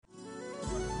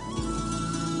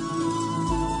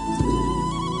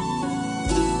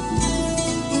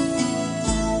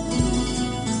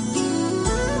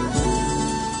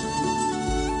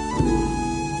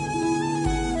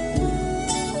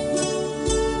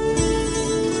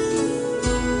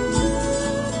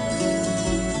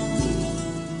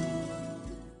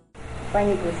观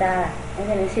音菩萨啊，很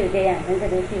可能修这样，很可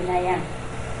能修那样。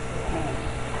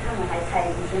他们还猜，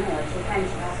以前我去看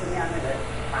其他寺庙，那个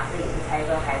法师也是猜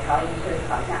说海潮音就是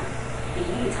好像比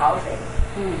喻潮水，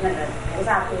那个菩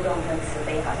萨互动跟慈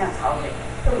悲好像潮水，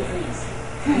斗之以时，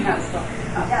这样说，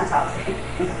好像潮水，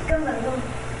根本都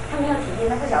他没有体验，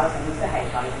他不晓得什么是海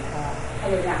潮音，他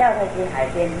就这样。叫他去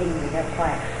海边วิ่比较快，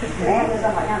人家就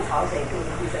说好像潮水渡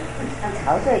众生，像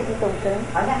潮水渡众生，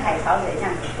好像海潮水这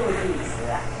样子斗之以时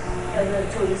啊，就是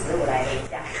初一15来了一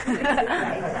下，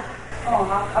来一下。哦，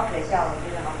好可笑，我觉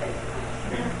得好可笑。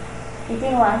已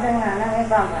经往生了，那没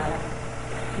办法了。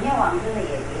你要往生的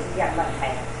也是这样乱猜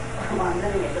的，往生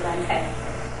的也是乱猜。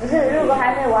不是，如果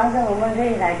还没往生，我们可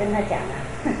以来跟他讲啊。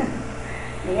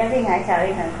你要病还小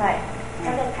运很快。他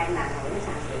在台南，我就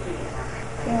想写信给他。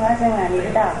已经往生了，你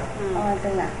知道？往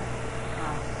生了。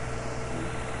啊。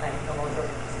对，跟我说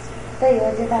自己。对，我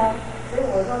知道。所以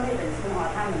我说那本书哈，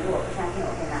他们如果不相信，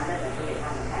我可以拿那本书给他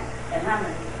们看，等他们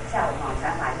下午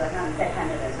传法之后，他们再看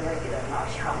那本书会觉得很好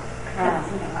笑，真的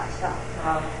很好笑。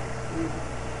好，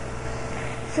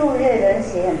数学人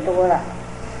写很多了，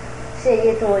写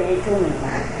越多越出名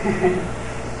嘛，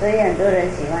所以很多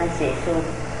人喜欢写书。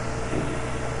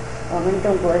我们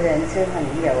中国人是很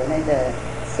有那个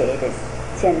写的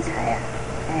天才啊，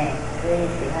所以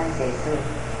喜欢写书。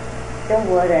中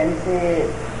国人是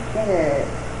那个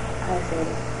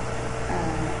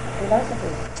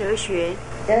哲学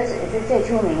是最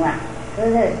出名嘛，是不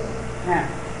是？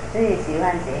所以喜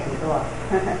欢写很多。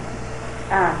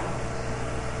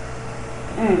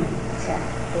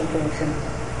对众生。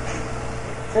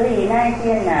所以那一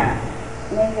天呢，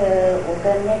我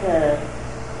跟那个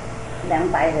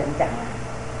200人讲了，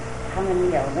他们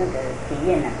有那个体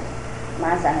验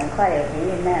马上很快有体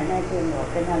验。那天我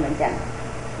跟他们讲，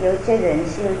有些人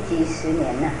修几十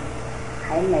年了，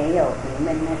还没有你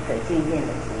们那个经验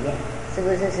的体验，是不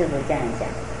是师父这样讲？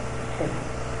对，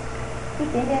一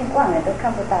点点光了都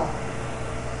看不到，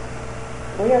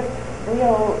不用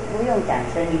讲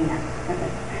声音了，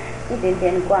一点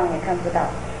点光也看不到。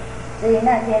所以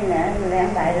那天呢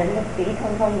，200人的鼻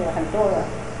通通有很多了，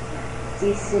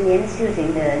几十年修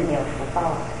行的人有福报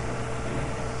啊。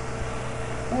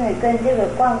因为跟这个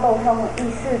光沟通意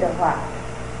识的话，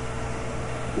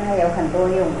那有很多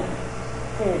用的，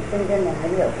是真正的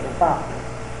很有福报。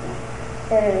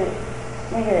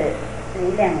那个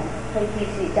力量会继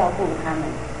续照顾他们，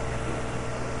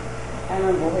他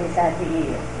们不会下地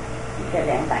狱的。这200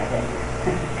人，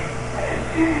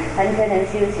很可能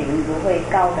修行不会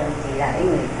高等级啦，因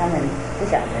为他们不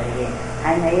晓得，也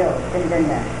还没有真正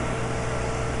的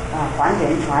还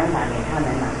原传法给他们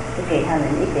嘛，就给他们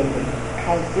一点点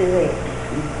开智慧。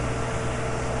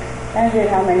但是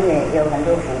他们也有很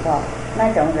多福报，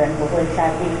那种人不会下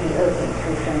地狱恶鬼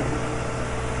出生。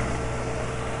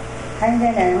很可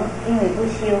能因为不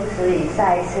修，所以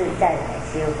下一次再来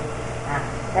修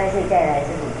下一次再来是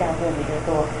比较会比较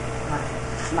多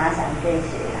马上跟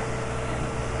学了。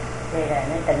对了，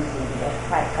那等级比较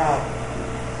快高，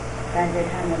但是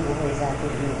他们不会下地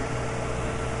狱，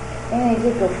因为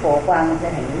这个佛光是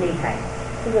很厉害，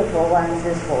这个佛光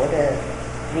是佛的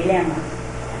力量嘛，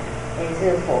也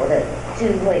是佛的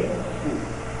智慧。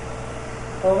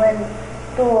我们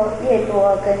越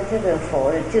多跟这个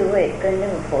佛的智慧跟这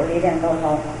个佛力量沟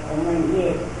通，我们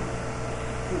越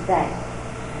自在，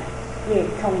越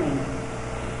聪明，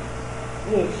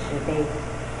越慈悲。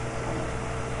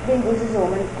并不是说我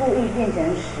们故意变成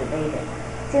慈悲的，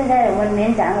现在我们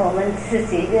勉强我们自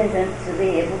己变成慈悲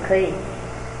也不可以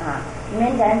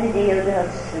勉强自己有时候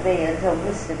慈悲，有时候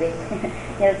不慈悲，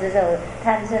有时候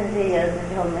贪嗔心，有时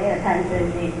候没有贪嗔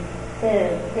心，这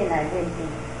变来变去。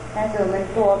但是我们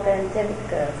多跟这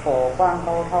个佛光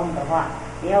沟通的话，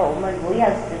以后我们不要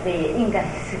慈悲也应该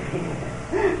慈悲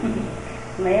的，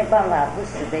没有办法不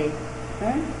慈悲。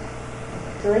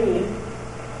所以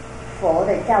佛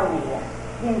的教理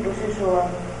并不是说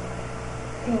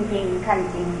听经看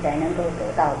经才能够得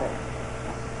到的，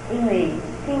因为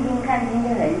听经看经是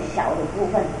很小的部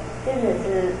分，这个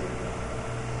是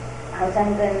好像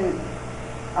跟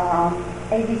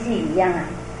ABC 一样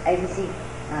ABC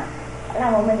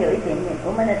让我们有一点点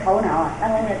我们的头脑让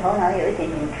我们的头脑有一点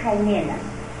点概念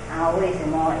为什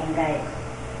么应该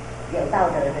有道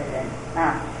德的人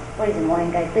为什么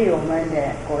应该对我们的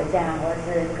国家或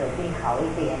是隔壁好一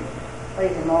点，为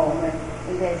什么我们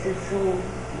应该是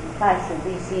拜师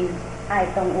必心，爱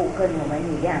动物跟我们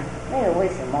一样，那个为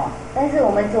什么？但是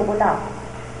我们做不到，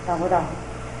找不到。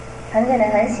很可能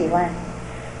很喜欢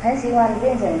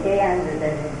变成这样子的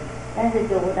人，但是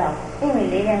做不到，因为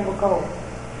力量不够，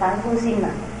反复性嘛，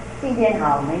今天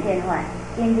好，明天坏，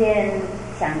今天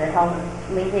想得通，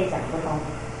明天想不通。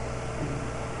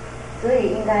所以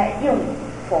应该用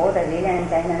佛的力量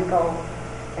才能够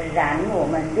燃我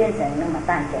们变成那么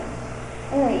淡定。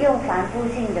因为用凡夫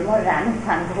性怎么燃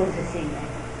凡夫的性呢？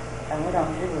懂不懂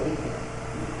师父意思？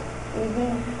已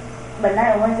经本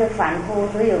来我们是凡夫，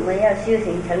所以我们要修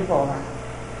行成佛嘛。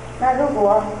那如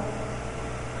果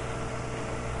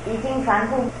已经凡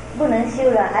夫不能修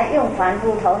了，还用凡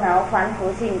夫头脑、凡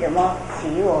夫性怎么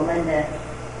起我们的？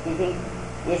已经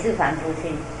也是凡夫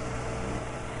性。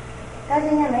他现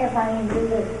在没有翻译，是不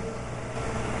是？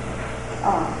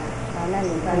哦，好，那你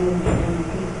翻译给我们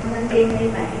听。咱今日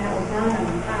来遐有走人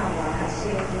大话学习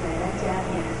来咱遮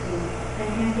听经，咱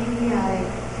听经以后嘞，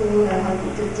除了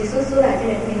就一丝丝来这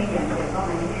个听念着讲，安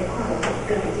尼个看到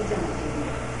跟的这种经，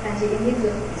但是因迄阵一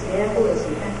个仔久的时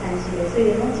间，但是虽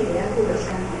然讲一个仔久的时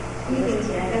间，已经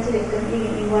是来甲这个根已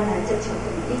经永远来接触，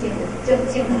已经就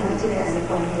证明了这个安尼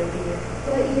关系伫。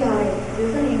所以以后嘞，就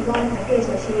算因讲还继续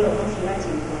修了，拢是要尽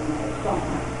量来讲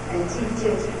啊，至少，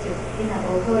你若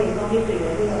无可能讲你对着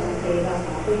你个提到三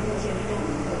对出现迄种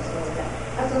唔好所在，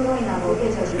总讲伊若无继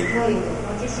续是可能就讲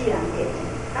即世人过，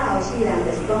后世人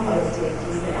就是讲互有一个机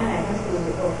会，来较舒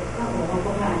服，有讲更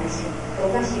较安心，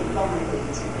无较成功的位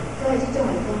置。所以即种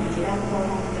的讲毋是咱普通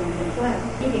即种讲，所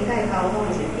以已经甲伊沟通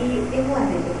的时候，你永远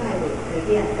的就甲伊袂记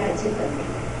啊，甲伊切断去。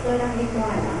所以咱一般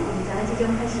的人，毋知影即种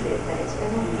较实的代志，咱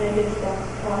毋知就是讲，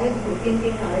迄有钉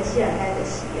钉头咧写开就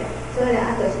是啊。所以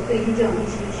就是对迄种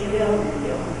去修了拢唔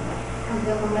对方法。毋过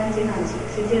讲咱即项是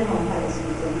修这方法的时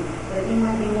阵，就永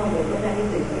远袂搁再去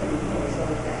对着唔好的所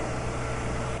在。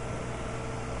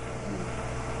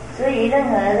所以任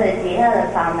何的其他的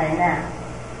法门啊，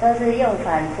都是用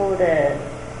反复的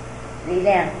力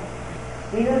量。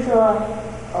比如说，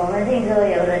我们听说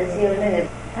有人修那个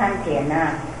丹田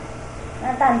啊，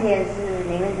那丹田是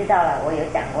你们知道了，我有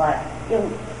讲过了，用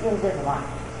这什么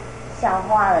消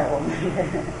化了我们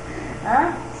的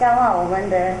啊，消化我们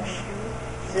的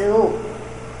食物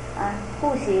啊，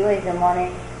呼吸为什么呢？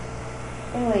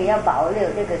因为要保留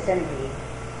这个身体，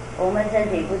我们身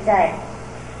体不在，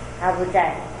它不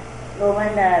在。我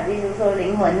们的比如说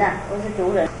灵魂呐、都是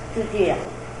族人出去了，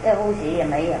要呼吸也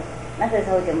没有，那个时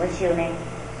候怎么修呢？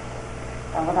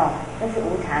懂不懂？这是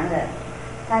无常的，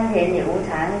丹田也无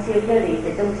常，修这里的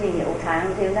东西也无常，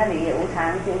修那里也无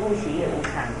常，修呼吸也无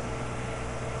常，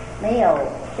没有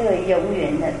这个永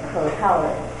远的可靠的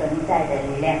存在的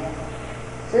力量。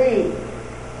所以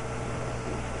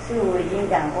师父已经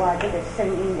讲过，这个声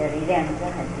音的力量是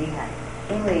很厉害，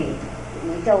因为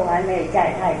宇宙还没有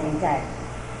在，它已经在了。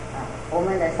我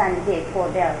们的三界破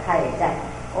掉，它也在；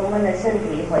我们的身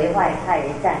体毁坏，它也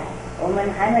在；我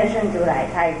们还没生出来，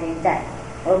它已经在；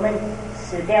我们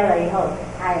死掉了以后，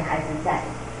它也还是在。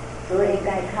所以应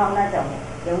该靠那种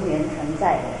永远存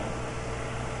在的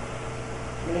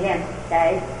力量，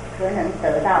才可能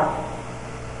得到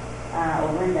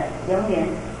我们的永远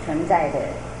存在的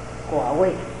果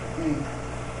位。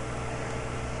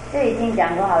这已经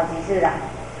讲过好几次了。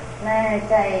那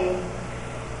在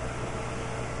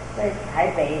台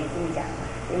北已经讲了，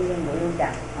已经不用讲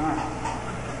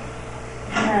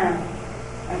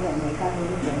而且没看出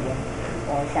一点点，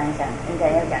我想想应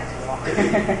该要讲什么。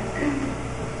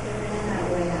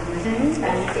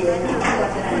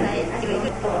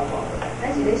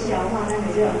咱是咧消化咱的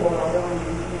这个无劳动的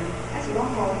物件，是讲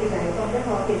呼吸来讲，这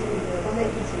呼吸就是讲咧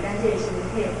维持咱这个身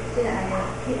体，这个安尼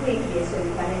气气的循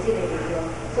环的这个力量。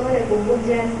所以根本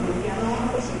这物件拢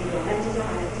不是利用咱这种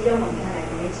物件来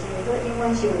修，所以永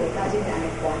远修袂到这个安尼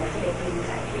悬的这个境界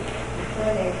去。所以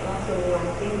咧，讲所有人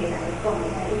顶面来讲，你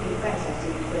看已经介绍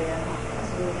真多啊吼。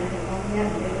所以今日讲遐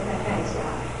毋免再介绍，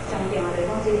上重要就是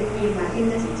讲这个音嘛，音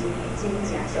这是真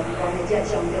正上悬的，这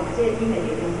上重的这个音的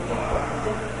力量是足大，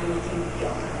足安尼真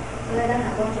强。所以咱若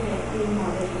讲这个音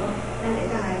吼，就是讲咱会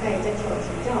当来甲伊接触的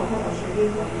时候，才有法度修理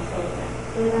悬的所在。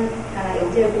所以咱若来用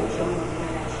这个互相物件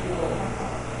来修无法度。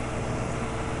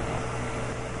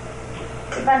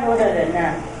一般多的人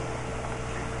呢，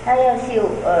他要修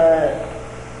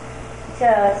叫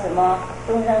什么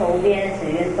众生无边誓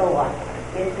愿度啊，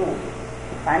愿度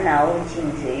烦恼无尽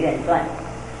誓愿断，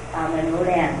法门无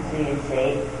量誓愿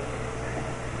随，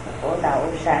佛道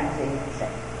无上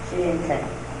誓愿成。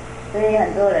所以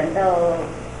很多人都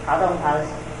跑东跑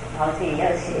去要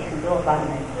写很多法门，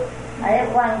还要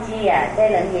忘记在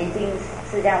《楞严经》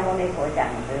释迦牟尼佛讲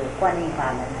的观音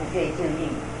法门是最究竟，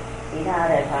其他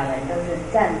的法门都是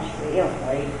暂时用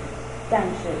而已，暂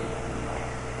时。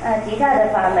其他的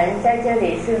法门在这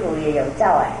里师父也有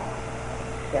教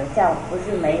有教，不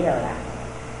是没有啦，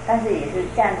但是也是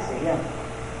暂时用。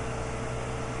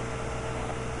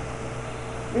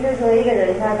比如说一个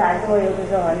人他打坐有的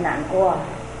时候很难过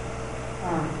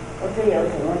我这有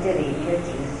什么这里一个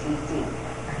情绪境，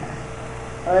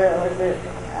或是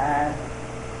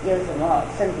有什么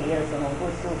身体有什么不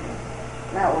舒服，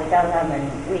那我叫他们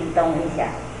运动一下，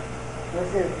不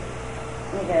是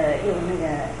那个用那个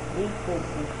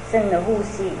深的呼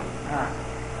吸啊，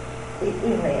一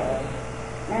会儿，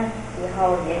那以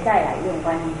后也再来用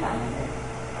观音法门的。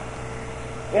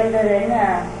有的人呢，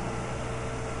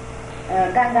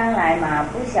刚刚来嘛，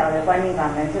不晓得观音法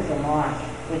门是什么啊，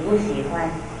也不喜欢，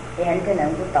也很可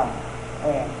能不懂，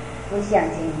不相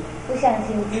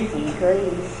信自己可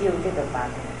以修这个法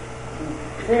门，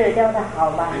所以叫他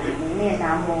好吧，你念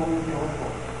南无阿弥陀佛，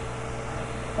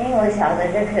因为我晓得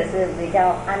这个是比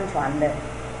较安全的，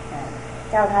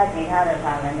叫他其他的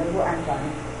法门都不安全。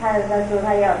他说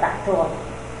他要打坐，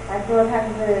他说他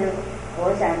是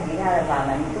我想其他的法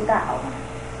门不大好嘛，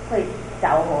会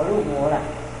着火入魔了，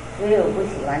所以我不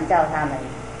喜欢叫他们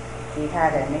其他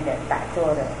的那个打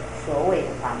坐的所谓的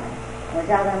法门。我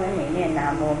叫他们里面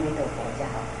南无阿弥陀佛就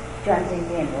好，专心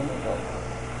念阿弥陀佛，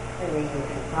这个有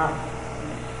福报。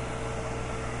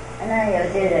那有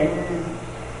些人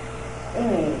因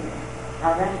为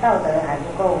好像道德还不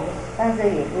够，但是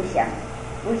也不想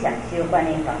修观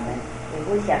音法门，也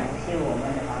不想修我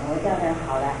们的法门。我叫他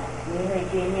好了，你会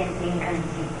去念金刚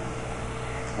经，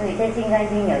因为在金刚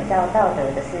经有教道德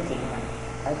的事情嘛，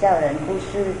有叫人不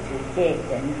施持戒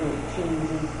忍辱清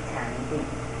净禅定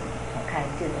开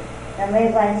智慧。那没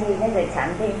关系，那个禅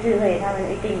定智慧他们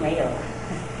一定没有了，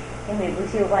因为不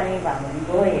修观音法门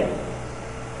不会有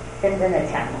真正的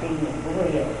禅定，也不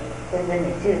会有真正的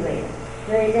智慧的。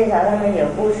所以最少他们有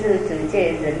布施持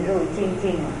戒忍辱精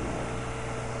进嘛，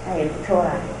那也不错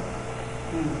啦。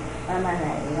慢慢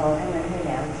来以后他们会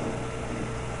了解。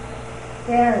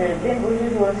这样子并不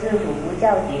是说师父不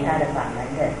教其他的法门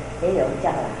的，也有教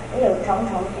啦，也有重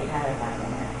重其他的法门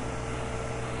啦，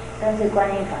但是观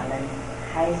音法门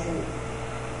还是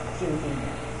究竟的。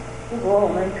如果我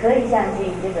们可以相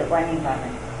信这个观音法门，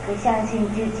可以相信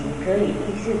自己可以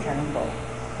一世成佛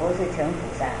或是成菩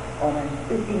萨，我们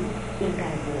一定应该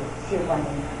是修观音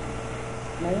法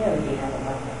门，没有其他的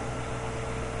办法。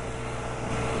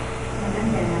咱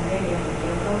常常在聊就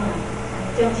讲啊，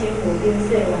众生有病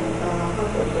说完道，法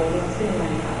门无用说完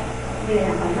道。你若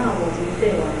烦恼无钱说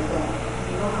完道，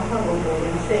是讲法门无用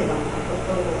说完道，佛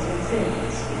道无钱说完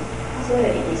心。所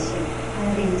以一直想，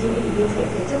认真一直去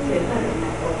找，足多法人来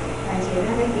学，但是咱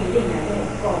在经典内底有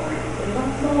讲啊，就是讲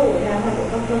所有遐法门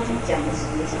拢总是暂时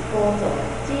是辅助的，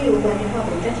只有观音法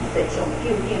门才是最上究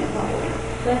竟的法门。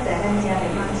所以在咱遮的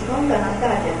嘛，是讲干那教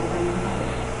一个观音法门，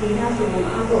其他师父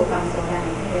嘛还佫有帮助咱的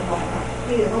迄个方法。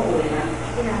比如讲有的人，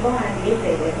你若讲啊，伫咧坐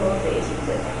袂好坐的时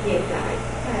阵，伊会改。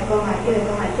再来讲啊，叫伊讲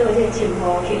来做这个深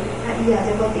呼吸，以后再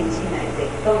佫定心来坐。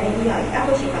当然以后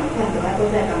佫是共款，就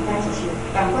佫再共款是修，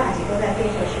共款也是佫再继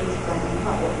续修一观音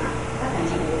法门嘛。但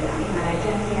是有的人伊嘛来遮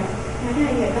听，听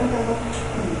伊会感觉讲，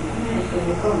那师父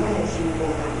讲那个心无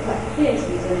共款，迄个时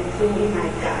阵师父伊嘛会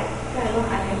改。再来讲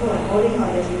安尼好啦，无你吼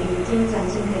就是认真专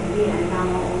心念你来南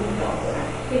无阿弥陀佛啦。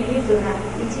因为迄阵啊，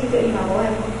伊至少伊嘛无爱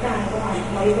讲讲来讲啊，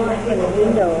互伊讲来叫无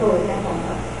好个方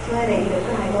法。所以伊就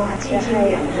讲来讲啊，静心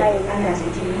念佛，安尼是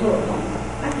真好个方法。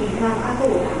其他佫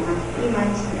有人啊，伊嘛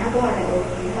是佫安尼学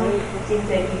其他真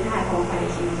侪其他的方法的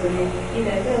时阵呢，伊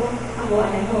就叫讲无安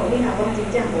尼好，你若讲真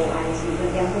正无爱的时阵，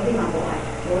念佛你嘛无爱，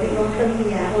无你讲转去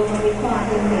啊，好讲你看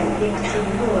经念经嘛真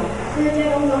好啊。所以这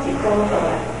拢是辅助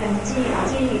啊，但只有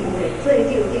的最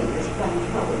究竟就是观音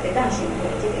法门会当成佛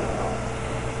这条路。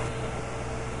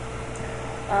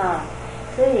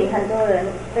所以很多人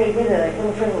被这个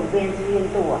众生无边之运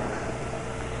度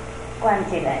灌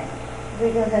起来，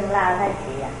被众生拉太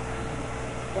急了，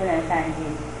不能上进。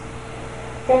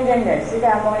真正的释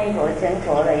迦牟尼佛成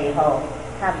佛了以后，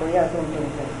他不要度众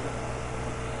生。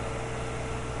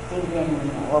今天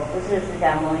我不是释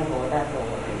迦牟尼佛，但是我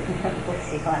不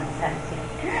喜欢上进，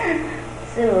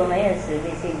师父没有慈悲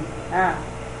心啊！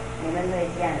你们会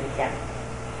这样子讲，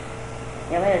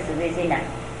有没有慈悲心啊？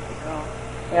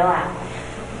有啊，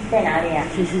在哪里啊？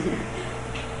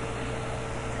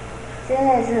现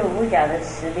在是我不晓得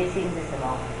慈悲心是什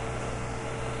么，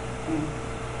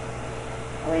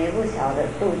我也不晓得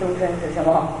度众生是什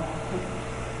么，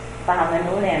法门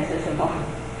无量是什么，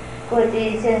过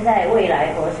去、现在、未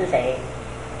来佛是谁？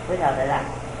不晓得啦。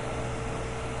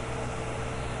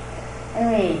因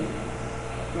为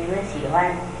你们喜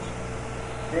欢，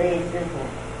所以师父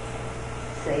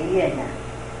随愿呐，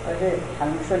我是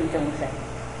恒顺众生。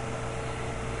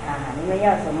你们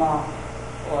要什么，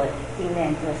我尽量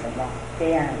做什么，这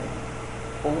样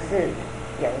不是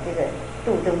有这个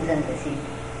度众生的心，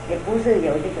也不是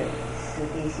有这个慈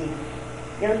悲心，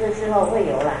有的时候会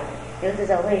有啦，有的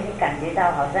时候会感觉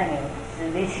到好像有慈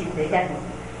悲心的样子，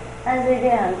但是这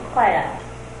样很快了，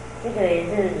这个也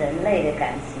是人类的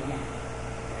感情啊。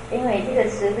因为这个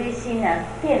慈悲心啊，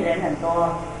骗人很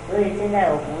多，所以现在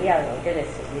我不要有这个慈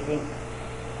悲心。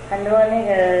很多那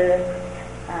个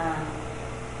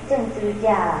政治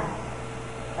家啊，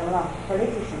什么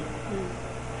politician，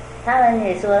他们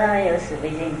也说他们有慈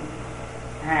悲心，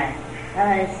他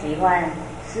们喜欢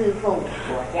侍奉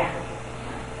国家，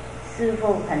侍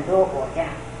奉很多国家，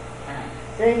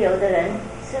所以有的人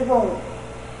侍奉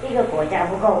一个国家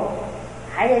不够，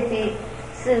还要去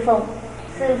侍奉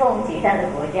其他的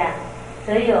国家。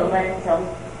所以我们从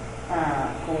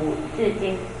古至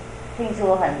今听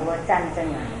说很多战争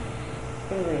啊，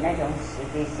因为那种慈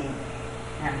悲心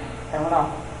懂不懂？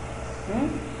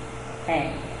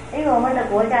因为我们的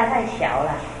国家太小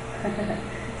了，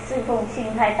侍奉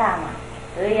性太大嘛，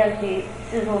所以要去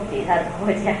侍奉其他的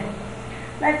国家。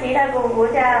那其他国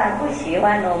家不喜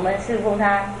欢我们侍奉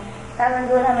他们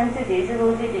说他们自己侍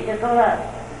奉自己就够了，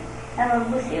他们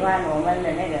不喜欢我们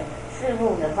的那个侍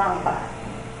奉的方法，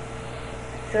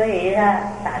所以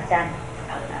他打仗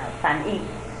反义。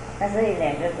那所以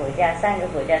2个国家、3个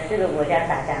国家、4个国家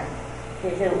打仗，就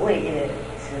是为这个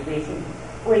慈悲心，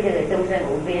为这个众生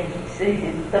无边誓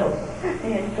愿度。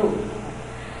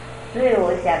所以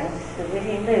我想慈悲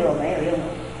心对我没有用，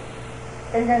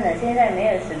真正的现在没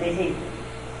有慈悲心，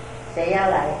谁要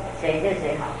来谁就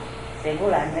谁好，谁不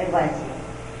来没关系。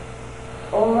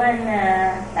我们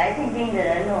来听经的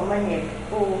人，我们也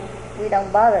不 we don't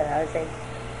bother I say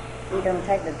we don't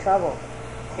take the trouble。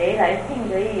谁来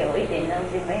听可以有一点东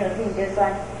西，没有听就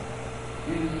算。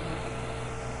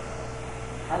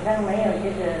好像没有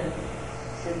这个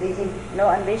慈悲心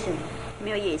 ，no ambition，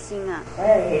 没有野心啊，没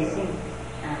有野心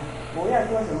不要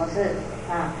做什么事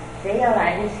谁要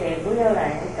来就谁，不要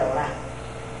来就走了。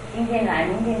今天来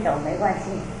明天走没关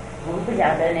系，我不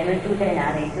晓得你们住在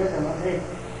哪里，做什么事，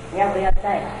要不要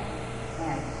再来？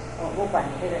我不管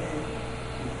这个事。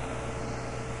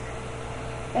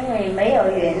因为没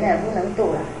有缘不能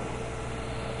度了，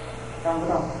懂不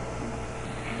懂？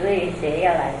所以谁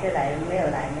要来就来，没有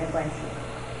来没关系。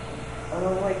我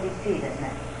们会去追人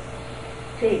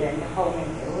追人后面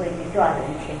也会去抓人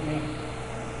前面。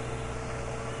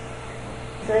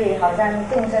所以好像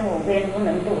众生无边不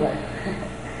能度了，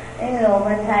因为我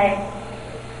们才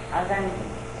好像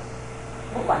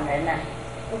不管人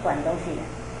不管东西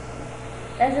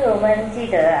但是我们记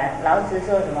得老子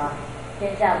说什么？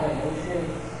天下本无事。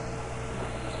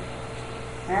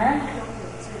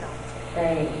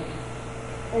对，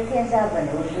这天下本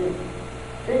无事。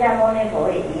释迦牟尼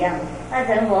佛也一样，他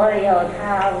成佛了以后，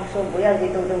他说不要去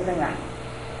度众生了，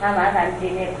他马上去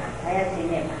涅槃，他要去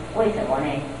涅槃，为什么呢？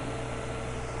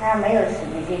他没有慈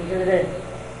悲心，是不是？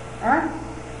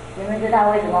你们知道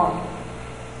为什么？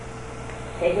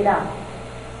谁知道？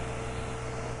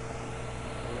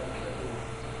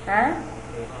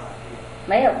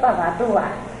没有办法度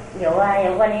有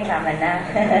有观音法门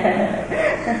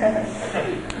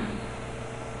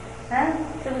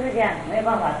是不是这样？没有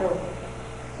办法度，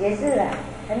也是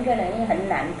很可能很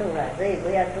难度了，所以不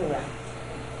要度了。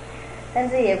但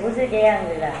是也不是这样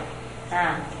子的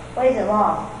为什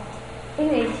么？因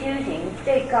为修行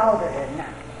最高的人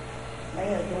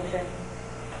没有众生，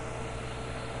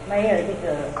没有这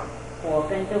个我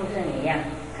跟众生一样，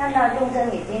看到众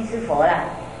生已经是佛了，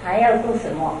还要度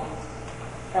什么？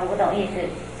懂不懂意思？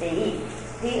第一，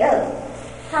第二，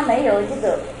他没有这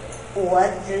个我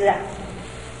执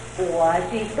我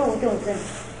去度众生，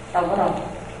懂不懂？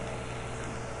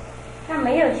他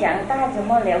没有想他怎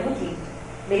么了不起，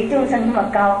离众生那么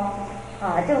高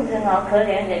众生好可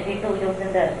怜的去度众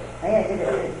生的，没有这个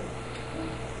事。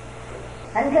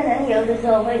很可能有的时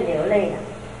候会流泪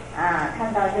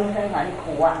看到众生很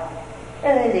苦就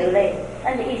会流泪，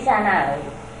但是一刹那而已。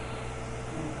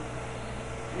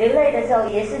流泪的时候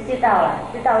也是知道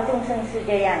众生是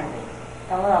这样子，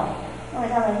懂不懂？因为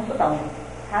他们不懂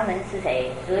他们是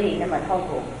谁，所以那么痛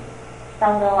苦。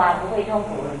懂的话不会痛苦，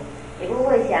也不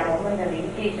会想我们的邻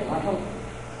居怎么痛苦，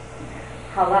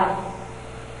好吧？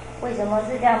为什么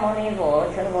释迦牟尼佛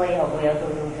成佛以后不要度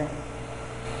众生？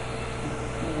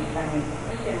我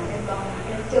想在讲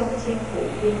众生普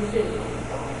遍是同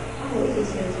道，有一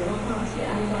些时候是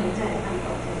安怎才会当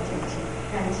度这众生，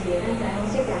但是咱知影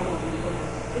释迦牟尼佛，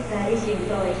你知你成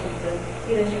道的时阵，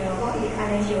伊就想讲伊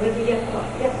安尼想要去涅槃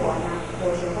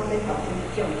无想讲要度什么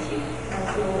众生，但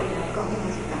是伊来讲，伊嘛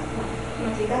是感觉，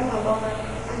讲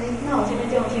安尼哪有什么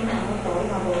众生通度，伊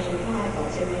嘛无想看来度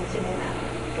什么人。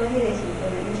所以迄个时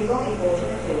阵毋是讲伊无什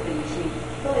么慈悲心，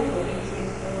所以慈悲心，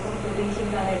慈悲心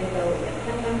到底是倒位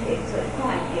刚刚提出来看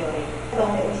会到的。当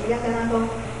然有时敢若讲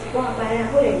一半摆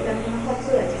忽然间发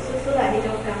出来一丝丝来迄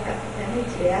种感觉，但迄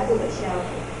一个骨就消去，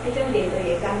迄种连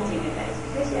对的感情的代志。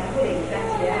你是不能单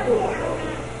一个拄着无去，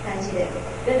但是咧，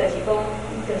你就是讲，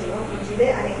毋是要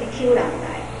安尼去求人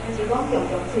来，但是讲强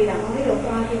强催人讲，你着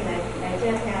赶紧来遮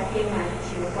听经啊，想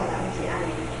法啦，毋是安尼。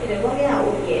伊就讲你若有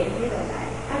缘，你着来，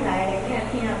来咧听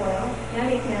听话讲，听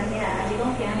你听听，还是讲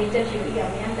听你接受以后，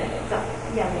明仔载就走，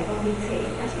以后袂讲你找，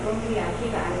还是讲去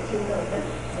甲安尼抽倒转，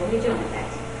无迄种诶代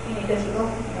志。因为就是讲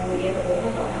无嘢就无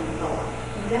法度通做啊。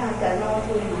而且在脑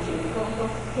厝嘛是讲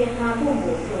天下父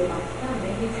母做嘛，咱毋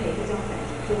免去找迄种代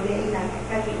志。除了伊若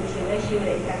家己有想要修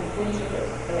咧，伊家己本身就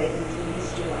会认真去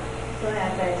修啊。所以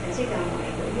在全世界嘛，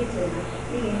就迄阵啊，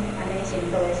已经安尼成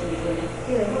道诶时阵，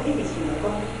伊就讲一直想着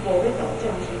讲无要度众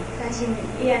生，但是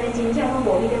伊安尼真正讲无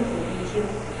迄种自利修，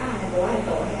安尼无爱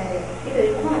度遐个，伊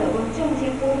就是看到讲众生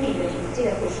本体就是即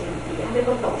个不生气，啊，要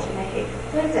搁度心来下，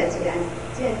所以在一个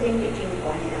即个境界真悬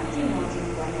诶人，境界真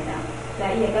悬诶人，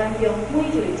在伊诶眼中，每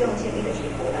一位众生伊就是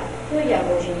佛啦，所以也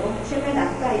无想讲啥物人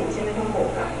甲伊有啥物讲无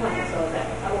共款诶所在，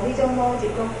啊无迄种逻辑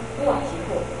讲我也是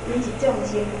佛，伊是众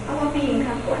生，啊我比因较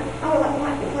悬，啊我有法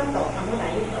度通我来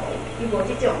去度伊，伊无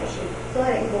即种诶心，所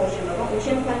以伊无想到讲有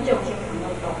啥款众生通我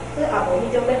度，所以也无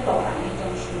迄种要度人迄种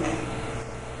心。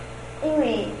因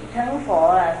为成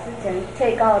佛了，是成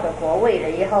最高的国位了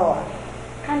以后啊，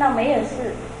看到没有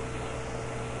事，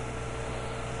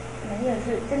没有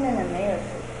事，真的很没有事。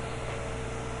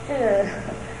这个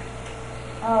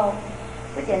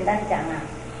不简单讲啊，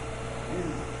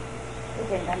不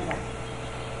简单讲。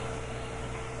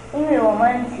因为我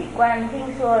们习惯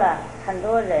听说了很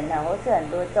多人啊，或是很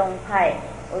多宗派，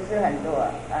或是很多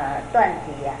断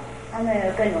题啊，他们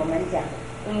跟我们讲，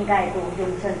应该度众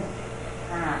生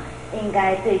啊，应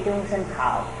该对众生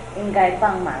好，应该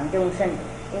帮忙众生，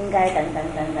应该等等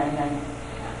等等等，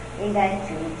应该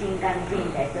求金刚经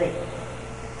才对。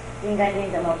金刚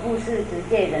经怎么布施、持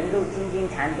戒、忍辱、精进、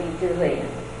禅定、智慧的？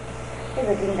这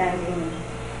个金刚经，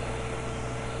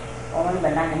我们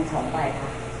本来很崇拜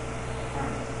它，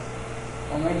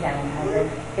我们讲它是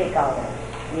最高的，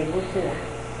也不是啦，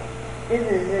这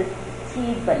只是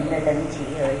基本的等级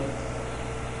而已，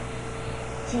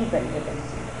基本的等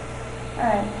级。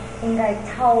应该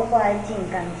超过金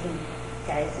刚经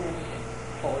才是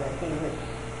佛的地位。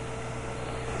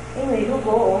因为如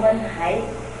果我们还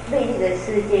被这个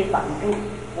世界绑住，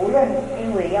不论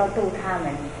因为要度他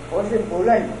们，或是不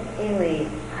论因为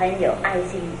很有爱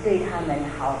心对他们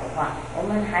好的话，我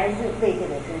们还是被这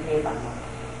个世界绑住，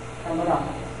懂不懂？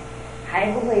还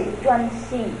不会专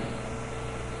心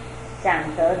想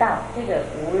得到这个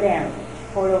无量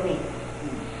波罗蜜，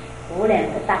无量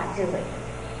的大智慧，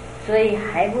所以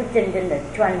还不真正的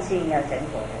专心要成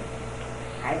佛的，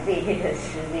还被这个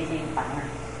世界绑啊，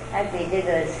还被这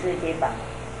个世界绑。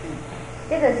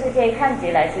这个世界看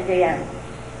起来是这样，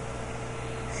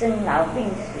生老病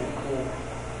死苦，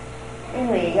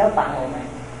因为要绑我们。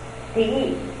第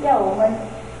一，要我们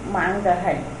忙得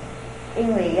很，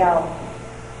因为要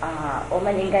我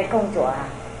们应该工作啊，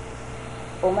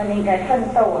我们应该奋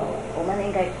斗啊，我们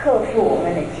应该克服我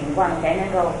们的情况才能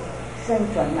够生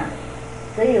存嘛。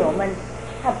所以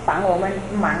他绑我们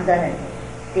忙得很。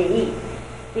第一，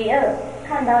第二，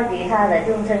看到其他的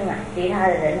众生啊，其他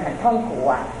的人很痛苦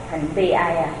啊，很悲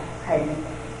哀啊，很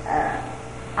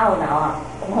懊恼啊，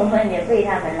我们也被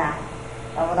他们拉，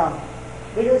懂不懂？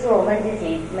比如说我们自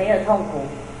己没有痛苦，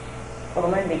我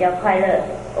们比较快乐，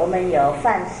我们有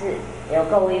饭吃，有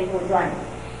够衣不赚，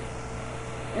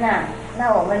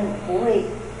那我们不会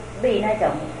被那种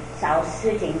小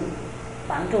事情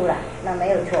绑住了，那没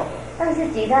有错。但是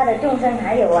其他的众生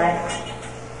还有啊，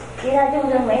其他众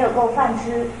生没有够饭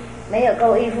吃，没有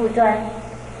够衣服穿，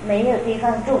没有地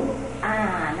方住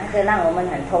啊，那个让我们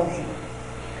很痛心，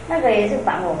那个也是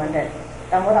绑我们的，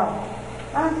懂不懂？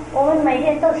我们每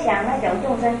天都想那种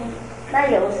众生，那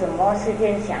有什么时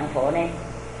间想佛呢？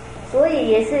所以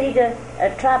也是一个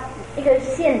trap， 一个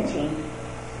陷阱。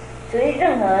所以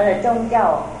任何的宗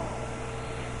教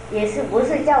也是不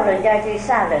是叫人家去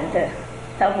杀人的，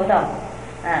懂不懂？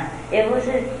也不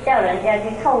是叫人家去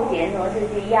偷钱，或是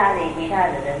去压力其他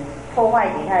的人，破坏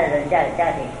其他的人家的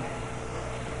家庭。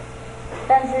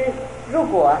但是如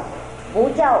果不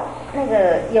叫那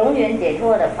个永远解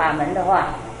脱的法门的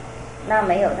话，那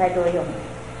没有太多用，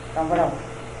懂不懂？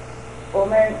我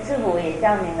们师父也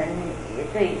叫你们也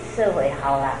对社会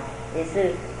好啦，也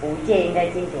是五戒应该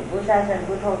清楚，不杀生、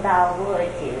不偷盗、不恶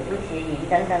解、不邪淫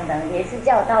等等等，也是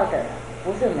教导的，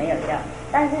不是没有教。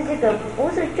但是这个不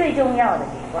是最重要的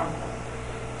情况，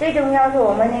最重要是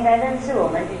我们应该认识我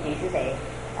们自己是谁，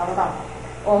懂不懂？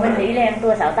我们力量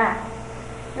多少大，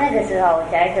那个时候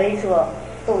才可以说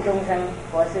度众生，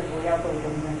或是不要度众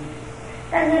生。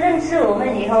但是认识我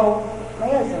们以后，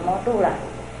没有什么度了，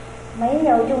没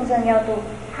有众生要度，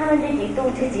他们自己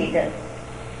度自己的，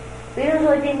比如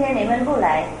说今天你们不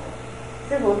来，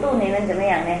师父度你们怎么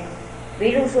样呢？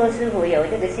比如说师父有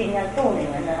这个心要度你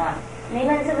们的话，你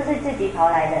们是不是自己跑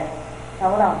来的？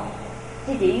懂不懂？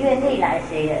自己愿意来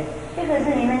学的，这个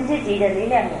是你们自己的力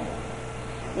量的。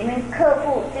你们克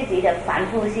服自己的反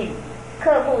复性，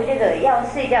克服这个要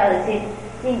睡觉的心。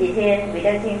近几天比较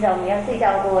轻松，要睡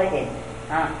觉多一点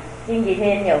啊。近几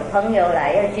天有朋友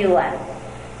来要去玩，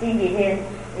近几天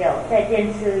有在电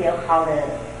视有好的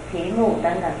题目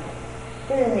等等，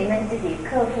这个你们自己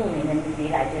克服，你们自己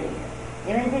来这里的。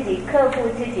你们自己克服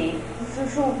自己吃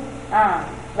素啊，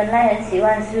本来很喜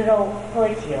欢吃肉喝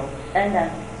酒等等，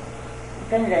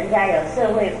跟人家有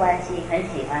社会关系很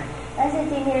喜欢，但是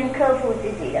今天克服自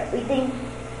己的不一定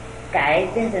改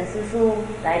变成吃素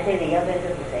来这里要跟师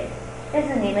父谁？这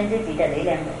是你们自己的力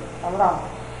量的，懂不懂？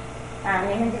啊，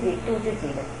你们自己度自己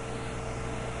的。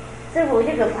师父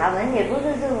这个法门也不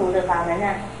是师父的法门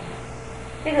啊，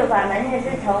这个法门也是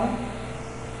从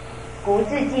古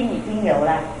至今已经有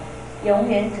了，永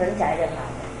远存在的法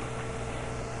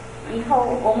门。以后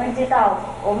我们知道，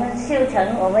我们修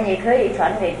成，我们也可以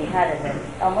传给其他的人，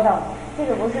懂不懂？这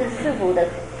个不是师父的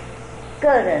个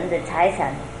人的财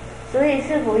产，所以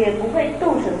师父也不会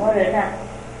度什么人啊，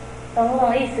懂不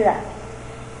懂意思啊？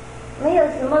没有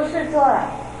什么事做了，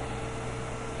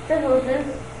师父只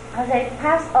好像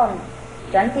pass on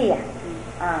传递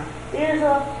啊，比如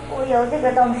说我有这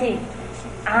个东西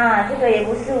啊，这个也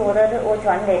不是我的，我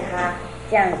传给他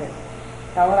这样子，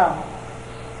懂不懂？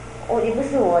我也不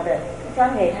是我的，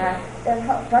传给他，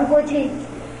传过去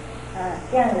啊，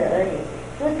这样子而已。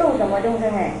是度什么众生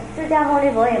哎？释迦牟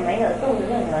尼佛也没有度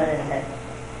任何人的，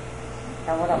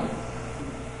懂不懂？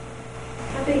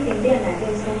啊，对经典内底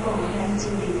所讲的咱真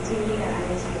理真理啊，安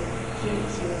尼是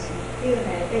是，比如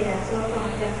内底啊所讲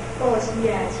的布施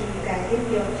啊、持戒、忍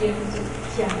辱、精进、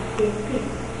上品品，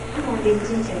啊，认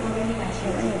真想讲要你家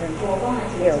修持，无讲啊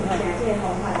是真正这个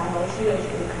方法啊好修的时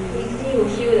候，伊只有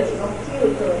修就是讲，只有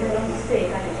做迄拢是世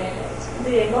间的这个代志。虽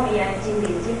然讲伊安真认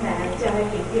真来照迄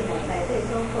经典内底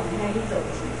所讲的遐去做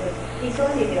是做，伊所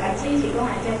是着啊，只是讲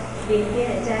啊这认真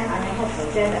的这安尼好做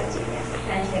这代志尔。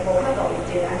但是无法度有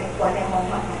一个安尼管的方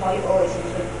法，互伊学的时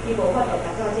阵，伊无法度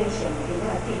达到这上面个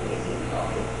地位程度。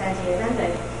但是咱在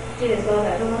这个所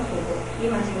在，拢讲师父，伊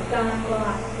嘛是有教咱讲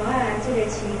啊，讲啊这个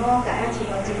持五戒啊，持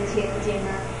五真清净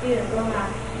啊，比如讲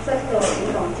啊，说道有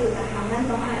动就，逐项咱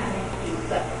拢爱安尼记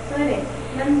做。所以咧，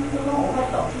咱拢讲有法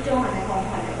度，这种安尼方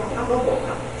法来讲，啊，佫无够。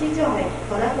这种咧，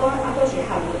互咱讲啊，佫是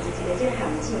含入一个这个陷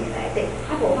阱的内底，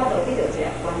啊，无法度得到一个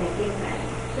关的境来。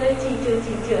所以至少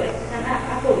咧，咱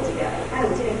佫有一个有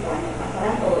这个关的法，互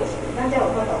咱学的时候，咱才有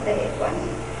法度得个关系。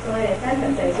所以咱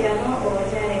在这讲学的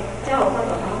这个，才有法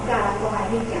度通教咱讲啊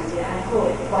去行一个安好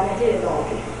的关的这个路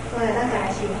径。所以咱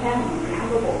家己修遐物件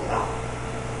佫无够。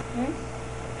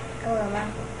够了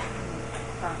吗？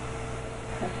好。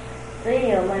所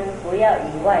以我们不要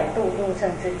以外度众生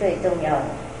是最重要的。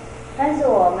但是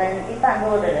我们一般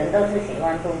多的人都是喜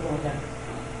欢度众生。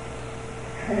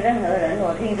任何人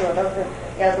我听说都是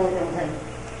要度众生，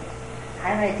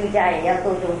还没出家也要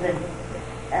度众生，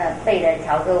背了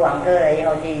朝歌网歌了以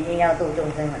后就已经要度众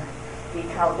生了，去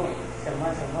超度什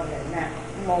么什么人啊，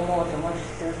摸什么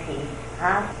尸体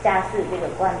啊，架设这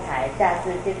个棺材，架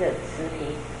设这个尸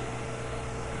体，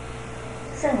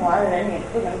圣华的人也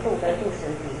不能度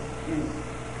尸体，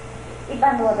一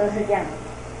般多都是这样，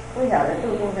不晓得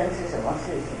度众生是什么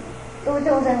事情，度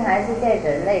众生还是在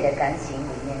人类的感情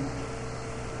里面。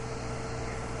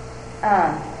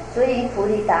所以菩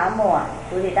提达摩啊，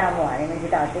你们知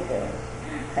道这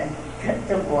个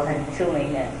中国很出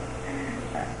名的，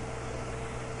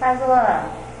他说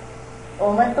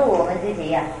我们度我们自己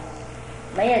呀，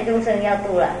没有众生要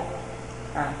度了，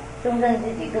众生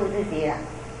自己度自己了，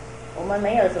我们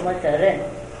没有什么责任。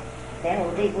莲湖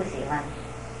地不喜欢，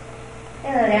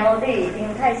因为莲湖地已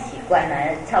经太习惯了，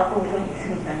超度众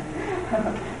生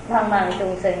了，帮忙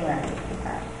众生了，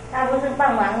他不是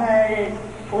帮忙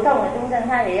普通的众生，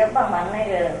他也要帮忙那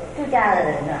个出家的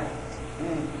人啊，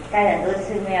盖很多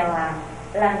寺庙啊，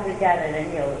让出家的人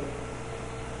有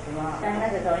什么，像那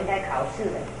个时候应该考试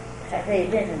的，才可以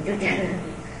变成出家人。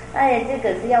这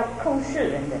个是要控世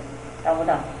人的，懂不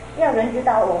懂？要人知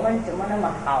道我们怎么那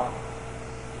么好，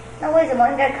那为什么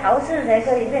应该考试才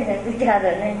可以变成出家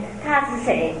人呢？他是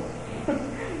谁？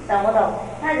懂不懂？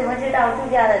他怎么知道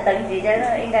出家的等级？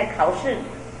那应该考试。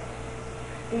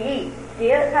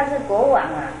第二，他是国王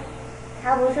啊，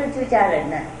他不是出家人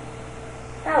呢，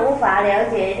他无法了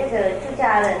解这个出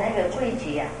家的那个规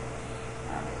矩啊。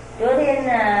昨天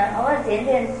呢，我前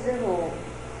天师父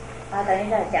等一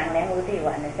下讲莲湖地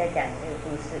完了再讲这个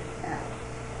故事啊。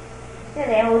这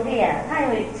莲湖地啊，他因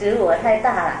为执我太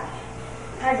大了，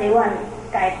他希望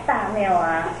盖大庙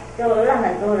啊，就让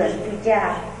很多人出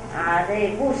家啊，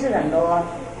这故事很多，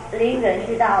令人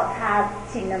知道他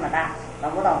心那么大，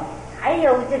懂不懂？还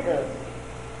有这个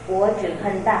国子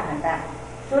很大很大，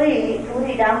所以菩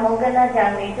提达摩跟他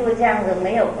讲，你做这样子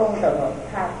没有功德，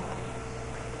他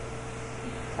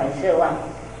很失望。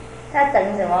他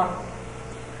等什么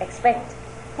 ？expect，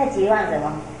 他期望什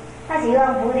么？他期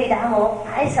望菩提达摩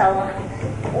拍手啊！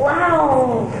哇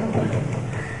哦，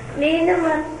你那么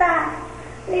大，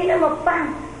你那么棒，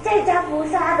在家菩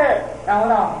萨的，懂不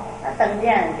懂？他等这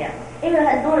样讲，因为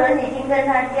很多人已经跟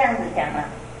他这样子讲了，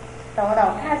懂不懂？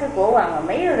他是国王了，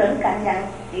没有人敢讲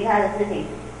其他的事情。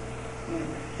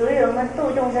所以我们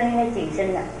度众生应该谨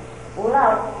慎啊，不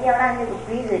要让这个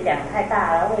鼻子讲太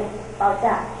大了会爆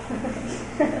炸。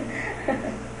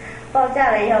爆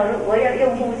炸了以后，我要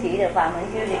用呼吸的法门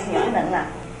修行也不能啊。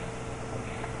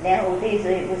连五帝所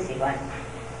以不喜欢，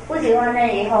不喜欢呢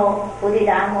以后，菩提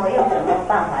达摩用什么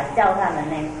办法教他们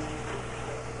呢？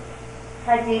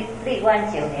他去闭关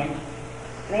9年，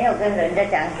没有跟人家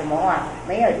讲什么话，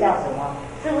没有叫什么，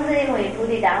是不是因为菩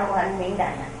提达摩很敏感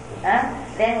啊？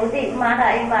连五帝骂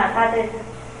他一骂，他就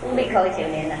闭口9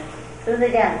年了，是不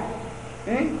是这样？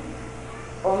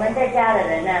我们在家的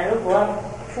人如果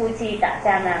夫妻打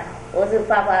架我是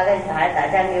爸爸跟小孩打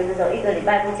架，有的时候1个礼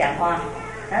拜不讲话，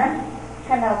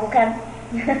看到不看，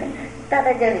搭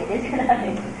在这里就在那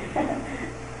里，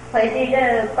回去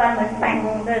就关门，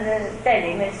在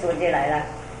里面锁起来了，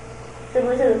是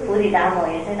不是？菩提达摩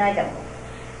也是那种，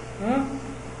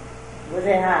不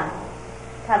是哈，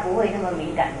他不会那么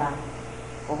敏感吧？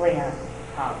不会啊，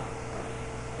好。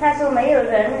他说没有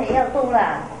人也要度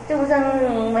了，众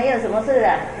生没有什么事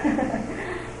了，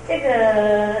这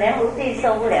个连无地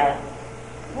受不了，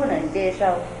不能接受。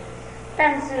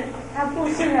但是他不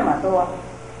信那么多，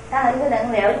他很不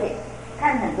能了解，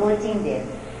看很多经典，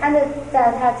他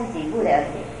自己不了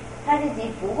解，他自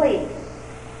己不会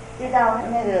知道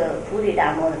那个菩提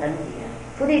达摩的等级了。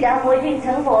菩提达摩已经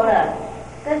成佛了，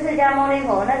跟释迦牟尼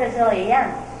佛那个时候一样，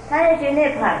他要去涅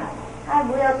槃，他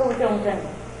不要度众生。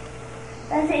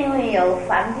但是因为有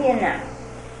凡片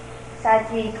下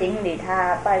去顶礼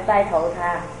他，拜头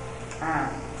他，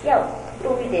要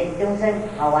度一点众生，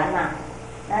好玩嘛，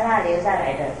那他留下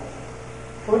来的。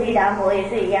菩提达摩也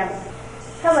是一样，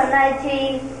他本来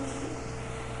去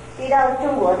到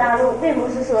中国大陆，并不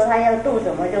是说他要度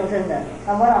什么众生的，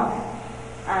懂不懂？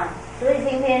所以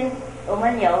今天我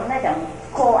们有那种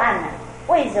破案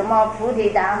为什么菩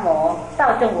提达摩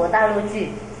到中国大陆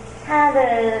去？他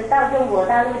的到中国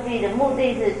大陆去的目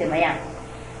的是怎么样？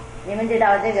你们知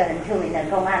道这个很出名的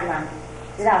公案吗？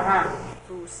知道哈？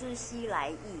祖师西来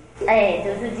意。祖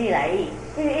师西来意，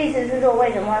这个意思是说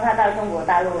为什么他到中国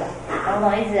大陆了？懂不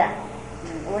懂意思啊？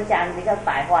我讲比较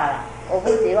白话了，我不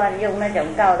喜欢用那种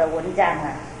高的文章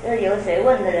就是有学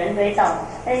问的人可以懂，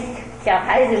小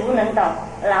孩子不能懂，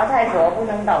老太婆不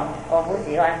能懂，我不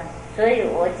喜欢，所以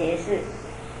我解释。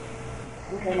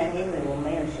很可能因为我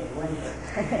没有学问，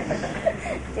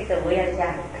这个不要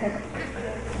讲。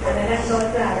咱古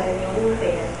早的牛武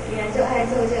地，伊就爱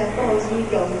做这个布施、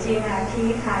供经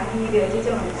起塔、起庙这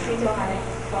种安尼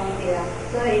功德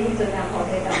所以迄阵菩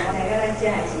提达摩来到咱遮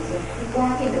的时阵，伊赶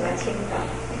紧就甲请教。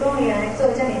伊讲伊安尼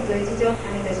做遮尔多这种，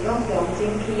就是讲供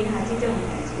经起塔这种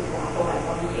代志，偌大的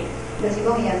功德，就是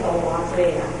讲伊度偌济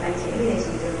人，但是迄个时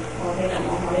阵。菩提达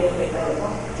摩互你回答就讲，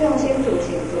众生自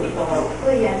性自度，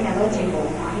所以听到真无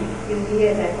欢喜。尤其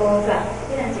在古早，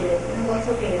你若一个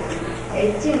出家人会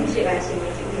正式的成为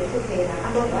一个出家人，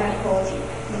佫不爱考试。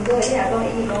毋过你若讲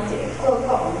伊讲一个做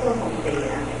国王、做皇帝的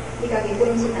人，伊家己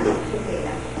本身也是出家人，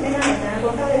你哪会知影讲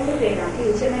到底出家人伊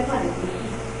有啥物款的天气？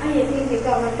伊的天气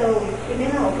到倒位，伊免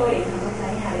哪有可能通知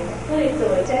影咧？所以做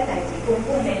的这代志根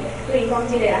本的，对讲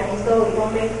即个安尼所谓讲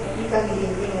要伊家己认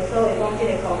定的所谓讲即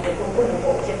个功德根本就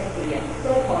无啥物事啊。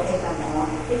所以菩提达摩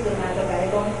迄阵就甲伊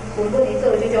讲，根本伊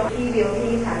做这种起庙、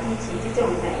起塔、起祠这种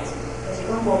代志，就是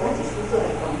讲无甲一丝做来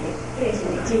功德，迄个是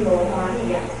真无欢喜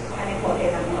啊。安尼菩提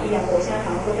达摩伊也无啥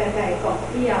通搁甲伊讲，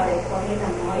以后咧菩提达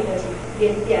摩伊就是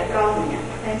连续9年。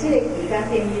但即个期间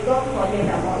并毋是讲菩提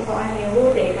达摩伊讲安尼武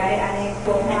地解安尼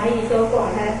无欢喜所讲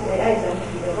遐话爱转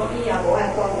去，就讲以后无爱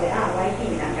讲话我爱记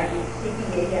人家己自己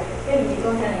个遐，这毋是讲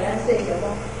像咱说着讲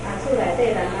厝内底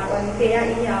人冤家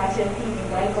以后相见面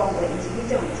无爱讲话，毋是迄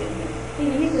种情形。因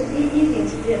为迄阵伊一定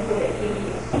是这个不会经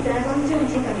历，伊知影讲众生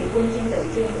家己本身就有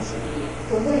这种心理，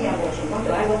根本也无想讲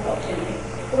就爱我度众生，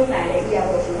本来咧伊也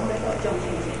无想讲要度众生，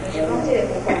就是讲这个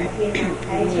有关天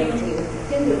来请求。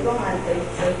请求讲就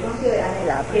是讲叫伊安尼，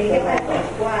加减爱度一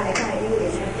寡安尼，较会有缘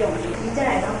众生，伊才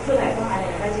会当出来讲安尼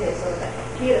来到这个所在。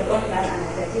你就讲咱安尼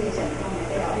在即个上空内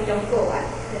底吼，迄种个案，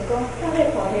就是讲到底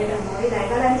菩提道无伊来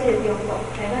到咱即个中国，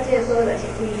来到即个所在是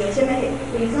为着什么？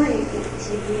为啥伊是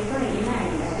为啥伊哪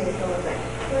会来即个所在？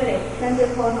所以咱这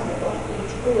普通的讲，有一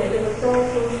句话叫做“多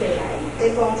出世来”，在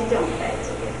讲即种代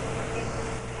志。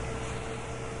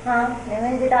好，你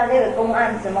们知道这个公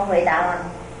案怎么回答吗？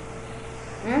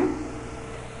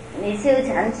你修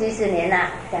禅70年了，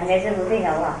讲给师父听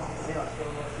好不好？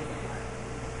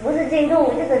不是净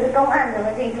土，这个是公案，怎么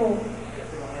净土？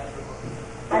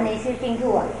啊，你是净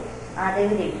土啊？啊，对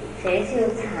不起，谁修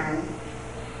禅？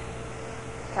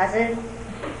法师，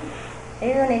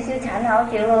你说你修禅好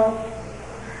久喽，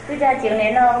就在9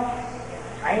年喽，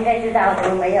啊，应该知道，怎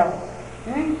么没有？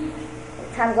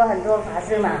参过很多法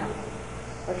师嘛，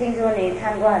我听说你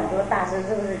参过很多大师，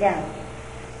是不是这样？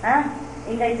啊，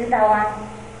应该知道啊。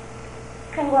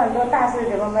看过很多大师，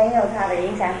怎么没有他的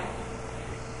影响？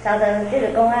晓得这个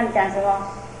公案讲什么？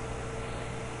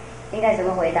应该怎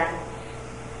么回答？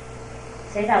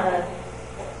谁晓得？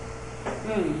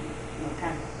我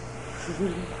看，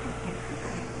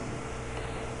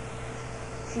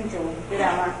信主知道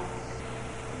吗？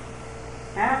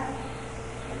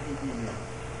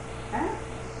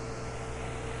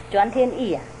传天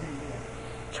意啊，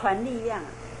传力量。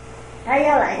他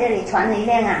要来这里传力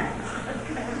量啊。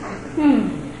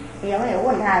有没有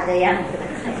问他这样子？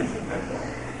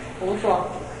胡说，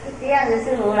这样子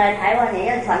师父来台湾也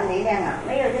要传力量啊？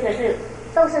没有这个事，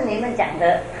都是你们讲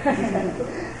的。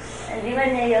你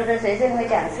们有的学生会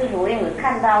讲，师父因为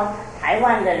看到台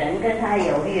湾的人跟他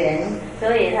有缘，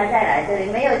所以他再来这里，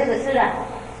没有这个事啊。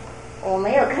我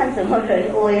没有看什么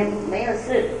人，我也没有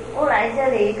事。我来这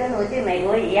里跟我去美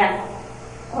国一样，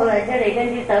我来这里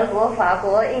跟去德国、法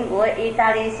国、英国、意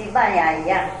大利、西班牙一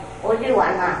样，我去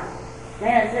玩嘛。没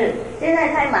有事，现在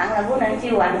太忙了，不能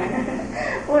去玩，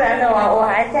不然的话我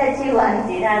还再去玩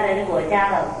其他的国家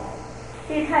了。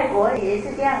去泰国也是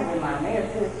这样子嘛，没有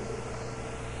事。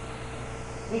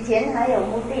以前还有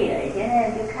目的的，以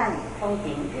前就看风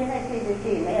景，现在去就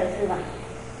去，没有事嘛，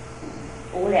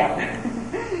无聊。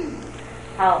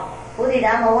好，菩提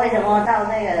达摩为什么到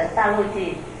那个大陆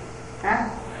去啊？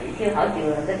去好久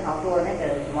了，跟好多那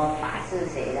个什么法师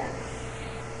谁的，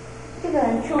这个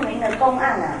很出名的公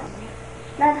案啊。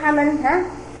那他们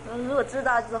如果知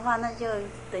道的话，那就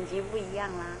等级不一样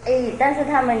啦。但是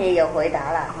他们也有回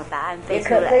答了，答案背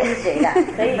出来，可以写了，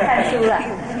可以看书了。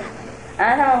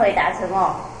他们回答什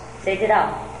么？谁知道？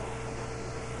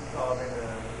到那个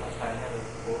他传那个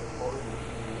佛祖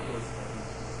第60的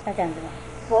他讲什么？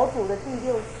佛祖的第64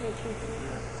句。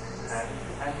谈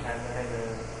的那个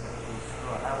祖师嘛，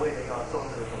他为了要种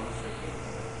这个种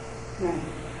子。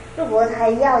如果他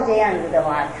要这样子的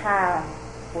话，他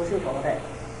不是佛的。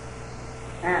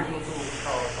印度到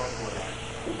中国来。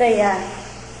对呀，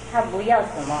他不要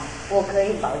什么，我可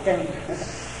以保证。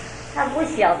他不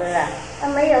晓得了，他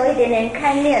没有一点点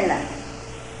概念了，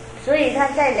所以他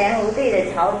在梁武帝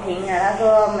的朝廷啊，他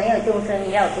说没有众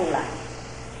生要度了，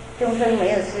众生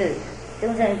没有事，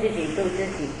众生自己度自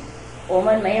己，我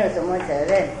们没有什么责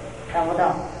任，懂不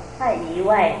懂？他以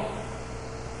外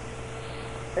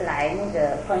来那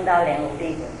个碰到梁武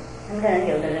帝的，很可能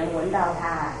有的人闻到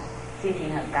他心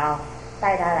情很高，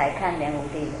带他来看梁武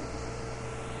帝的，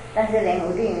但是梁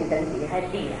武帝的等级太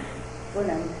低了，不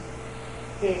能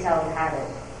接受他的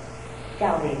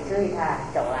教理，所以他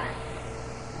走了。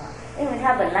因为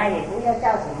他本来也不要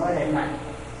叫什么人嘛，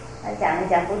他讲一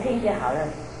讲不听就好了。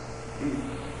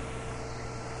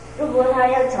如果他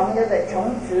要从这个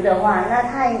从职的话，那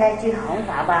他应该去弘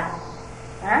法吧？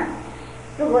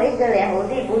如果一个梁武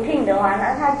帝不听的话，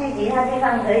那他去其他地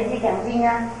方可以去讲经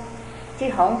啊，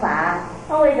去弘法啊。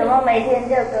那为什么每天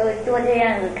就做这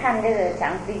样子看这个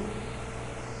墙壁？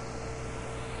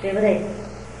对不对？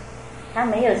他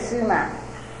没有事嘛，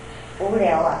无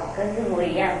聊啊，跟师父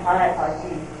一样跑来跑去。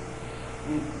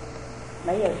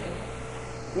没有事。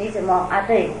你怎么啊？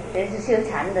对，这是修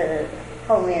禅的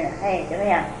后面的，怎么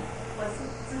样？我是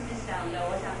自己想的，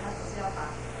我想他只是要把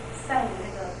善的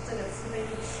这个慈悲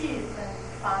的气氛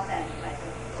发展出来就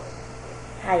够。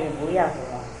他也不要什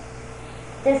么，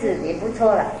这是也不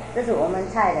错了，这是我们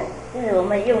猜的，这是我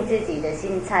们用自己的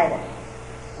心猜的，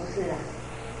不是啦。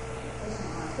为什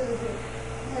么？是不是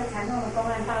那个禅宗的公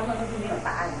案大部分都是没有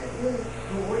答案的，就是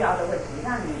很无聊的问题，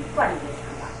让你断你的想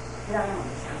法，知道让我们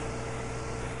想什么？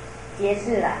解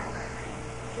释啦。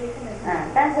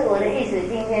但是我的意思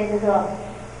今天是说，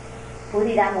菩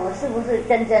提达摩是不是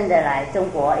真正的来中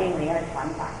国，因为要传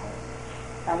法的？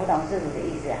懂不懂师父的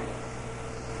意思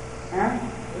啊？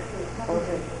不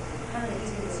是，他的意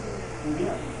思是没有，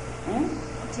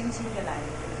轻轻的来，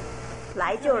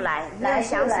来就来，没有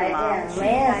想什么，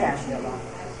没有想什么，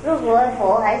如果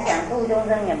佛还想度众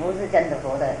生，也不是真的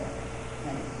佛的。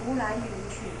无来无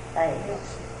去。对，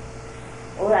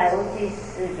无来无去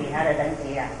是比他的等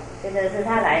级啦。这个是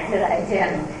他来就来这样，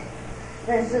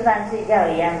跟吃饭睡觉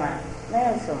一样嘛，没有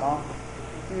什么。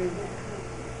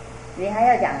你还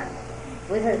要讲啊？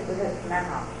不是，那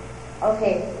好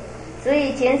 ，OK。所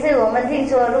以前世我们听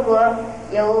说，如果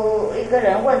有一个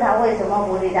人问他为什么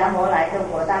菩提达摩来中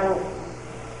国大陆，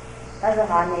他说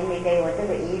好，你给我这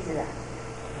个椅子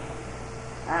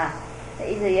啊，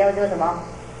椅子以后做什么？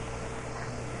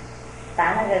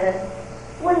答那个人，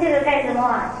问这个干什么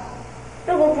啊？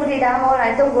如果菩提达摩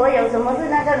来中国有什么事，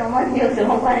那跟我们有什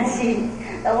么关系？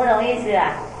懂不懂意思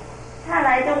啊？他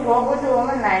来中国不是我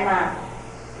们来嘛？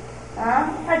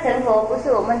他成佛不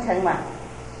是我们成嘛？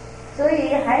所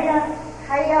以还要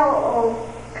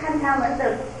看他们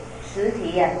的实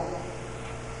体呀，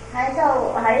还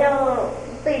要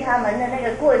对他们的那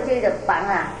个过去的绑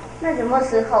啊，那什么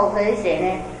时候可以写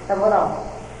呢？懂不懂？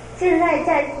现在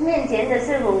在面前的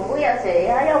师父不要写，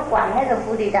要管那个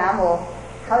菩提达摩，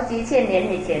好几千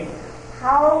年以前，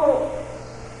好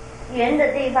远的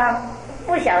地方，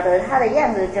不晓得他的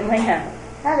样子怎么样，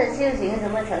他的修行什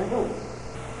么程度，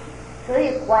所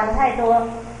以管太多。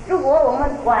如果我们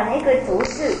管一个族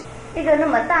士，一个那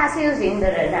么大修行的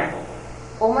人啊，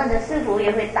我们的师父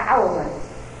也会打我们。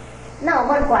那我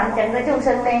们管整个众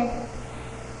生呢？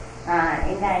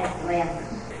应该怎么样？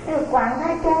因为管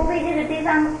太多，被这个地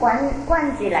方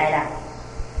关起来了，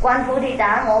管菩提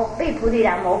达摩，被菩提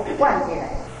达摩关起来，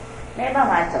没办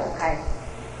法走开。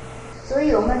所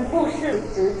以我们不是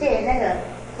直接那个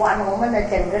管我们的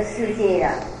整个世界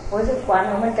啊，或是管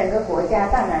我们整个国家，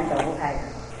当然走不开的。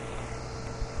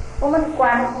我们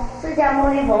管释迦牟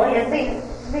尼佛也被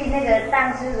那个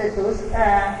当时的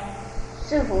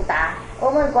师父打，我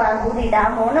们管菩提达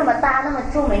摩那么大那么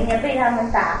出名也被他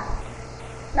们打，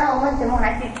那我们怎么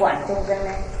还去管众生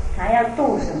呢？还要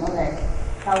度什么人？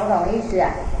懂不懂意思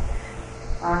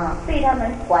啊？被他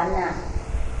们管啊，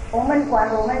我们管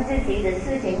我们自己的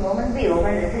事情，我们被我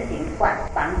们的事情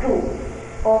绑住，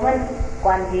我们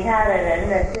管其他的人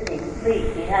的事情，被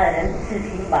其他的人的事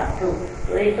情绑住，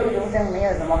所以度众生没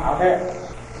有什么好的。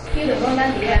比如讲，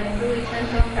咱伫安尼注意咱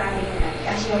种家庭的，也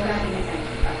是有家庭的代志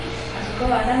吧。也是讲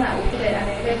咱若有即个安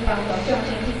尼要帮助众生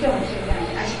去种的修养，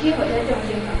也是去互这众生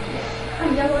帮助。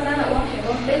毋则讲咱若往想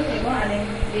讲，免是讲安尼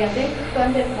念咧管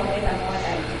这菩提达摩的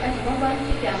代志，但是讲管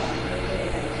即条嘛是这个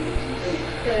代志的时阵，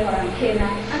就会互人骗啊。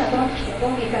若讲想讲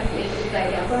伊家己有材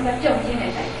料，讲遮众生的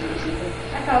代志的时阵，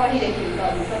到我迄个程度，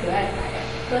毋煞就爱来啊。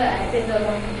所以安尼变做讲，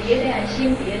伫咧这样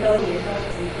心伫咧倒伫咧倒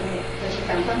时阵呢，就是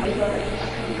共款回说的去把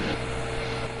看。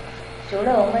除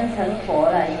了我们成佛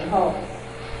了以后，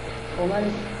我们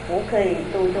不可以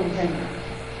度众生，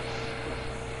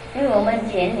因为我们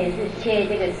钱也是借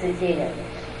这个世界的，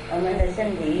我们的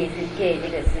身体也是借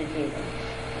这个世界的，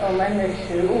我们的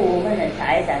食物、我们的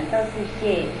财产都是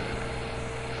借，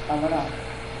懂不懂？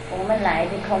我们来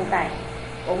是空袋，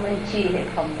我们去是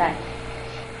空袋，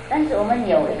但是我们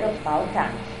有一个宝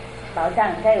藏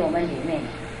在我们里面，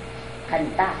很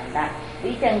大很大，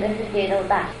比整个世界都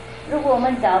大。如果我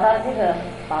们找到这个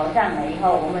宝藏了以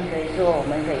后，我们可以说我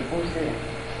们可以布施，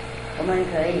我们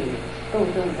可以度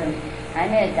众生。还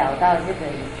没有找到这个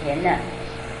以前呢，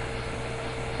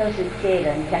都是借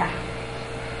人家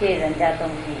东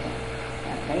西的，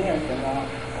没有什么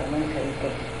我们可以给。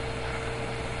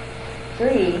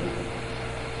所以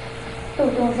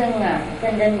度众生啊，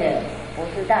真正的不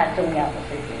是大重要的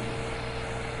事情。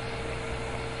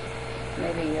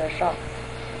Maybe you're shocked。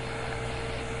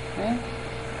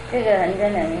这个很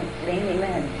真的灵里面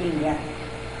很惊讶，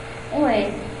因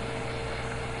为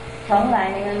从来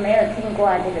你们没有听过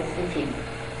这个事情，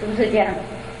是不是这样？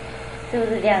是不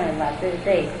是这样的吧？对不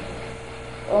对？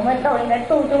我们都应该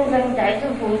度众生才是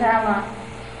菩萨吗？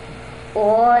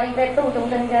我应该度众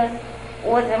生的，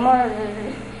我怎么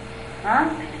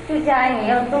出家你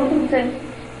要度众生？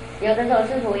有的时候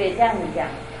师父也这样子讲，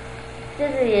就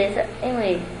是也是因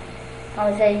为how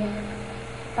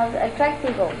to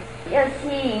attractive， 要吸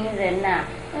引人呐，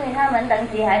因为他们等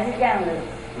级还是这样子，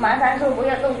马上说不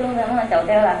要度众生，他们走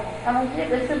掉了。他们这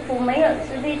个师父没有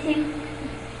慈悲心，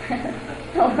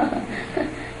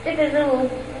这个师父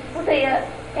不对啊，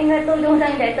应该度众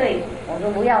生才对。我说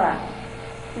不要了，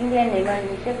今天你们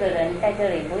这个人在这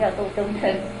里不要度众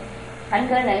生，很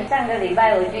可能上个礼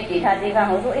拜我去其他地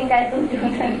方，我说应该度众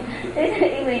生，就是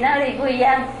因为那里不一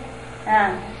样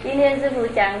啊。今天师父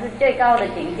讲是最高的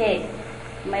境界。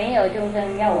没有众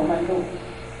生要我们度，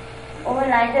我们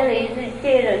来这里是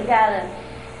借人家的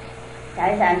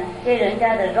财产，借人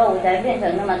家的肉才变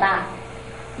成那么大，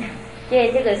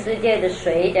借这个世界的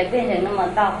水才变成那么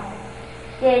高，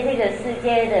借这个世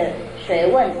界的学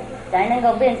问才能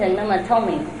够变成那么聪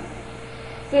明，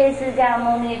借释迦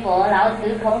牟尼佛、老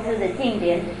子、孔子的经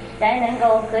典才能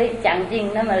够可以讲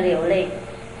经那么流利。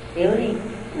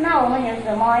那我们有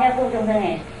什么要度众生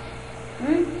哎？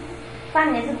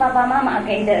饭也是爸爸妈妈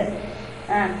给的，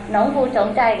农夫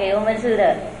种菜给我们吃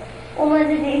的，我们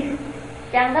自己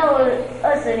讲到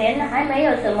20年还没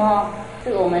有什么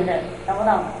是我们的，懂不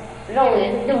懂？肉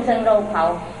也是众生肉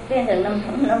刨变成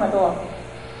那么多，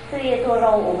吃越多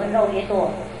肉，我们肉越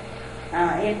多，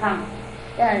越胖，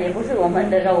这样也不是我们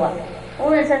的肉啊，我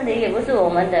们身体也不是我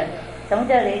们的，从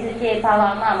这里是借爸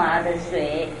爸妈妈的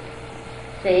水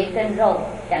跟肉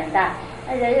长大，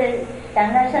而且是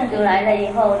长大生出来了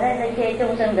以后，那是借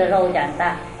众生的肉长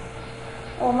大。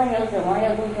我们有什么要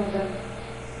度众生？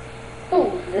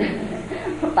肚子，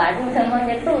把众生放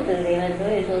在肚子里面，所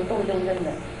以说度众生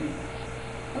的。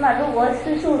那么如果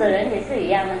吃素的人也是一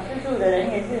样的，吃素的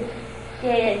人也是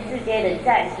借世界的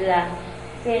债师啊，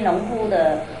借农夫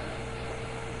的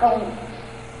供，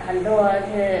很多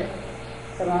是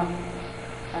什么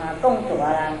供主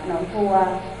啦、农夫啊，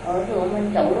而是我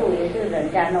们走路也是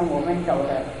人家弄我们走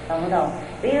的，懂不懂？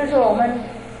比如说我们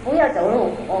不要走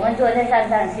路，我们坐在山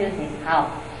上休息，好，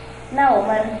那我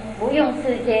们不用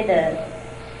世界的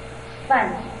饭，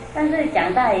但是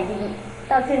长大已经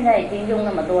到现在已经用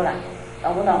那么多了，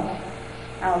懂不懂？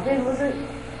并不是，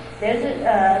比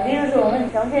如说我们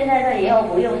从现在到以后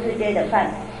不用世界的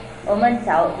饭，我们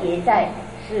找野菜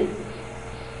是，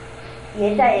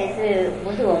野菜也是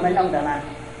不是我们弄的吗？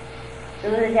是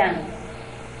不是这样？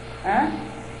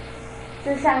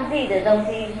是上帝的东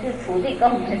西，是土地公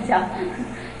的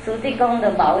土地公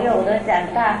的保佑的长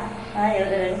大有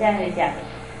的人这样子讲，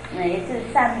也是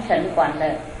山神管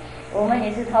的，我们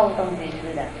也是偷东西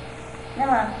吃的。那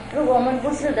么如果我们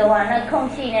不是的话，那空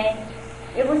气呢，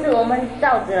也不是我们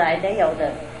造出来的有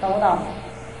的，懂不懂？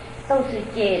都是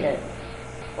借的，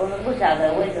我们不晓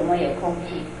得为什么有空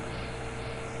气，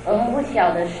我们不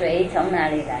晓得水从哪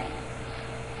里来。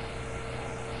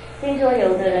听说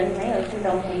有的人没有吃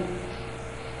东西，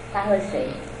他喝水，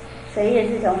水也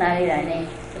是从哪里来呢？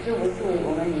不是我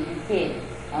们也是借的，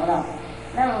懂不懂？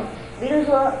那么比如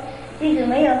说，即使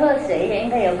没有喝水，也应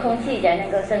该有空气才能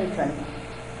够生存。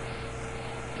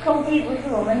空气不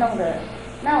是我们弄的，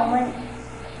那我们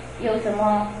有什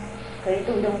么可以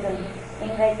度众生？应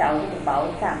该找这个宝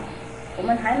藏。我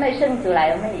们还没生出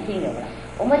来，我们已经有了。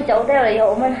我们走掉了以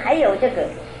后，我们还有这个，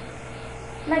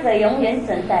那个永远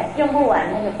存在，用不完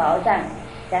那个宝藏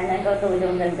才能够度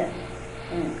众生的。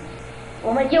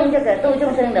我们用这个度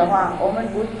众生的话，我们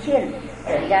不欠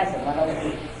人家什么东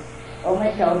西。我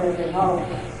们走的时候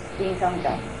轻松走，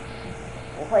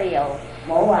不会有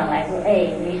魔王来说，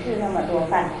你是那么多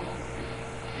饭，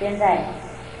现在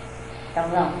懂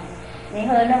不懂？你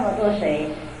喝那么多水，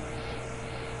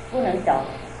不能走，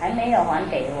还没有还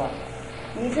给我。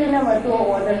你是那么多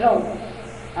我的肉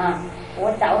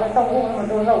我找了动物那么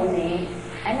多肉，你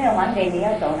还没有还给，你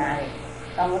要走哪里？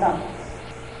懂不懂？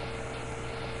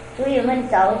所以我们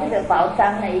找这个宝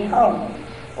藏了以后，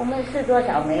我们吃多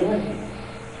少没问题，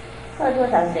喝多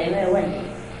少水没有问题，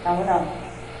懂不懂？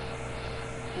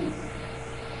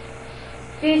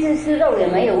其实吃肉也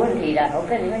没有问题的，我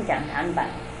跟你们讲坦白，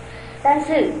但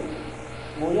是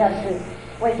不要吃，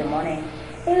为什么呢？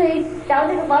因为找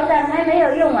这个宝藏还没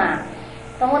有用啊，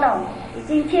懂不懂？已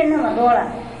经欠那么多了，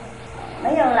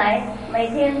没有来，每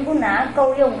天不拿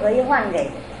够用可以换给，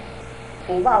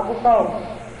福报不够，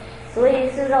所以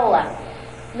吃肉啊，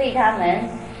利他们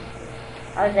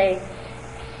，they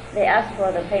ask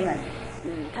for the payment，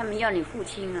他们要你付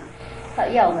清啊，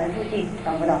要我们付清，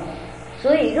懂不懂？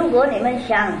所以如果你们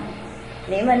想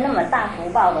你们那么大福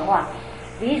报的话，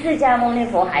比释迦牟尼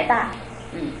佛还大，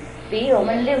比我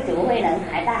们六祖慧能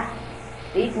还大，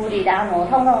比菩提达摩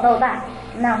通通都大，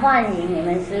那欢迎你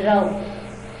们吃肉，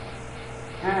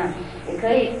也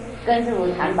可以跟师父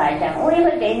坦白讲，我也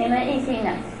会给你们一心的，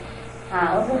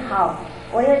我说好，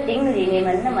我要顶礼你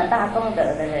们那么大功德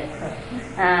的人，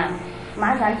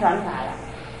马上传法了，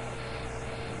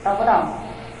懂不懂？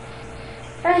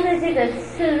但是这个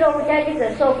吃肉在这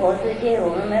个娑婆世界，我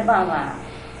们没办法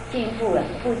进步了，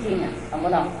不进了，懂不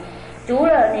懂？除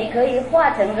了你可以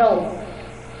化成肉，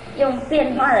用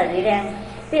变化的力量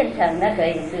变成，那可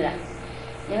以吃了。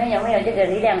你们有没有这个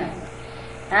力量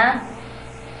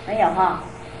没有哈？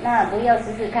那不要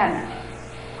试试看了，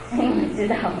你们知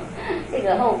道这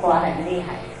个后果很厉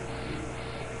害。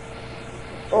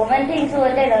我们听说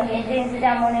在楞严经释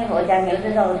迦牟尼佛讲，有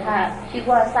时候他去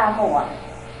过沙漠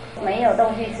没有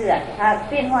东西吃他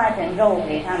变化成肉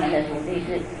给他们的徒弟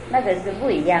吃，那个是不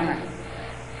一样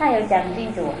他有讲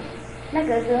清楚，那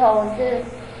个时候是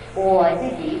我自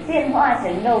己变化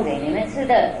成肉给你们吃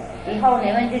的，以后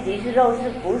你们自己是肉，是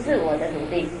不是我的土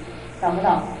地？懂不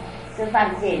懂？是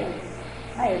犯戒的，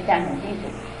他有讲很清楚。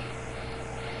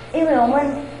因为我们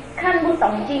看不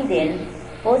懂经典，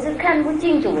我是看不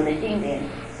清楚的经典，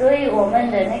所以我们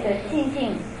的那个信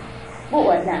心不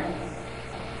稳啊。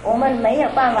我们没有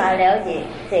办法了解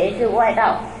谁是外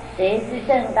道，谁是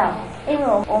正道，因为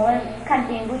我们看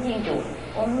经不清楚，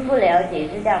我们不了解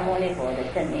释迦牟尼佛的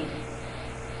圣意。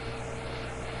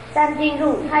三经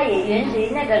入，他也允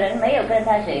许那个人没有跟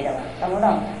他学的嘛，懂不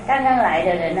懂？刚刚来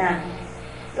的人啊，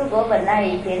如果本来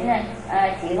以前呢，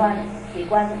习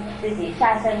惯自己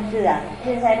杀生吃啊，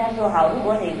现在他说好，如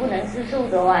果你不能吃素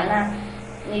的话，那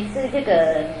你吃这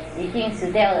个已经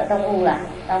死掉的动物了，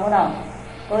懂不懂？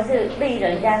或是被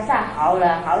人家杀好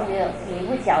了，好久你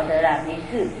不晓得了，你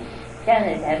是这样子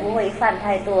才不会犯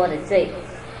太多的罪。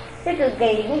这个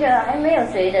给那个还没有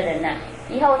学的人啊，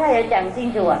以后他也讲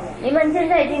清楚啊，你们现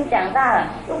在已经长大了，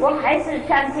如果还是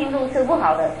看清楚是不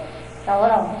好的，懂不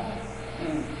懂？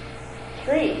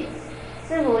所以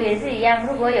师父也是一样，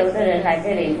如果有的人来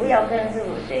这里，不要跟师父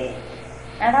学。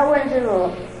然后他问师父，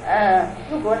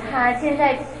如果他现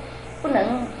在不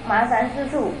能麻烦吃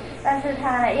素，但是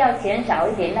他要钱少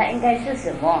一点，那应该是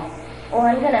什么？我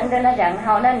很可能跟他讲，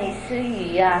好，那你吃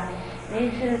鱼啊，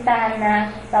你吃蛋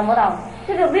啊，懂不懂？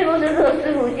这个并不是说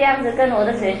师父这样子跟我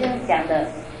的学生讲的，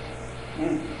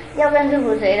要跟师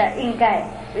父学的，应该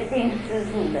一定吃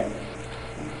素的，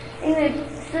因为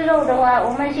吃肉的话，我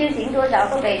们修行多少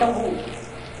都给动物，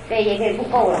给也给不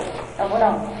够了，懂不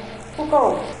懂？不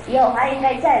够，以后还应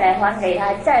该再来还给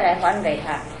他，再来还给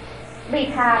他，为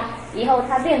他以后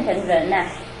他变成人了，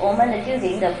我们的修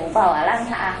行的福报啊，让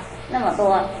他那么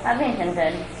多，他变成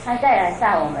人，他再来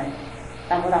杀我们，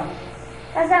懂不懂？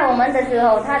他杀我们的时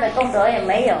候，他的功德也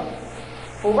没有，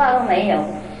福报都没有，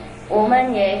我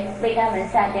们也被他们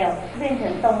杀掉，变成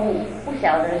动物，不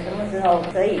晓得什么时候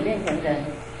可以变成人。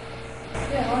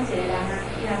因为我一个人啊，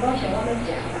伊若讲想我要食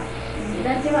啦，毋是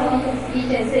咱即摆讲以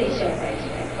前说上代志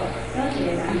来讲，我一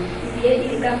个人，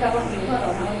伊感觉讲有法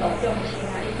度通度众生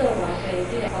啊，伊做偌济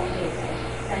即个方便代志，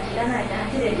但是咱爱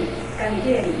知影即个理，家己即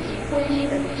个理是本身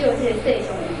就是照即个世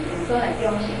上的物件所来中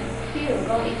性。比如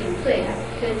讲，伊从细汉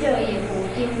就照伊的父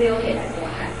亲描起来大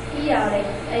汉，以后咧，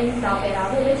因老爸老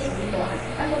母要饲伊大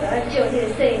汉，佫着要照即个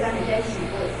世间的这习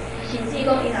惯。甚至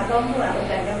讲，伊若讲好啦，有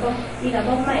代表讲，伊若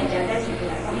讲卖食这食物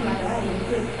来讲，伊嘛就要啉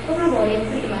水，讲较无啉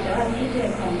水，伊嘛就要吸这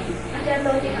个空气，这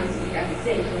倒一项是家己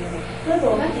制作的，所以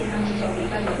无甲一项是上面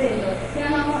家己制作。听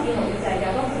讲伊有材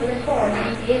料，讲有咧布置，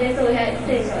伊咧做遐制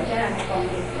作遮样的工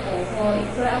艺，所以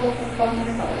佫讲什么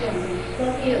道种，所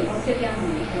以比如讲释迦牟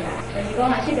尼佛啦，就是讲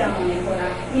释迦牟尼佛啦，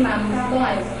伊嘛毋通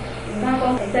讲毋通讲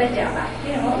会使食啦，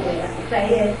比如讲有诶啦，在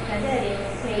伊个在这个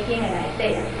西经的内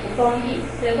底啦，有讲起，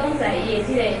就是讲在伊的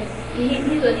即个。伊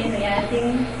迄阵因为啊，经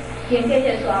过即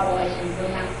个沙漠的时阵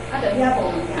啊，就遐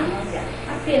无物件好食，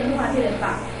变化即个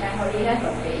法来互伊遐当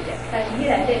地食。但是迄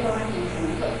内底讲啊真清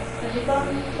楚，就是讲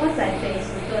我在世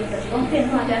时阵，就是讲变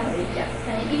化才互伊食。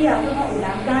但是以后讲有人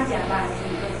敢食肉的时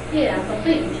阵，迄个人绝对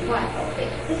毋是我的徒弟，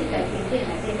这是在经典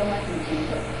内底讲啊真清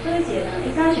楚。所以一个人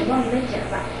伊敢想讲伊要食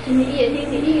肉，是毋是伊的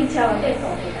顶面已经超越这徒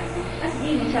弟人咯？是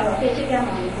已经超越这释迦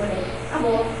牟尼佛的？无，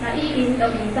那伊因都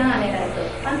毋敢安尼来做，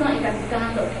安怎伊家己敢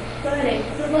做？所以咧，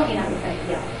如果伊若有才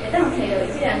调，会当找到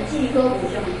即个智高无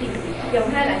上的境界，用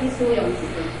海来去使用时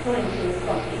阵，可能是有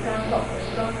讲，伊敢讲，就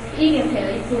是讲已经找到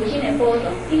伊自身的宝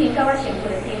藏，已经到我成佛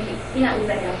的顶点。伊若有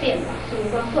才调变化，所以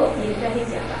讲好，伊会再去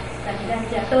食吧。但是咱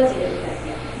食倒一个有才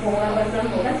调，无啊，完全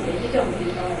无甲一个即种程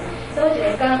度的啦。倒一个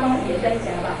敢讲伊会使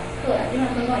食吧，好啦，即摆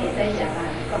算讲伊会使食吧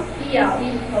来讲，以后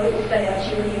伊互伊有才调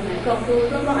修行来讲，都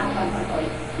算讲安全互伊。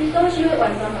伊所修的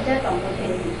完全互这动物天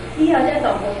理，以后这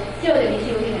动物照着伊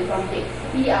修行的方式，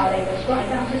以后咧就是讲会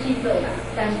当出去做人，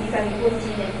但是伊家己本身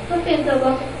咧，都变做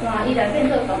讲换伊来变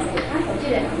做动物，互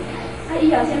即个人害，以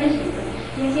后啥物时阵，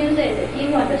生生世世永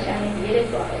远就是安尼伫咧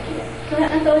带落去的。所以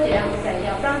倒一个人有才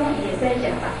调，敢讲伊会使食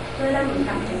吧，所以咱毋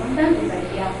通想讲咱有才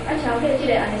调，超过即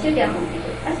个安尼释迦牟尼佛，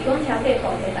是讲超过菩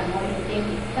提达摩伊的顶点，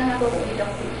咱还佫无迄种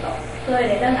程度。所以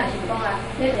咧，咱若是讲啊，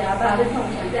要食饱要创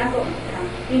啥，这还佫毋通，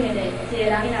因为咧，一个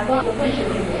人伊若讲有本事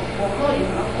无可能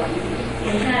通管伊。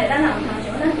因为啥咧？咱若毋通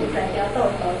想，咱有才调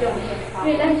度众生，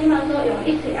因为咱即马所用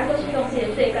一切，佫是用即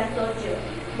个世间所照，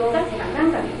无甲一项咱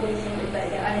家己本身有才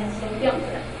调安尼成长出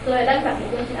来，所以咱家己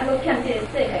本身佫欠即个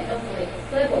世界足多，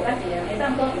所以无甲一个人会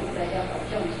当讲有才调度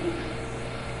众生。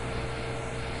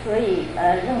所以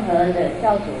任何的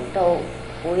教主都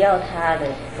不要他的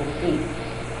徒弟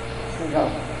吃肉，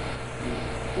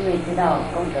因为知道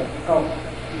功德不够。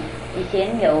以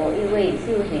前有一位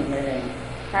修行的人，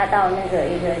他到那个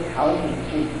一个朝廷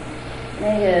去，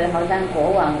那个好像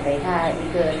国王给他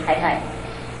一个太太，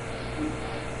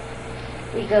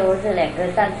一个或是2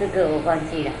个、3、4个我忘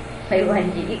记了，没关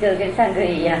系，一个跟3个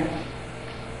一样。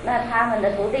那他们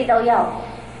的徒弟都要，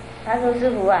他说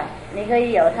师父啊，你可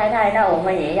以有太太，那我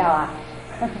们也要啊。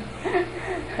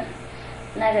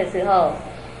那个时候，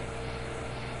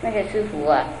那个师父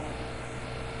啊，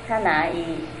他拿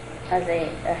他是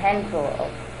a handful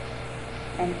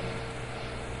of，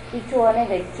 一撮那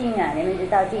个镜啊，你们知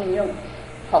道镜用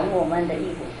缝我们的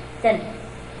衣服，针，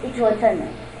一撮针啊，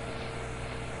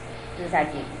织下去。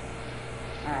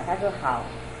啊，他说好，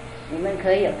你们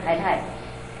可以有太太，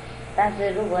但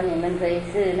是如果你们可以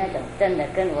是那种真的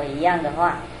跟我一样的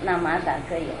话，那马上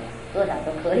可以有了，多少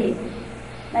都可以。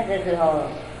那个时候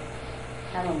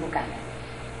他们不敢了，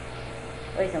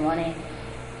为什么呢？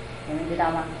你们知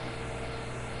道吗？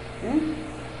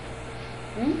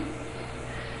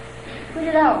不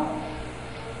知道。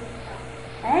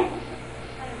哎？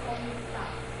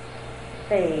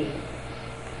对，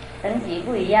等级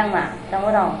不一样嘛，懂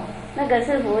不懂？那个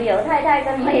师父有太太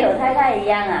跟没有太太一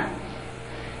样啊。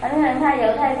反正他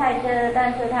有太太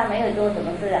但是他没有做什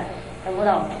么事啊，懂不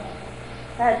懂？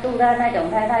他度他那种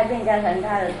太太变成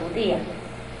他的徒弟啊。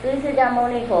所以释迦牟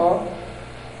尼佛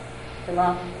什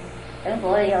么成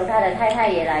佛了以后，他的太太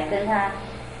也来跟他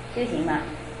修行嘛，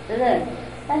是不是？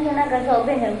但是那个时候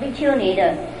变成比丘尼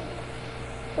的，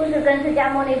不是跟释迦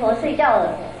牟尼佛睡觉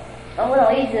了，懂不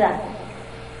懂意思啊？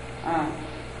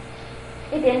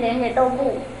一点点也都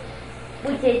不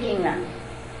接近了。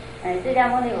释迦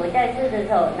牟尼佛在世的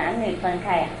时候，男女分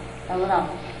开啊，懂不懂？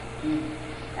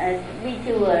比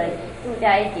丘住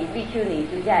在一起，比丘尼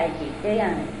住在一起，这样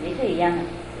也是一样的，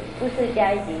不是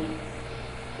在一起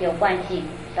有关系，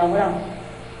懂不懂？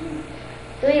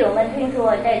所以我们听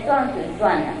说在《庄子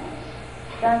传》啊，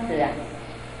庄子啊，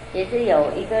也是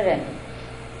有一个人，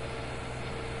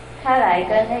他来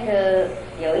跟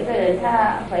有一个人，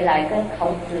他回来跟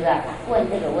孔子啊问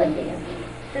这个问题，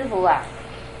师父啊，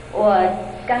我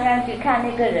刚刚去看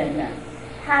那个人呢，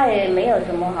他也没有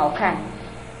什么好看，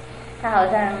他好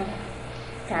像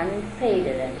残废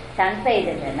的人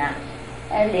啊，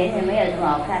脸也没有什么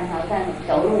好看，好像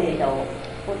走路也走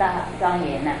不大庄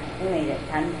严呐，因为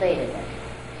残废的人。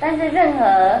但是任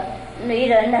何女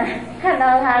人呢，看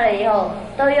到他了以后，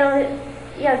都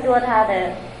要做他的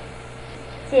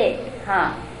戒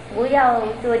哈，不要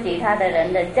做其他的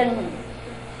人的正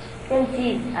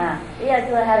气啊，要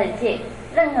做他的戒。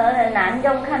任何的男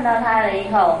众看到他了以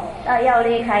后，要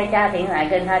离开家庭来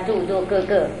跟他住，做哥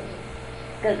哥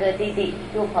弟弟，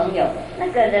做朋友。那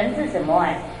个人是什么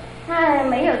啊？他也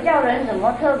没有叫人什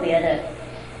么特别的，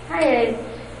他也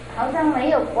好像没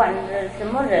有管着什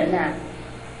么人啊。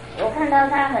我看到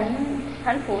他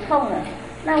很普通的，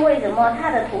那为什么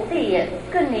他的徒弟也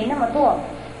跟你那么多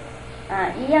啊？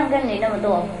一样跟你那么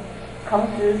多？孔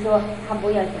子说他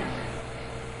不要讲，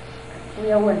不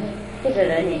要问，这个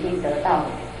人已经得到了，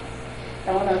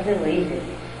懂不懂这个意思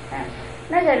啊？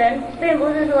那个人并不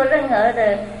是说任何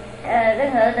的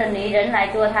女人来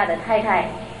做他的太太，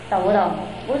懂不懂？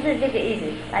不是这个意思，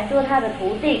来做他的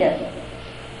徒弟的。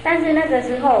但是那个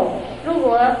时候，如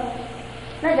果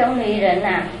那种女人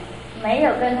啊，没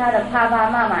有跟她的爸爸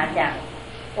妈妈讲，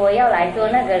我要来做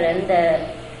那个人的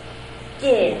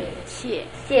戒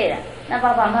了，那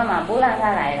爸爸妈妈不让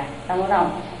她来了，懂不懂？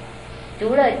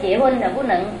除了结婚的不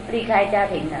能离开家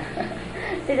庭的，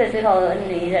这个时候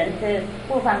女人是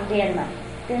不方便嘛。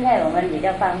现在我们比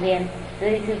较方便，所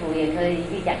以师父也可以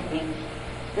去讲经。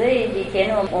所以以前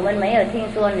我们没有听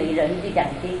说女人去讲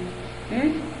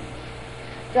经。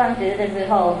庄子的时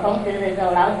候、孔子的时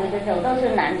候、老子的时候，都是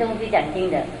男众去讲经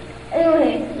的，因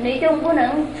为女众不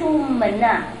能出门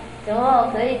啊，怎么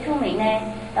可以出名呢？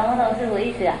懂不懂师父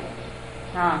意思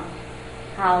啊？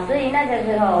好，所以那个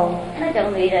时候那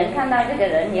种女人看到这个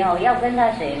人以后要跟他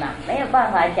学嘛，没有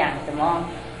办法讲什么，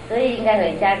所以应该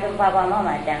回家跟爸爸妈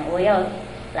妈讲，我要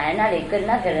来那里跟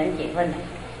那个人结婚了，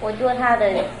我做他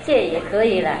的戒也可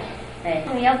以了，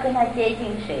你要跟他接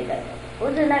近谁的，不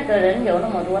是那个人有那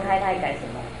么多太太干什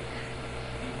么？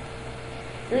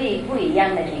所以不一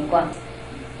样的情况。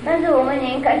但是我们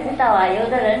应该知道啊，有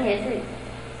的人也是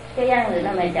这样子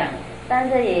那么讲，但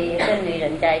是也跟女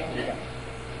人在一起的，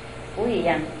不一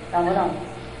样，懂不懂？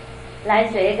来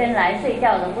学跟来睡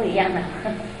觉的不一样啊。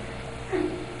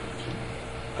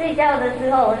睡觉的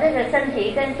时候，这个身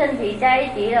体跟身体在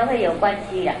一起了会有关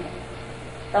系的，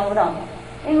懂不懂？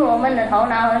因为我们的头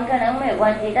脑很可能没有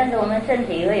关系，但是我们身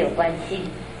体会有关系。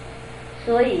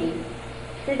所以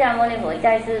释迦牟尼佛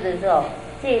在世的时候，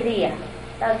戒律啊，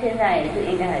到现在也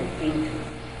是应该很清楚。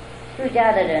出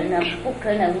家的人呢，不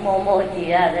可能摸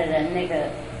其他的人那个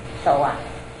手啊，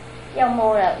要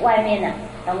摸了外面了，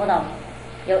懂不懂？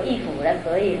有衣服了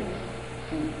可以了，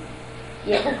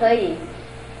也不可以。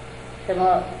什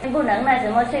么不能那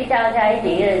什么睡觉下一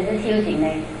点人是修行呢？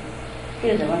修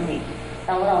什么行？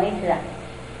懂不懂意思啊？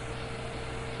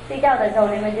睡觉的时候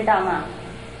你们知道吗？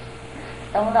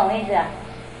懂不懂意思啊？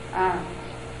啊，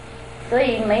所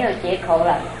以没有借口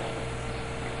了。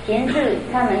前世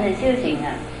他们的修行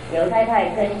啊，有太太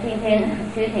跟今天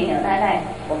修行有太太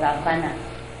不敢翻了。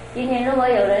今天如果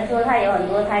有人说他有很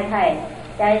多太太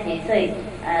在一起睡，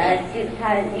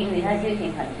他因为他修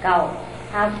行很高，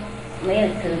他没有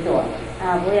执着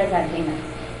啊，不要相信了。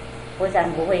我想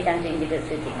不会相信这个事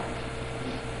情。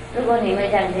如果你们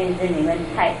相信，是你们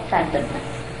太善本了，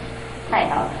太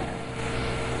好了。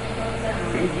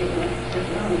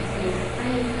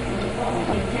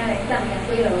人家来上面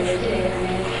几路的这个安尼，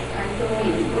安多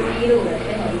一路的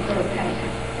最后一个太太，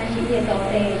但是这个道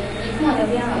理是看到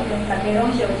了后，大家拢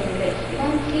相信的。讲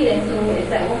既然师傅会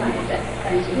使，我嘛会使，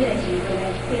但是迄个时阵呢，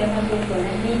迄个法师说呢，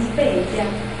年一百个声，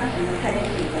怎么太咧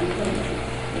自然顺序？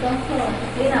伊讲好，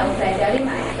你若有才调，你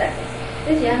嘛会使。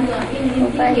这是安怎？因为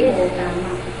恁体力无同嘛，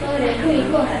所以咧对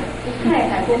讲啊，有太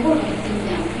太根本是真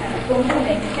正太太，根本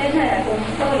咧，太太根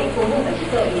所以根本就是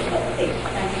做伊徒弟，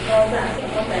但是古早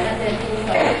我在咱这主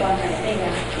头关内底啊，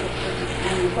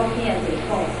讲起来一个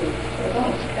故事，就讲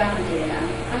有一天一个人，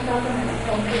早上来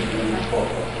讲事情啊，报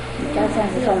告。加上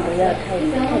是算不要太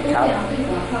吵了。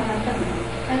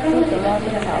为什么这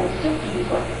个吵？就奇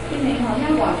怪，因为好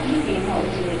像外几边吼有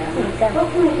一个人，我看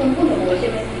根本就无什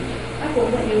么事。根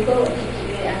本又个是一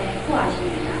个安尼化性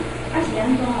的人，是安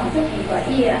怎吼？足奇怪，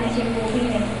伊个安尼身躯边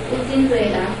呢，有真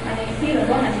侪人，安尼比如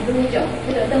讲若是女将，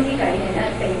伊就登去甲伊个爸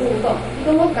母讲，伊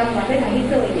讲我甘愿要来去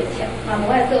做伊个妾，嘛无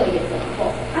爱做伊个丈夫。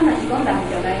若是讲人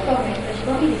将来讲呢，就是讲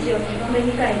一直烧钱，讲要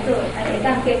去甲伊做，会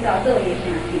当结交做伊个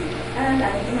兄弟。咱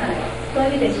即马来，所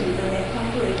以迄个时阵呢，康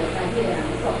主伊就甲迄个人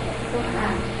讲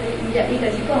伊就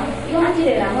是讲，伊讲即个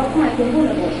人我看根本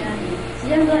就无啥钱。是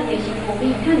安怎伊身躯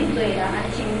边遐尼多人安尼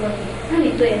亲近，遐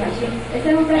尼多学生，会使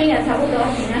讲甲你也差不多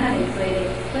钱啊遐尼多咧，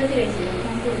所以这个时阵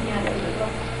康主听着就讲，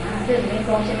这毋免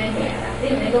讲啥物话啦，你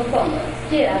毋免讲讲了，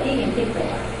这个人已经得到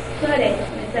啊。所以咧，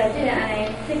在这个安尼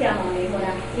释迦牟尼佛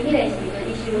啦，伊迄个时阵，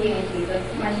伊修行的时阵，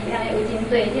嘛是安尼有真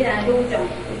多这个女众，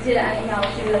有这个安尼要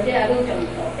修了这个女众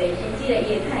徒弟，甚至咧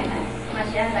伊的太太，嘛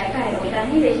是安尼来甲伊学，但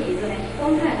迄个时阵呢，讲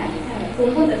太太是太太，根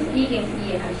本就是已经是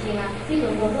伊的学生啊，迄阵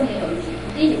根本伊就毋是。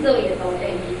只是做伊的徒弟，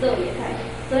毋是做伊的太太，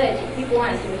所以一般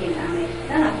的修行人呢，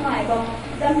咱若看来讲，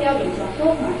咱表面上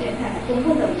所看这个太太，根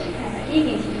本就毋是太太，已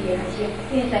经是伊的学生。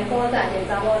因为在古早一个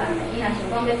查某人呢，伊若想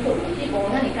讲要出门，是无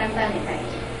遐尼简单的代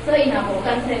志。所以若无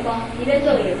干脆讲，伊要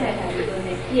做伊的太太时阵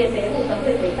呢，伊的爸母绝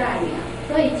对袂答应啊。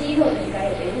所以只好就是甲伊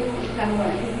爸母甘愿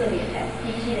去做伊的太太，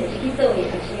其实就是去做伊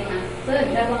的学生啊。所以毋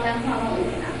知讲咱看拢有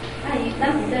诶人。咱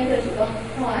毋知就是讲，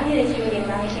迄个修行人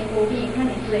的身躯边遐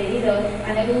尼多，迄个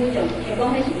安尼女众，想讲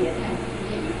迄是伊的太太，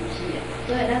其实毋是的。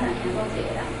所以咱若听讲一个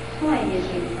人，看伊的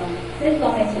行动，这讲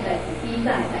的实在是以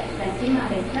早的代志，但即马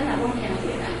咧，咱若讲听一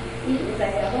个人，伊有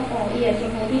在了讲伊的身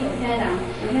躯边有遐人，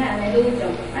有遐安尼女众，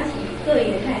是做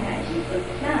伊的太太的时阵，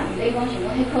咱若毋免讲想讲，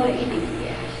迄可能一定是伊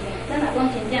的学生。咱若讲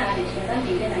真正安尼想，咱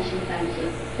避免来心担心，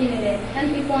因为咧，咱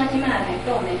一般即马来讲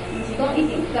咧，毋是讲一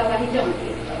定到迄种程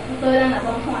度。所以咱若讲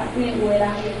看，因为有的人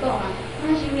会讲啊，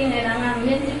修行的人啊，毋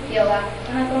免执着啊，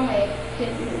敢若讲诶，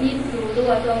以自拄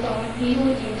啊所讲，皮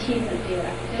肤之亲就对啦。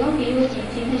就讲皮肤之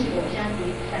亲，迄是无啥事，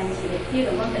但是咧，比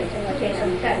如讲在生活上介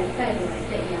入来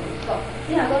这样讲，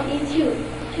你若讲以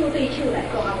手对手来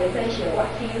讲，也袂使相换，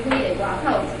除非咧外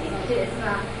口一件即个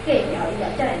衫隔条以后，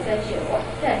才会使相换，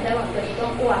才会使讲就是讲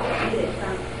换即个衫。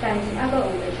但是还佫有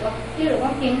就是讲，比如讲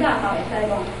经教后会使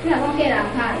讲，你若讲隔人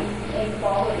骹伊部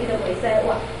分伊就袂使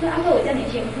换，所以还佫有遮尔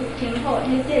清楚，迄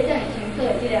即个遮尔清楚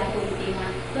的即个规定啊。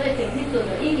所以从迄阵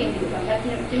就已经流传到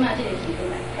即马即个时阵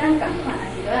来，咱共款也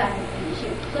是都要遵守。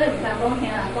所以毋通讲听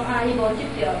人讲伊无执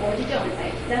着，无即种的代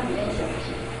志，咱毋免相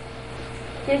信。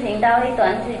修行到一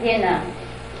段时间呢，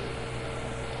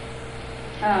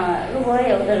如果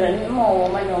有的人摸我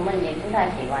们也不太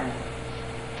喜欢，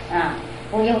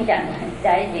不用讲，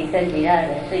在一起跟其他人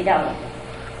睡觉了，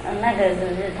那个真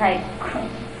是太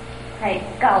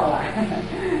高了，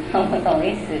懂不懂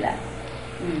意思的？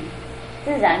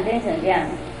自然变成这样，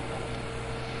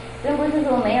并不是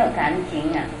说没有感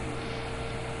情啊，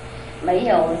没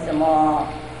有什么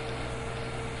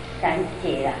感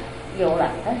觉啦，有了，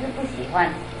但是不喜欢，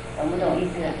懂不懂意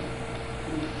思啊？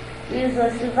比如说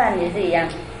吃饭也是一样，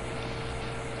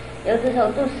有的时候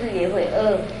肚子也会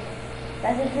饿，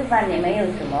但是吃饭也没有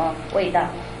什么味道，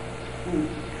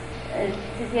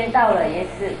时间到了也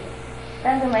是，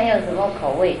但是没有什么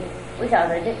口味，不晓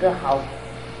得这个好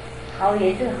好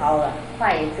也是好了，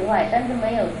坏也是坏，但是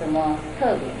没有什么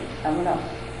特别，懂不懂？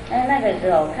那个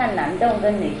时候看男众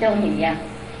跟女众一样。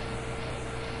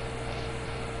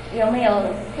有没有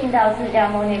听到释迦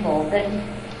牟尼佛跟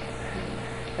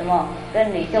什么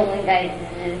跟女众应该是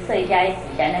睡在一起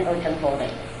才能够成佛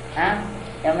的啊？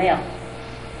有没有？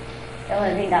有没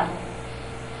有听到？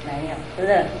没有，是不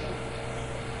是？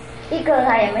一个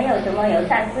他也没有什么有3、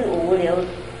4、5、6、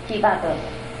7、8个，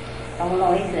懂不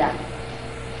懂意思啊？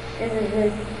就是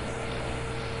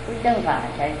不正法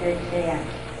才是这样。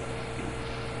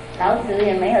老子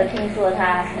也没有听说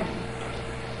他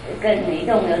跟女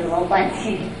众有什么关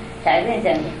系，才变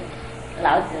成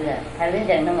老子的，才变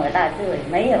成那么大智慧，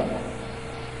没有。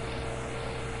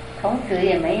孔子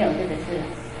也没有这个事，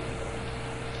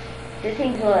只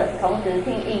听说孔子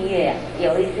听音乐啊，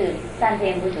有一次3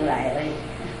天不出来而已。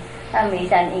他弥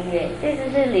山音乐，这就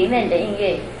是里面的音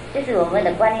乐，这是我们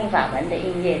的观音法门的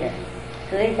音乐的，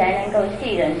所以才能够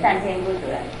气人3天不出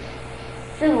来。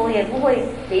师父也不会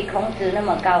比孔子那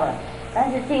么高了，但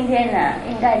是今天呢，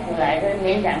应该出来的，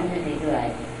勉强自己出来。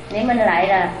你们来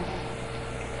了，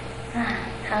啊，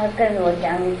他跟我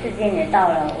讲时间也到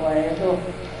了，我说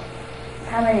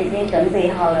他们已经准备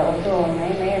好了，我说我没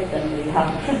有准备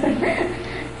好，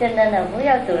真的不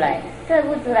要出来，这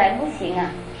不出来不行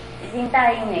啊，已经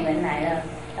答应你们来了，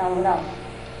懂不懂？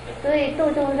所以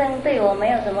度众生对我没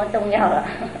有什么重要了。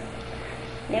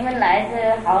你们来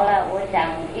是好了，我讲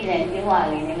1-2句话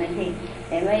给你们听，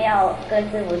你们要跟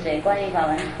师父学观音法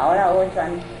门，好了，我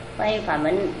传观音法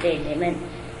门给你们。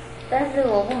但是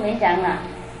我不勉强了，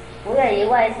不要以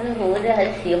为师父是很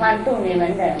喜欢度你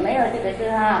们的，没有这个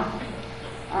事哈。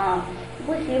啊，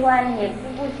不喜欢也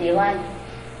不喜欢，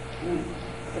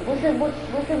不是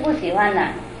不喜欢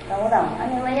呐，懂不懂？啊，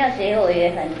你们要学我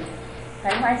也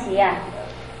很欢喜呀。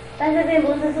但是并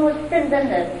不是说真正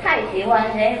的太喜欢，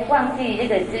忘记这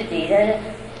个自己的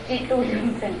去度众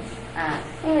生啊。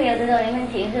因为有的时候你们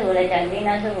请师父来讲经，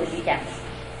那师父去讲，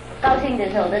高兴的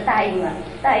时候都答应了，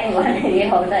答应完了以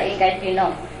后他应该去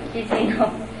弄，并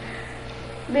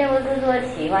不是说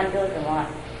喜欢做什么。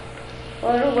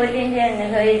我如果今天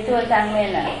你可以坐上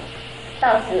面了，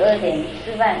到12点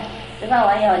吃饭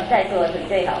完以后再做是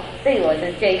最好，对我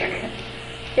是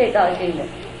最高兴的，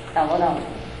懂不懂？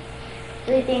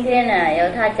所以今天呢，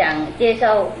有他讲接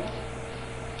受，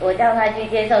我叫他去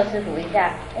接受师父一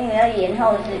下，因为要延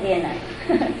后时间了。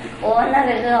我们那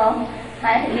个时候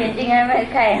眼睛还没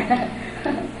开，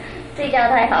睡觉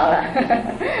太好了，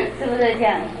是不是这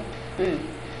样？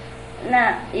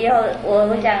那以后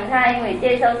我想他因为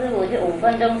接受师父就5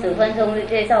分钟10分钟就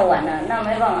接受完了，那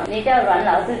没办法，你叫阮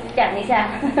老师讲一下，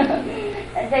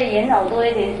再延后多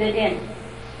一点时间。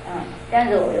这样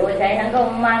子我才能够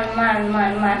慢慢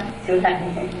出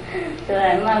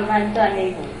来慢慢断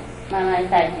离苦，慢慢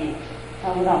下去，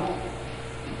懂不懂？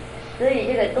所以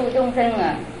这个度众生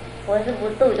啊，我是不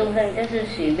度众生，就是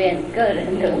随便个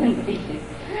人的问题。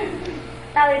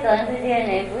到一段时间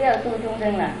你不要度众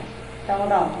生了，懂不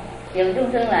懂？有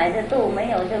众生来就度，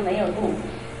没有就没有度，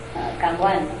赶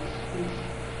快。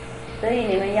所以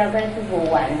你们要跟师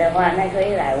父玩的话，那可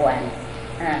以来玩，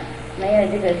没有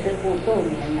这个师父度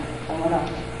你们了，懂不懂？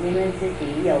你们自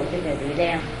己有这个力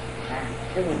量，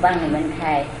师父帮你们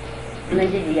开，你们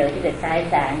自己有这个财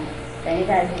产，等一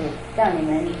下师父叫你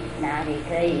们哪里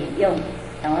可以用，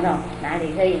懂不懂？哪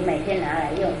里可以每天拿来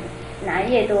用，拿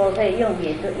越多可以用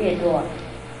越多，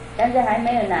但是还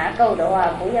没有拿够的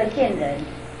话，不要骗人，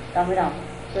懂不懂？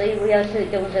所以不要视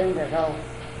众生的时候，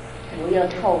不要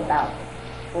偷盗，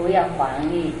不要防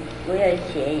御，不要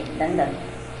邪淫等等。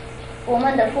我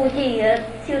们的夫妻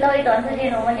修到一段时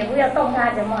间，我们也不要动他，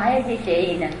怎么还要去邪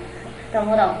淫呢？懂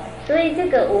不懂？所以这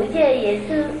个5戒也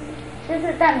是，就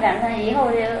是淡然了以后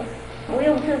就不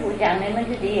用师父讲，你们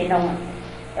自己也弄了。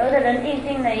有的人定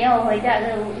心了以后回家，这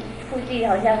夫妻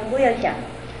好像不要想，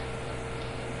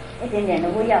一点点都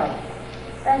不要了。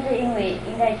但是因为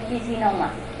应该继续弄嘛，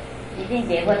已经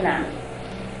结婚了，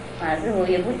师父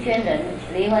也不劝人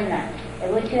离婚了。也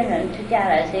不劝人出家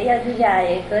了，谁要出家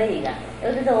也可以的。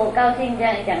有的时候我高兴这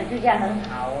样讲，出家很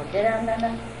好，我觉得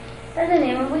但是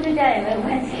你们不出家也没有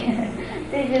关系，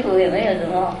对师父也没有什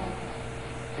么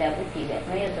了不起的，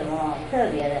没有什么特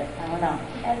别的，懂不懂？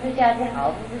要出家就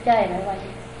好，不出家也没关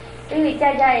系，因为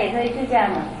在家也可以出家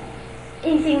嘛。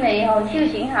印心了以后，修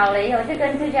行好了以后，就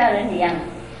跟出家人一样，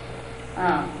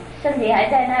身体还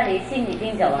在那里，心已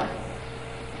经走了，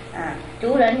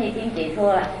族人已经解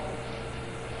脱了。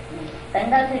等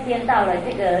到时间到了，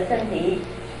这个身体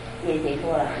也解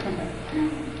脱了。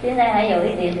现在还有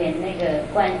一点点那个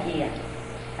关系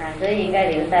所以应该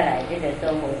留下来这个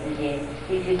生活时间，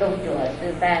继续工作、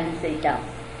吃饭、睡觉。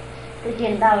时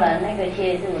间到了那个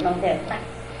切是弄掉，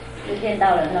时间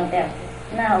到了弄掉，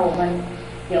那我们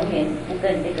永远不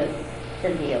跟这个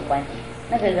身体有关系，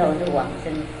那个时候是往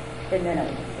生，真正的往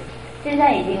生。现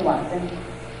在已经往生，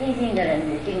异性的人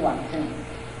已经往生，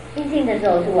异性的时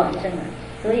候是往生了，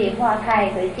所以花开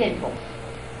可以见佛。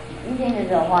异性的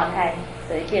时候花开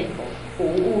可以见佛，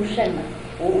无物生啊，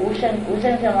无生，无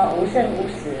生什么？无生无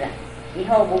死啊，以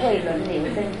后不会轮流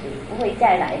生死，不会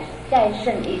再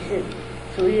生一世，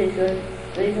所以说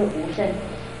无生。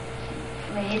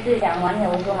每一次讲完了，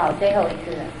我说好，最后一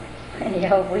次了，以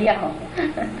后不要，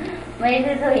每一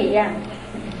次都一样，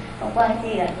我忘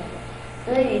记了，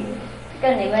所以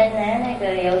跟你们那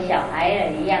个有小孩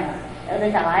了一样啊。有的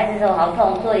小孩子说好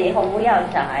痛，所以以后不要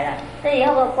小孩了。这以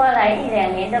后过来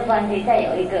1-2年的关系，再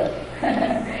有一个，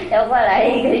要过来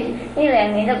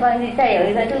1-2年的关系，再有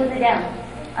一个，是不是这样？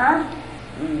啊？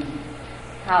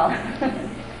好。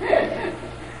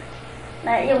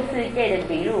那用世界的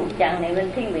比喻讲，你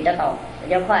们听比较懂，比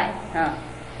较快啊。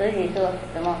所以说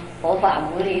什么佛法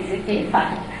不离世界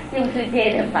法，用世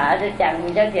界的法就讲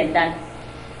比较简单。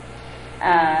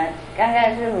刚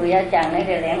刚师父要讲那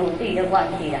个梁武帝的关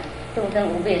系了。众生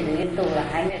无边誓愿度了，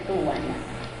还没有度完呢。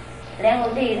梁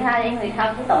武帝他因为他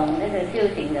不懂那个修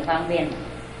行的方面，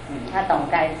他懂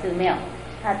盖寺庙，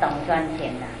他懂赚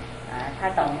钱的，他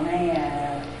懂那个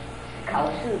考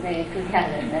试那个出家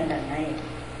人等等那些，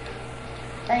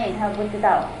但是他不知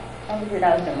道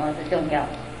什么是重要，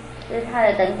就是他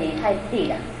的等级太低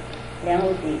了。梁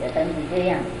武帝的等级这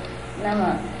样，那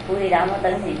么菩提达摩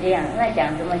等级这样，那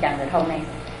讲怎么讲得通呢？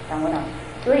讲不通，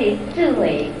所以智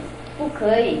慧不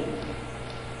可以。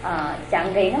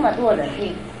讲给那么多人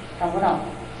听，懂不懂？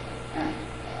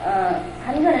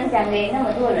很可能讲给那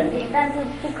么多人听，但是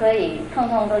不可以通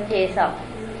通都接受。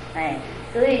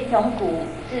所以从古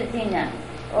至今啊，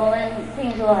我们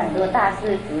听说很多大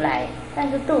师出来，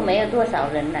但是度没有多少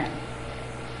人呢，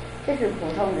这是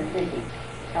普通的事情，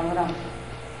懂不懂？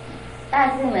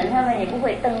大师们他们也不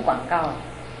会登广告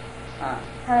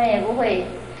他们也不会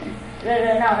热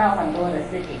热闹闹很多的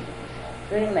事情。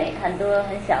所以很多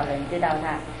很小人知道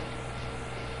他，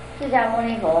释迦牟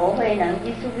尼佛会能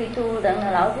去度人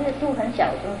的，老是度很小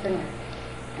众生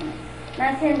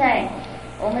那现在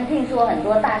我们听说很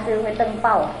多大师会登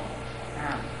报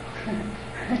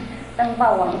登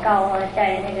报广告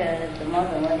在那个什么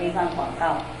什么地方广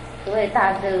告，所以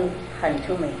大师很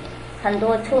出名，很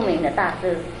多出名的大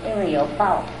师因为有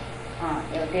报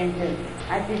有电视，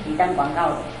自己当广告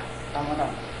的，懂不懂？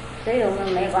所以我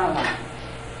们没办法。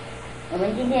我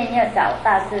们今天要找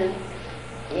大师，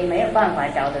也没有办法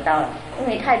找得到了，因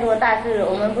为太多大师了，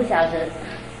我们不晓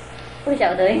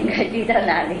得应该去到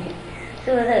哪里，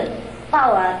是不是？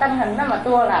报当然那么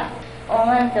多了，我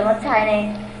们怎么猜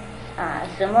呢？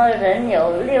什么人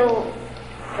有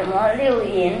什么6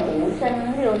言5身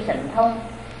6神通？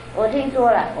我听说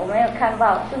了，我没有看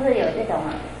报，是不是有这种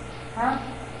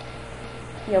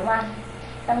有吗？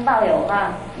登报有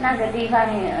那个地方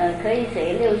可以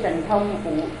写6神通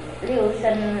6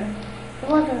身什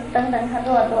么等等，很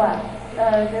多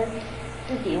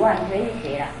这10几万可以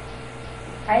写了。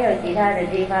还有其他的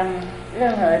地方，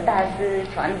任何大师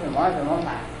传什么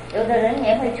法，有的人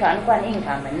也会传观音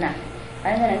法门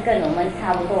反正跟我们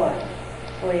差不多了，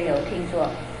我也有听说，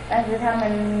但是他们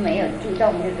没有注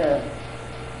重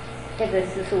这个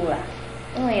师书了，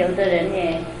因为有的人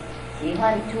也喜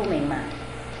欢出名嘛，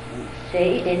学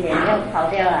一点点就跑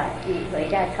掉了，回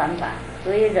家传法，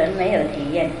所以人没有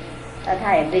体验，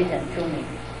他也变成出名。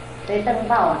所以登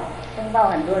报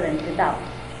很多人知道，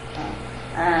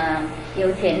有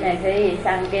钱呢可以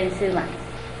上电视嘛，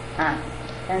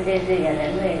上电视有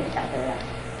人会晓得了，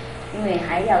因为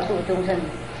还要度众生，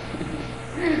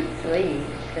所以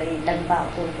可以登报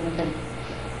度众生。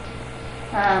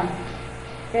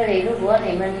这里如果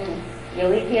你们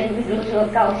有一天比如说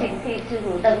高兴替师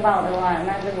父登报的话，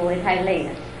那是不会太累了。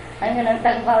很可能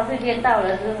登报时间到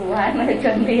了，师父还没有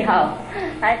准备好，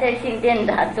还在心殿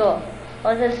打坐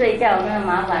或是睡觉，那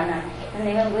麻烦了。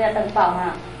你们不要登报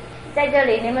在这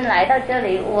里你们来到这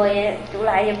里，我也出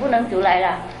来也不能出来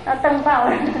了，那登报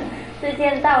了，时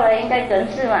间到了应该准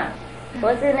时嘛。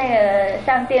我是那个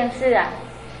上电视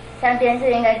上电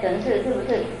视应该准时，是不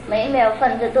是？每1秒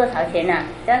分是多少钱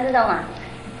这样知道吗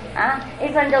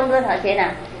？1分钟多少钱？1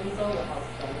分钟有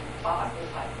好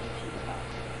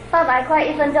800块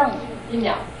1分钟，1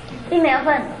秒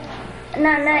分，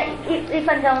那一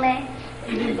分钟呢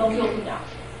？1分钟60秒。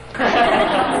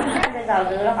3个小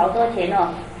时了，好多钱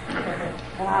哦！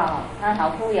他好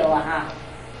富有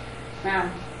那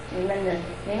你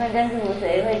们跟师父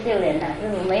谁会救人师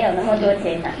父没有那么多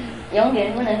钱永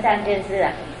远不能上电视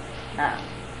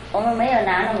我们没有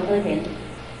拿那么多钱，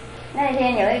那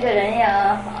天有一个人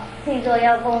听说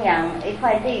要供养一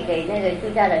块地给那个出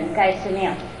家人盖寺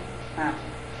庙，啊，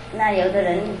那有的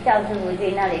人叫师父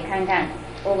去那里看看，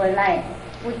我本来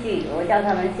不去，我叫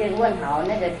他们先问好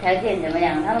那个条件怎么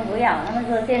样，他们不要，他们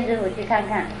说先师父去看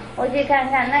看，我去看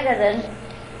看那个人，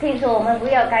听说我们不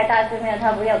要盖大寺庙，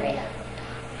他不要给了。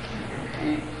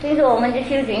听说我们去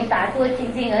修行打坐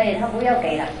静静而已，他不要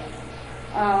给了。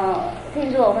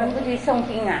听说我们不去诵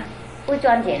经啊，不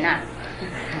赚钱啊，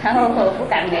然后我不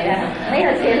敢给了，没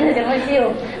有钱了怎么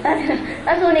修？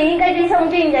他说你应该去诵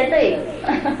经才对。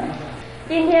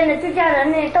今天的出家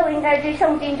人呢，都应该去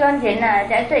诵经赚钱呐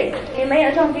才对。你没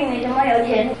有诵经，你怎么有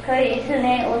钱可以吃呢？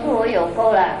我说我有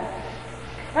够了。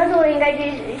他说应该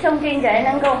去诵经才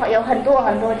能够有很多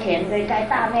很多钱，可以盖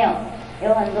大庙，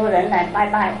有很多人来拜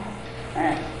拜。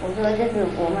我说就是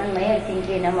我们没有经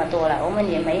济那么多了，我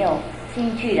们也没有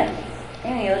兴趣了，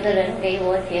因为有的人给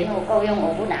我钱我够用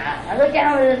我不拿，他说这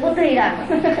样子不对了。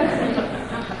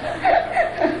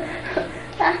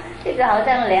他这个好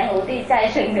像梁武帝再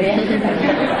生的样子。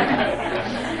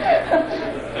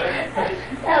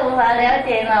他无法了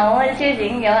解嘛，我们修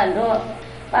行有很多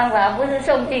方法，不是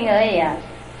诵经而已啊。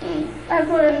他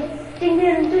说今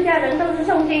天出家人都是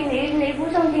诵经，你不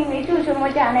诵经，你住什么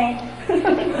家呢？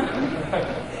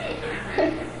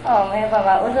没有办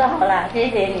法，我说好了，谢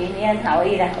谢你，你很好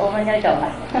意了，我们就走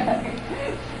了。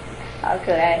好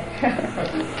可爱。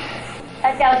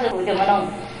他教师傅怎么弄？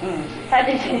他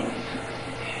就去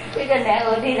这个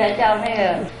梁武帝的叫那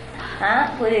个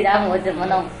菩提达摩怎么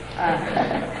弄？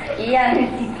一样的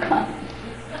情况。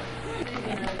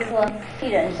说替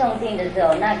人诵经的时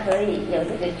候，那可以有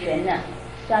这个权呢，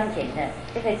赚钱的，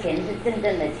这个钱是真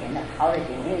正的钱的，好的钱，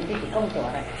因为自己工作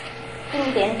的。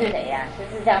经典是谁呀？是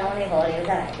释迦牟尼佛留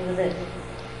下来，是不是？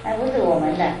那不是我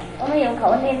们的，我们有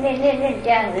口念这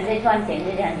样子在赚钱，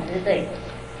是这样子是对，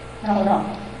懂不懂？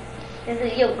就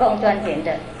是用功赚钱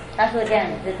的。他说这样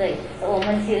子是对，我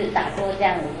们其实打坐这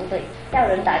样子不对，叫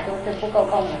人打坐是不够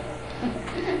功的，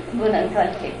不能赚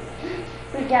钱。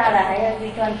出家了还要去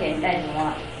赚钱干什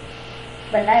么？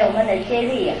本来我们的接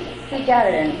力啊，出家的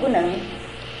人不能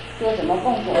做什么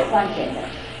工作赚钱的，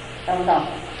懂不懂？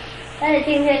但是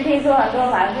今天听说很多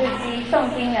法师机诵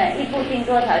经啊，一部经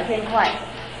多少千块，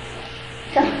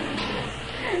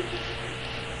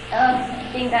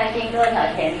金刚经多少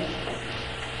钱？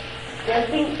有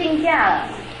定价了，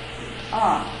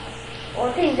我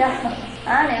听着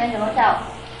你们怎么照？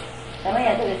怎么有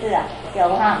这个事啊？有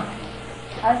哈，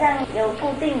好像有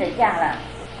固定的价了。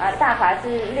大法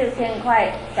是6000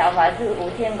块，小法是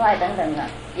5000块等等的，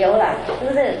有了，是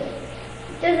不是？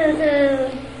就是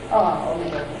我们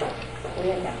有，不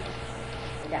要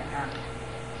讲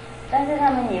但是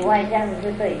他们以外这样子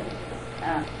是对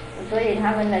所以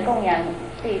他们的供养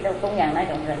地都供养那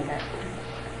种人的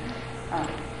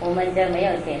我们就没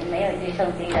有钱，没有去诵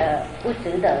经的，不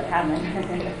值得他们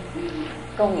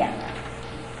供养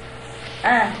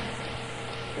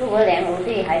如果梁武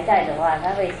帝还在的话，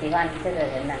他会喜欢这个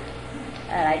人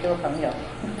来做朋友。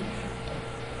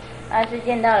是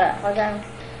见到了，好像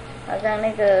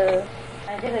那个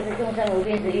这个是众生无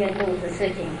边誓愿度是事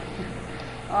情。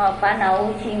烦恼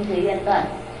无尽誓愿断，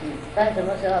断什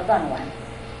么时候断完？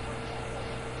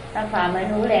那法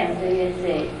门无量誓愿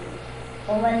学，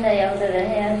我们的有的人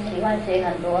也喜欢学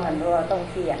很多很多东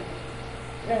西呀，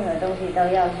任何东西都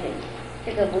要学，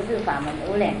这个不是法门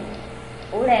无量。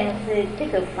无量是这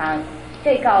个法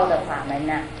最高的法门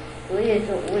所以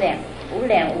说无量，无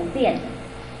量无边，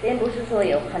并不是说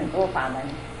有很多法门，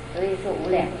所以说无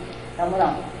量，懂不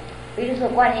懂？比如说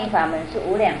观音法门是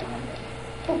无量法门，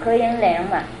不可以量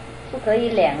嘛，不可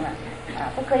以量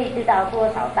不可以知道多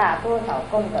少大多少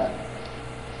功德，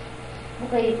不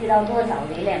可以知道多少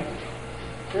力量，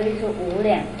所以说无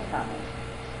量法门。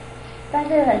但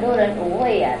是很多人误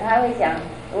会他会想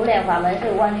无量法门是1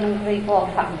 2 3 4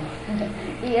法门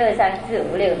，1 2 3 4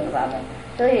 5 6的法门，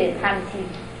所以他们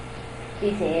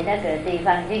去学那个地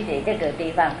方，去学这个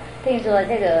地方。听说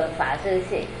这个法师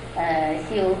是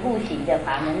修护行的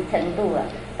法门程度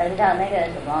等到那个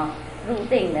什么入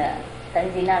定的，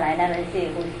等级那来那边去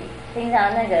护行。听到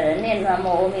那个人念南无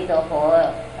阿弥陀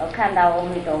佛，我看到阿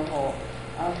弥陀佛，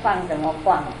放什么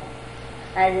放，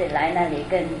还是来那里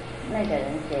跟那个人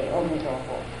学阿弥陀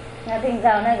佛。那听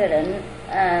到那个人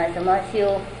什么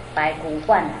修白骨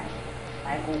观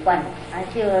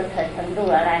修程度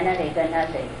了，来那里跟他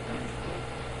学。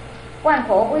灌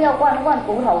佛不要灌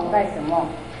骨头干什么？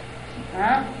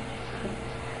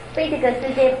被这个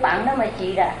世界绑那么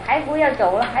急了，还不要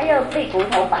走了，还要被骨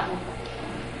头绑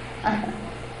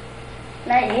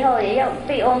那以后也要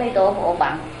被阿弥陀佛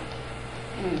绑，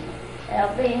要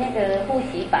被那个呼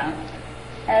吸绑，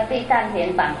还要被丹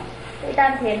田绑，一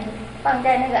丹田放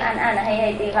在那个暗暗的黑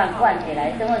黑地方灌起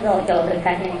来，什么时候走得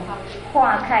开？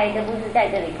花开都不是在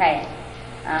这里开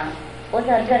啊！不是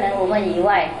可能我们以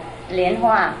外莲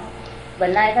花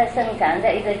本来它生长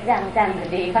在一个胀胀的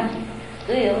地方，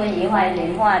所以我们以外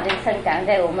莲花就生长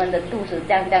在我们的肚子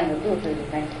胀胀的肚子里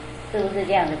面，是不是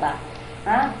这样子吧？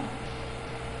啊，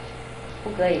不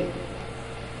可以。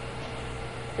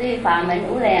所以法门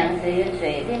无量随缘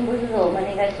水，并不是说我们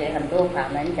应该学很多法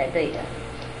门才对的，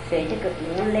学这个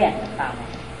无量的法门，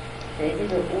学这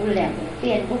个无量无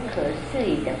边不可思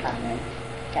议的法门，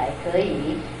才可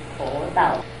以佛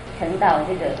道成到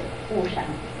这个无常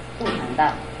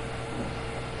道。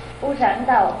无常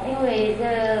道，因为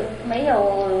这没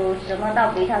有什么道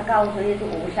比它高，所以是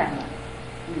无上嘛。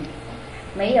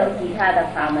没有其他的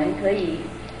法门可以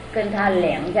跟它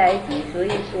量在一起，所以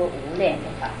说无量的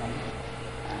法门。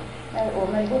那我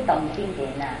们不懂经典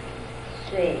啊，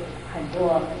所以很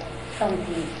多东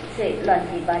西所以乱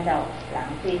七八糟，浪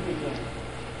费时间，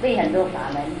被很多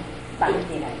法门绑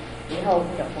起来，以后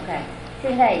走不开。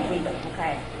现在已经走不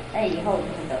开了，那以后就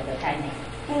是走得开呢？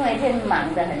因为现在忙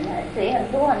得很，所以很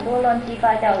多乱七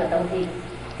八糟的东西，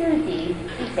自己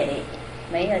是谁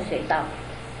没有学到，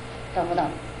懂不懂？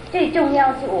最重要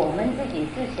是我们自己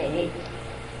是谁，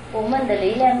我们的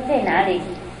力量在哪里？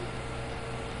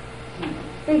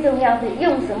最重要是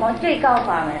用什么最高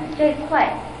法门、最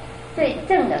快、最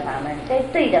正的法门、最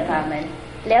对的法门，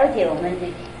了解我们自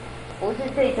己，不是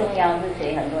最重要是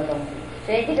学很多东西。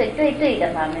学这个最对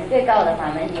的法门、最高的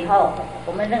法门以后，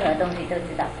我们任何东西都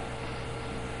知道。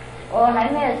我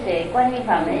还没有学观音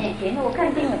法门以前，我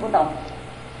看经也不懂。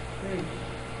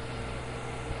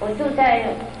我住在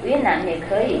越南也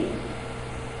可以，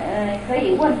可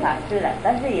以问法师了，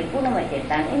但是也不那么简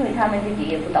单，因为他们自己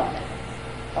也不懂，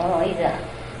懂我意思？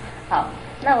好，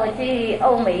那我去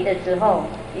欧美的时候，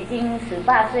已经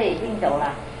18岁已经走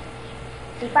了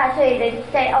，18岁的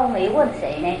在欧美问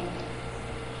谁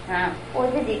呢？我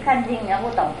自己看经也不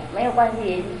懂，没有关系，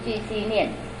也是继续念，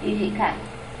继续看。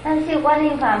但修观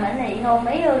音法门了以后，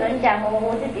没有人讲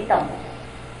我自己懂，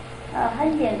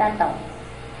很简单懂，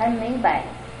很明白，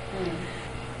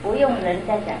不用人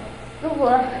家讲。如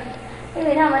果因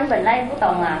为他们本来不懂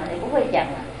啊，也不会讲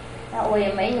啊，那我也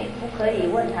不可以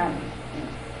问他们。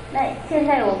那现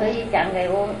在我可以讲给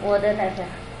我的那个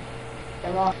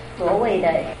什么所谓的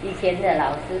以前的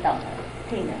老师懂的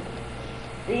听的。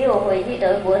只有我回去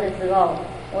德国的时候，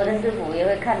我的师父也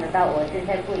会看得到我现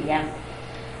在不一样，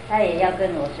他也要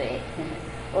跟我学，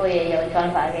我也有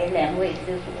传法给2位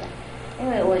师父了。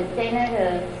因为我在那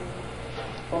个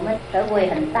我们德国也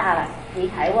很大了，比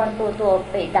台湾多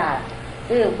倍大了，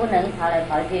所以我不能跑来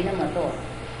跑去那么多。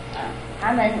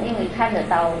他们因为看得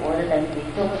到我的能力，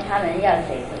说他们要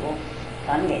写什么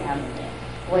传给他们的，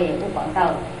我也不广告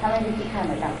了，他们自己看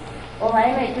得到。我还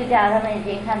没出家，他们已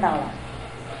经看到了，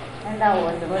看到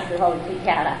我什么时候出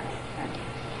家了，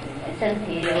身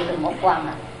体有什么光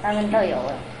啊，他们都有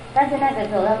了。但是那个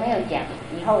时候他没有讲，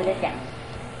以后再讲。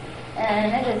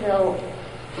那个时候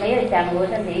没有讲我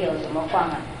身体有什么光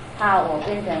啊，怕我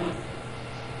变成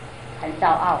很骄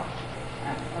傲，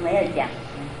我没有讲。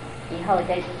以后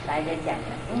再讲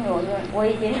的，因为我说我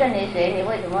以前跟你学，你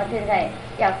为什么现在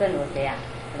要跟我学啊？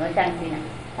怎么伤心啊？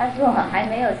他说还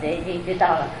没有学已经知道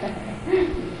了，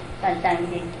很伤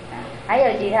心啊。还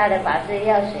有其他的法师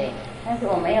要学，但是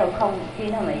我没有空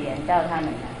去那么远教他们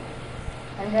了，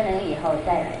很可能以后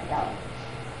再来教。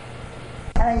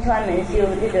他们专门修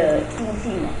这个心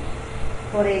性啊，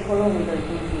脱离窟窿的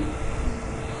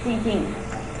心性，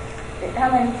他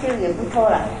们修也不错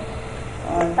了。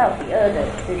到第2的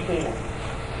世界了，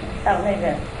到那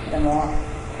个什么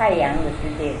太阳的世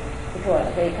界，不错了，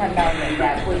可以看到人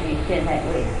家过去、现在、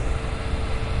未来，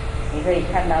你可以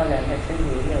看到人的身体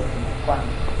有什么光，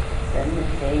人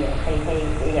谁有黑黑，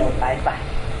谁有白白，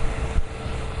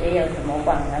谁有什么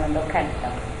光，他们都看得到，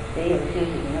谁有修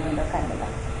行，他们都看得到，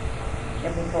也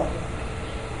不错。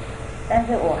但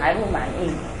是我还不满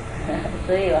意，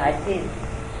所以我还去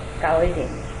高一点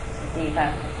的地方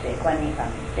学观音法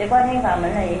门。学观音法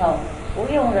门了以后，不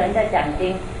用人家讲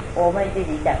经，我们自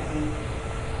己讲经。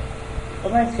我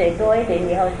们学多一点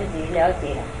以后，自己了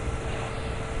解了。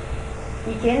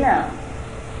以前呢，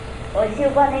我修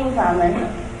观音法门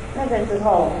那个时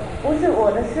候，不是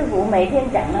我的师父每天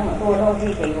讲那么多东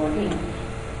西给我听，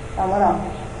懂不懂？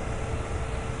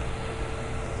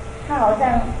他好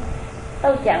像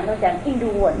都讲印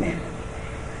度文，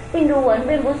印度文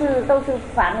并不是都是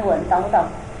梵文，懂不懂？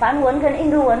梵文跟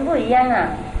印度文不一样啊，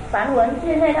梵文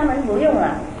现在他们不用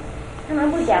了，他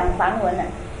们不讲梵文了，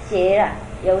写了，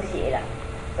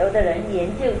有的人研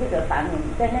究这个梵文，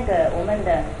跟那个我们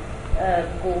的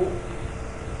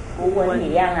古文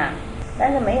一样啊，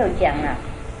但是没有讲啊。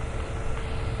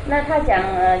那他讲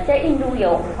在印度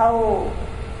有好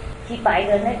几百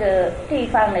个那个地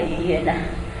方的语言啊，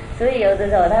所以有的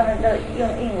时候他们都用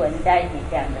英文在一起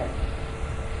讲的。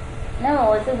那么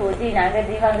我师父去哪个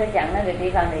地方就讲那个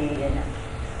地方的语言啊，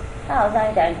他好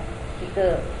像讲几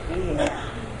个语言啊，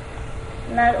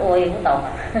那我也不懂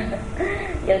啊。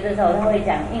有的时候他会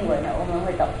讲英文的，我们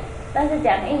会懂，但是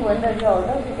讲英文的时候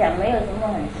都是讲没有什么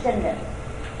很深的，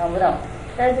懂不懂？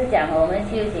但是讲我们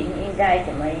修行应该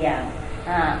怎么样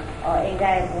啊？应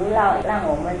该不要让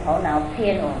我们头脑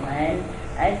骗我们，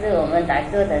还是我们打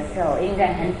坐的时候应该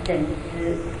很真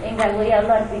实，应该不要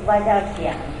乱七八糟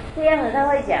想，这样子他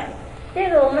会讲。这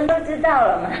个我们都知道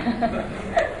了嘛，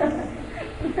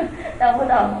懂不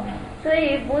懂？所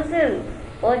以不是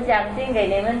我讲经给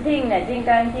你们听的《金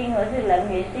刚经》，或是《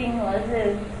楞严经》，或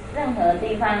是任何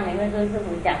地方你们说师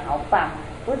父讲好棒，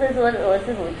不是说我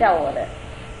师父叫我的，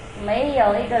没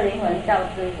有一个灵魂叫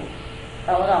师父，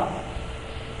懂不懂？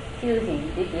修行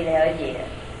自己了解的，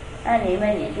那你们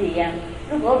也是一样。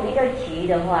如果比较急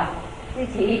的话，自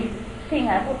己听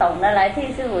还不懂的来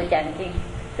听师父讲经，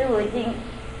师父经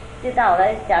知道我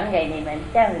来讲给你们，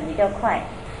这样子比较快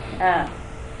啊。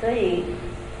所以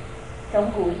从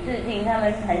古至今，他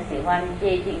们很喜欢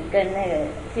接近跟那个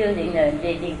修行的人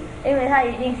接近，因为他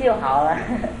已经修好了，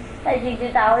他已经知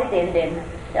道一点点了，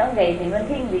讲给你们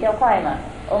听比较快嘛。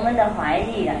我们的怀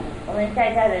疑了，我们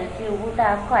在家人修不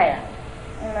大快了，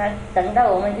那等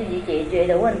到我们自己解决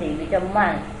的问题比较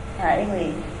慢啊，因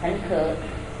为很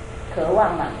渴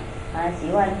望嘛啊，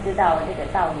喜欢知道这个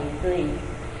道理，所以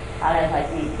爬来爬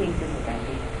去听师父讲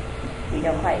经比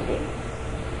较快一点。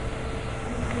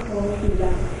科技啦、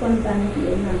关单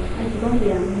言啦，还是讲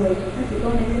量会，还是讲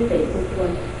那些地不关，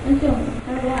那种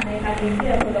他讲安尼，还是这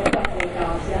个都管不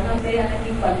到，是安怎这安尼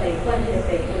去管这个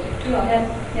地区，比如遐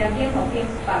听经互经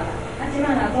办啦，即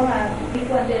摆若讲去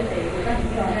管这个地区，咱是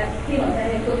比如遐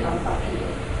去骨头发起的，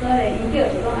所以伊叫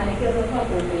是讲安尼叫做靠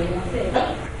步步嘛说，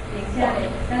并且咧，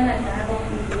咱来知影讲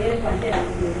伊伫咧管这人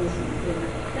事的时阵，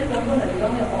这根本就是讲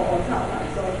迄乌乌草草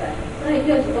所在。所以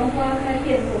就是讲花开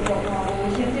遍布花花，有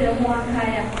像这个花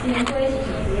开啊，莲花是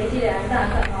伫咧这个大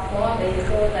山花花白的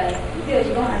所在，就是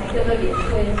讲安尼叫做莲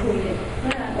花开的，所以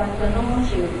完全拢讲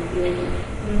受唔着去，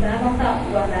唔知影讲到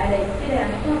原来咧，这个安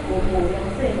尼看无量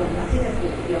细原来这个无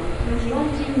量，唔是讲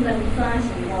真2、3、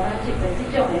4、5啊，这个这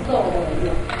种的数无量，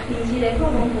其实咧可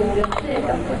能无量细原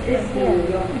来这个无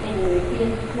量是为边，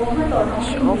无法度通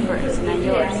去面对这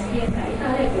个安尼边界，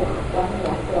大咧大，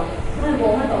所以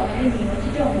无法度去面对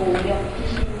这种无量。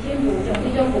这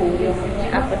种无量，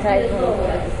不太做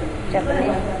来，所以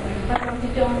发生这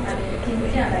种真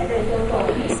正内底所讲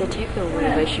的，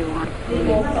你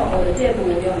无法度学到这个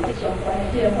无量这相关的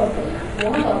这个法门啊，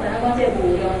无法度知影讲这个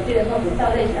无量这个法门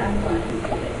到底是安怎去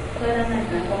做的，所以咱来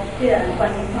知影讲这个观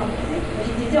音法门的，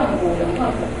就是这种无量法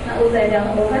门。那有在了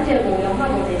无解这个无量法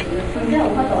门的时阵，真正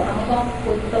有法度通讲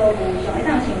佛道无上，会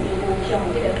当成就无上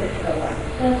这个佛道啊。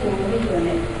所以自迄阵呢，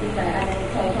伊在安尼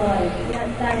粗粗的，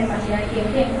咱咧嘛是爱经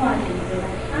典看时阵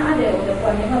啊，就有着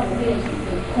观音法门迄个时阵，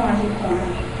看是看啦，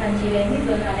但是咧迄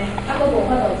阵安尼，佫无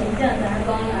法度真正知影讲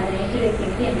安尼即个经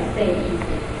典内底的意思。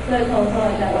所以粗粗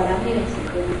的在活人迄个时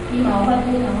阵，伊嘛有法子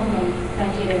通讲问，但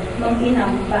是咧问伊若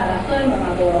毋捌啦，所以问嘛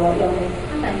无路用的。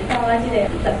但是到我即个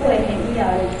18年以后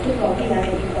咧，出国去安尼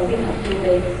印度去读书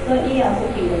咧，所以以后出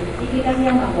去咧，伊去到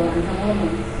遐嘛无人通好问。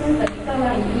所以到我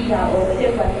以后学的这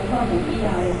观音法门以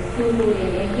后咧，自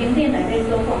然经典内底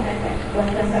所讲遐个，完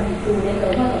全家己自然就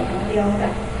法度通了解，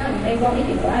啊毋免讲一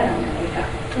定要爱人来教。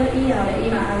所以以后咧，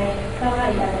伊嘛安尼，到我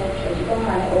伊安尼，就是讲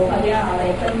安尼学法了后咧，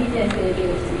整体这个世界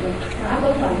的时阵，啊，佫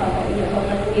传授互伊，互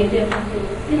咱有业这法师，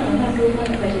这两个法师可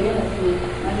能就是阮的师，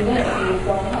嘛是阮的师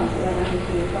公，吼是阮人师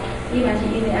公，伊嘛是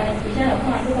因为安尼，而且有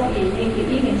看出讲伊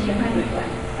已经清海入来，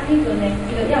啊，迄阵咧，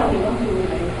伊个要求拢是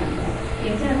来传授。并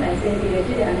且在世界的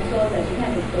这个安尼所在是遐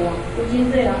尼大，有真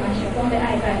侪人也想讲要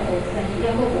爱戴学，但是抑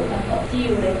佫无法度。只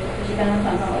有咧，就是敢若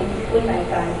传授伊本来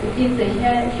家，有真侪是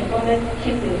遐想讲要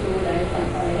请教师来传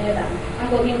授的迄个人，啊，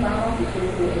佫因帮拢是师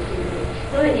傅的师傅。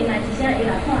所以因若是啥，伊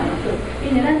若看会出，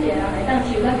因为咱一个人会当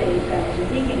修到第二届的时候，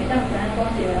已经会当知影讲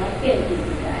一个人价值伫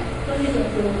在。所以迄阵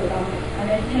师傅就讲，安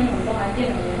尼请问讲安怎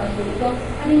样法师讲，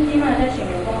啊，恁即摆才想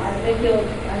着讲安尼要叫，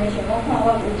安尼想讲看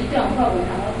我有即种法门通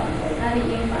我传授，啊，你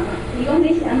应帮啊？伊讲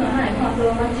你是安怎会看出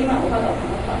我即摆有法度通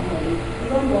我传授你？伊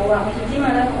讲无啊，我是即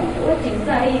摆来看着，我真早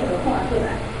已经就看出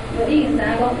来，就已经知影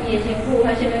讲伊的身躯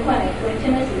还啥物款的，所以啥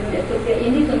物时阵会出家，因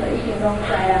迄阵就已经拢知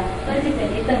啊。所以即阵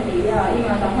伊转去了，伊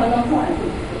嘛同款拢看会出，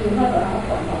有法度通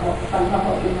我传授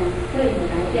互伊嘛，所以毋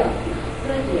通吊去。所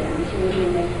以一个人修炼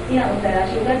咧，伊若有在啊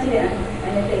修到即个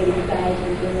安尼第二界的时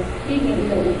阵，已经伊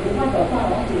就有法度看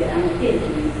往一个人的过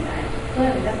去来。所以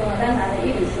人家讲啊，咱安尼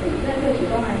一直是，咱就是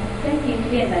讲啊，咱经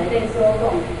典内底所讲，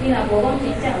你若无讲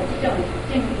真正有即种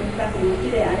证明家己有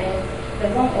即个安尼，就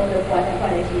讲学着怪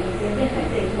的时阵，经典内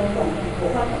底所讲，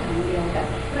无法度通了解。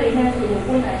所以遐师父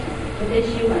本来是有在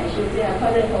修嘛，修这啊，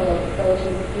靠这道修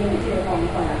经的即个方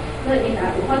法啊。所以伊若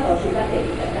有法度修到第二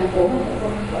界，但无法度讲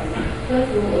传。所以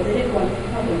师父学这个观念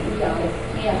较无必要的，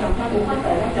伊也常常有法度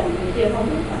咱将伊即个方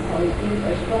面传互伊，因就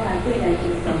是讲啊，对咱真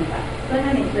明白。所以遐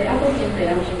尼济，啊，佫真济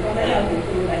人想讲要要读书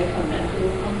来传传书，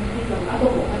迄种啊，佫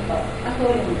无法度，啊，可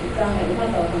能一工诶有法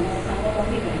度通我讲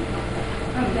迄个。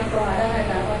啊，毋则讲啊，咱爱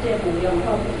知影即个无用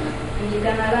法度嘛，毋是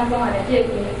干那咱讲啊，即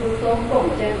个经书所讲的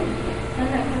即个物件，咱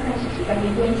较实是家己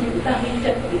本身有当去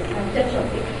接触的，接触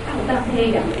的，啊，有当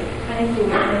体验的，安尼自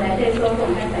然诶内底所讲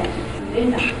遐代志，恁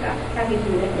人家己自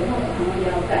然有法度通了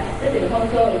解，这就是讲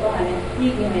所有讲安尼，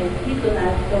已经诶，迄阵啊，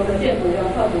做着即个无用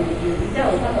法度的时候，伊才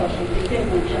有法度成就即个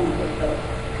无上的道。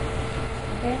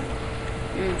OK，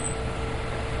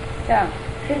 这样，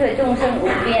这个众生无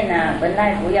边啊，本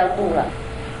来不要度了。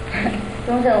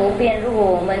众生无边，如果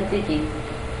我们自己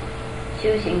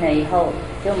修行了以后，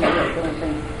就没有众生。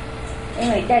因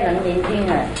为在《楞严经》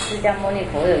啊，释迦牟尼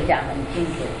佛有讲很清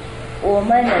楚，我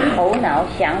们的头脑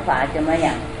想法怎么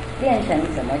样，变成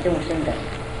什么众生的，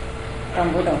懂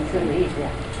不懂是不是意思啊？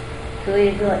所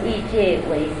以说一切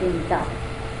唯心造，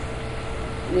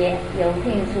也有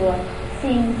听说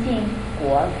心净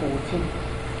国土净。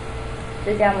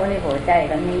释迦牟尼佛在《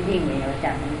楞严经》里有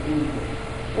讲很清楚。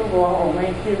如果我们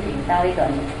修行到一种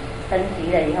等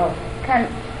级了以后，看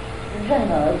任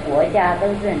何国家都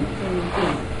是很清净、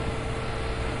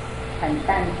很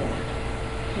单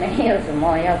纯，没有什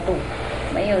么要度，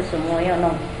没有什么要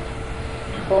弄。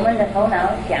我们的头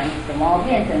脑想什么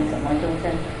变成什么众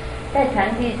生。在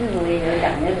禅机师父也有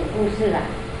讲那个故事啦，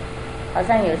好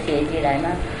像有写起来吗？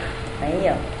没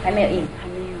有，还没有印，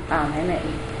还没有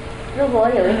印。如果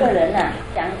有一个人啊，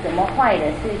讲什么坏的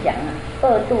思想啊、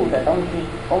恶度的东西，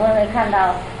我们会看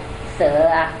到蛇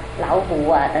啊、老虎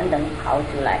啊等等跑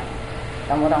出来，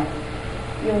懂不懂？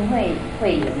用慧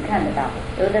眼看得到，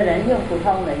有的人用普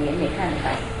通的眼也看得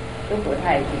到。如果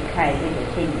他已经开这个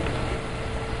心，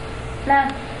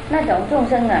那种众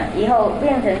生啊，以后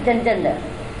变成真正的，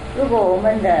如果我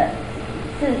们的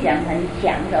思想很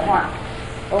强的话，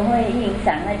我们会影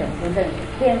响那种众生，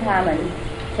变他们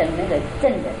成那个正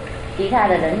的。其他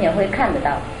的人也会看得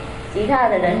到，其他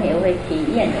的人也会体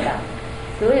验得到，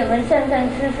所以我们生生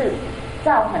世世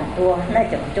造很多那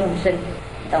种众生，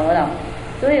懂不懂？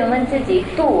所以我们自己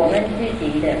度我们自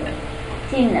己的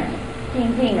心啊，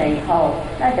静了以后，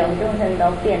那种众生都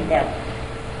变掉。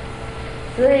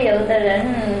所以有的人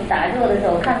打坐的时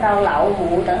候看到老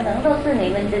虎等等，都是你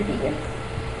们自己的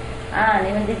啊，你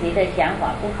们自己的想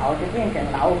法不好，就变成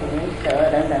老虎、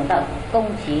蛇等等，到攻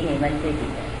击你们自己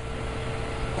的。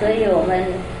所以我们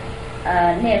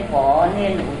念佛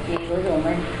念五经，或者我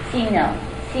们信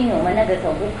我们那个时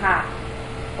候不怕，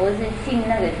或是信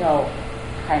那个时候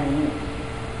很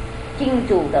清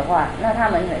楚的话，那他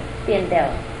们会变掉。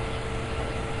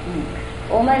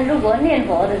我们如果念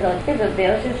佛的时候，这个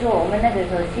表示说我们那个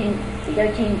时候心比较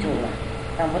清楚了，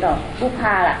懂不懂？不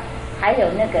怕了，还有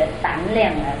那个胆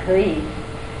量啊，可以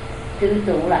知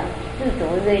足了，知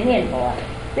足所以念佛啊，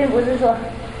并不是说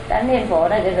咱念佛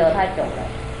那个时候他走了。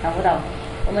懂不懂？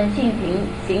我们心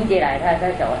行起来，他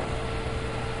走了，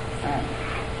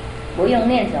不用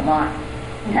念什么，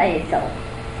他也走。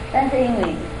但是因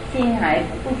为心还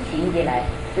不行起来，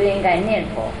所以应该念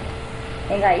佛，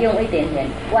应该用一点点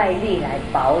外力来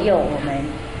保佑我们。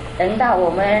等到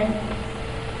我们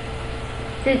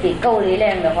自己够力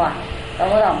量的话，懂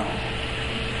不懂？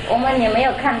我们也没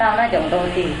有看到那种东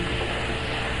西，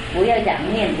不要讲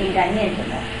念，应该念什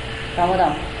么，懂不懂？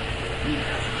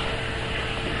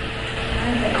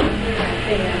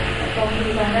对呀，讲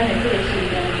比方咱的这个时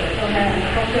间，讲咱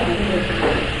讲这样这个时间，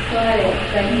讲咱的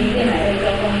在经典内底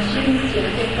讲心情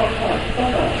是国土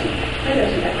性，那就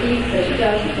是就是表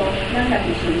示讲，咱家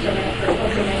己是什么国土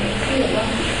什么意思？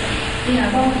你若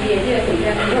讲伊的这个对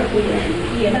象，如果规个是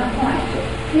伊会当看会做，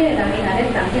你个人伊若咧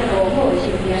当这无好的心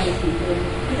念的时阵，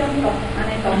这种安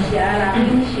尼毒蛇啦、忍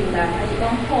受啦，还是讲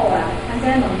苦啦，这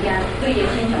物件对伊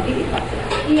身上一直发出来，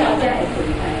以后才会存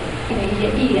在。因为伊个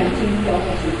意念真强的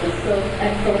时阵，造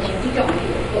成这种的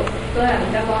结果。所以人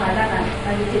家讲啊，咱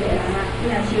是一个人啊，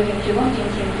你若修行，修讲真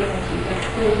清净的时阵，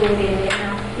自练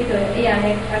啊，伊就伊安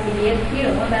尼，家己比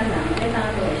如讲咱人咧当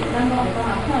做是，咱讲是讲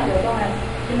啊，看到讲啊，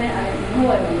什么啊唔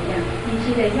好的物件，其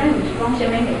实咧，咱唔是讲什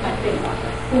么会发变化，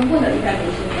根本就伊家己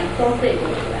身上所制造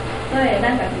出来。所以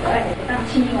咱家己就爱会当清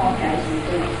生活起来时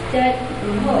阵，这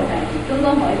唔好的代志，总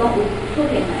讲互伊讲有出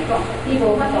现来讲，你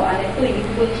无法度安尼对你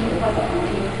本身有法度安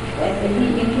尼会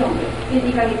影响的，因为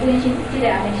你家己本身即个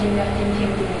安尼心量真清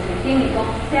楚，等于讲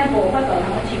现在无法度通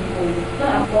清分，所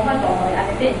以也无法度互伊安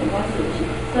尼变成讲事情，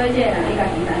所以这个人你家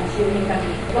己难修行，家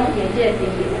己讲眼界定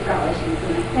力有够的时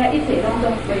阵，遐一切拢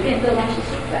袂变做讲是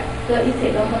实在，所以一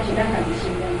切拢是咱家己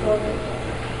心量所做。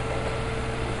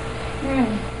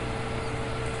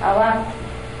好吧，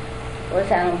我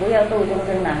想不要度众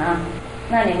生了哈，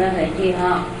那你们回去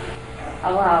哈，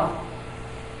好不好？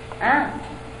啊，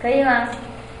可以吗？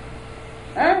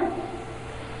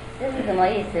这是什么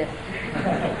意思？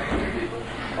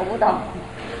我不懂。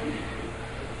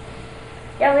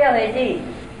要不要回去？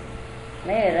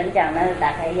没有人讲，那就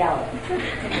打开药了。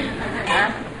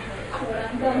啊？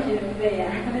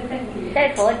在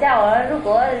佛教，如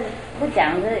果不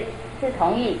讲是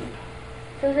同意，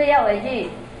是不是要回去？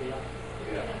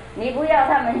你不要，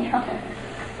他们要。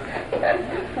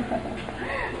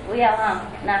不要哈，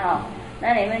那好，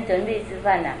那你们准备吃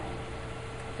饭了。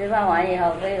吃饭完以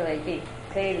后可以回去，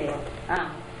可以留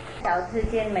啊。小时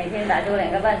间每天打坐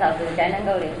2个半小时才能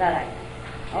够留下来。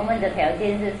我们的条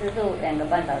件是吃素2个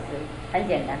半小时，很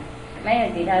简单，没有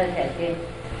其他的条件。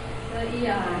所以以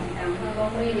后啊，是人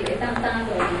讲每日会当打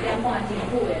坐2点半真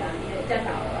久的人，伊就接受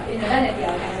了，因为咱的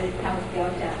条件是头一条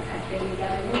食菜，第二条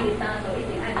每日打坐一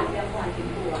定爱2点半真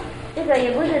久啊。这个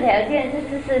也不是条件，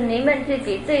是你们自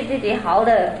己对自己好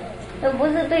的，都不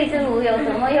是对师父有什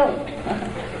么用。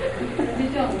这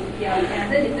种条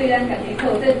件，这是对咱家己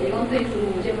好，这是讲对师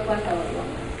父有什么关系用？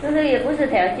就是也不是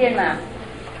条件嘛，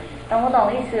懂不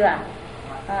懂意思吧？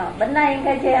啊，本来应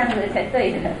该这样子才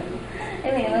对的，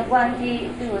因为你们忘记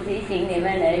师父提醒你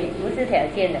们而已，不是条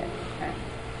件的。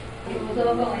师父所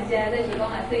讲的这，这是讲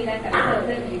对咱家己好，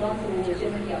这是讲师父有什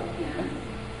么条件？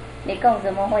你讲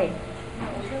什么会？我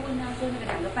就问他说，那个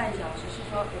2个半小时是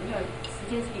说有没有时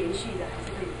间是连续的，还是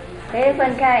可以分开？可以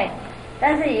分开，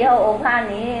但是以后我怕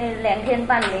你2天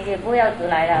半你也不要出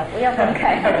来了，不要分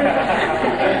开。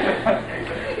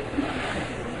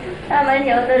他们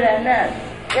有的人呢，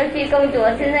尤其工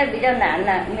作现在比较难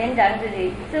了，勉强自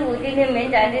己。师父今天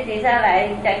勉强自己下来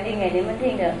讲经给你们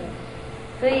听的，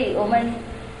所以我们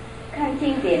看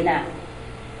经典呐。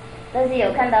但是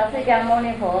有看到释迦牟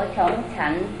尼佛从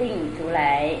禅定出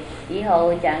来以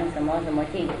后讲什么什么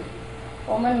经，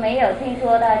我们没有听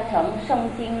说他从诵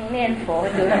经念佛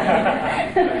出来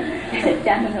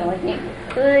讲什么经，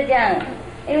是不是这样？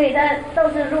因为他都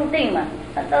是入定嘛，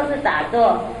他都是打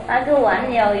坐，他做完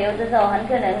有的时候很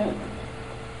可能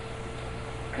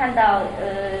看到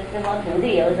什么徒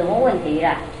弟有什么问题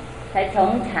啦，才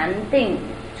从禅定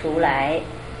出来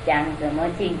讲什么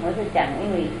经，我是讲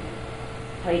因为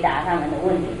回答他们的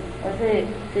问题，我是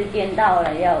时间到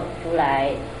了要出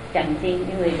来讲经，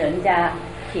因为人家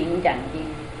请讲经，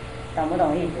懂不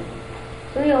懂意思？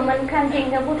所以我们看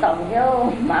经都不懂就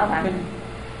麻烦了。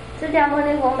释迦牟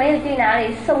尼佛没有去哪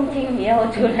里诵经以后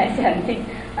出来讲经，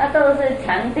他都是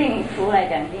禅定出来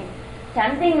讲经，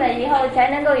禅定了以后才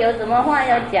能够有什么话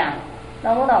要讲，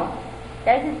懂不懂？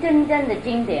才是真正的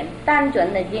经典，单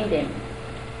纯的经典。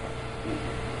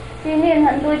去念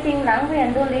很多经，浪费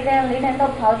很多力量都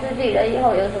跑出去了以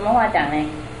后有什么话讲呢？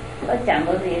我讲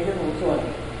都是也是不错的，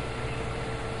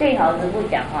最好是不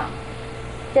讲话。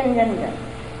真正的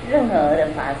任何的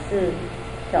法师，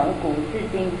从古至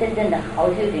今真正的好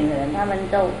修行的人，他们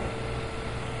都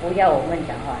不要我们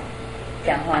讲话，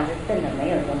讲话是真的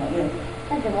没有什么用。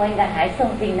那怎么应该还诵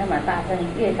经那么大声，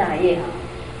越大越好？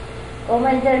我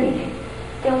们这里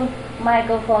用麦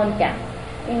克风讲，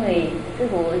因为师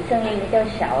父声音比较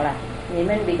小了，你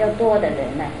们比较多的人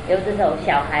呢，有的时候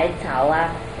小孩吵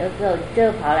啊，有时候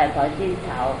就跑来跑去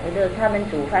吵，有时候他们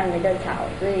煮饭比较吵，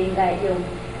所以应该用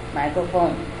麦克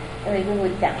风，因为师父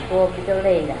讲多比较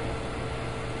累的，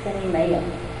声音没有，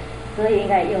所以应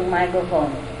该用麦克风。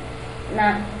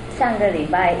那上个礼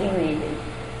拜因为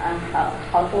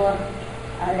好多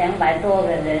200多个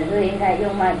人，所以应该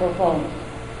用麦克风。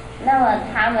那么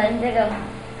他们这个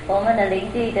我们的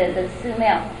邻居的寺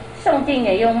庙诵经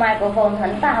也用麦克风，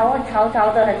很大，吵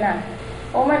得很呐。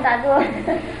我们打坐，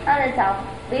他的吵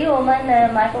比我们的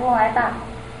麦克风还大。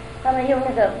他们用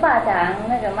那个巴掌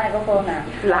那个麦克风啊，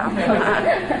狼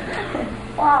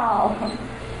哇，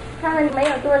他们没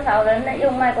有多少人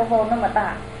用麦克风那么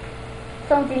大。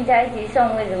诵经在一起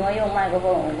诵，为什么用麦克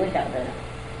风？我不晓得了。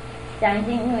讲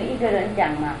经因为一个人讲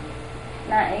嘛，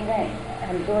那应该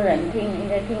很多人听，应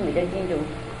该听比较清楚。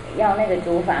要那个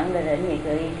厨房的人也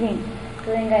可以听，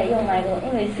所以应该用麦克风，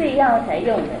因为需要才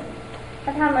用的。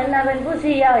那他们那边不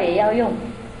需要也要用，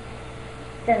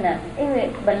真的，因为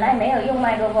本来没有用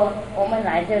麦克风，我们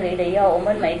来这里了以后，我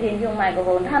们每天用麦克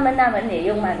风，他们那边也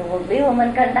用麦克风，比我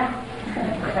们更大，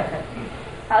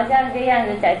好像这样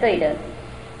子才对的，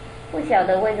不晓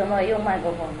得为什么用麦克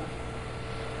风。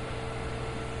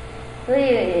所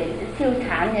以修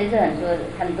禅也是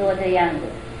很多这样子，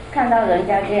看到人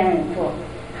家这样做，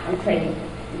很可怜，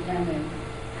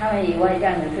他们以为这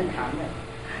样子是禅的，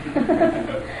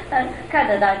但看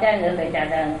得到这样子回家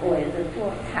的人，我也是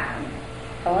做禅，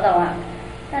懂不懂啊？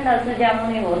看到释迦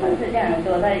牟尼佛他是这样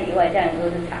做，他以为这样做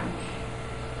是禅，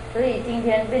所以今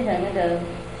天变成那个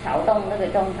少动那个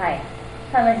宗派，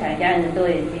他们想这样子做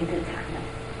已经是禅了，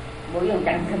不用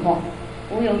讲什么，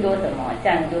不用做什么，这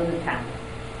样就是禅。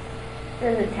这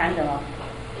是禅什么？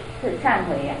是忏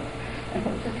悔呀、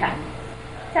是禅。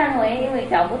忏悔，因为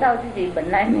找不到自己本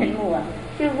来面目啊，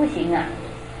就不行啊，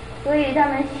所以他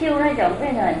们修那种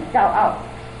变得很骄傲。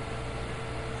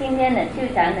今天的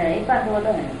修禅的人一般多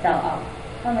都很骄傲，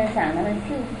他们想他们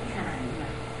修禅嘛，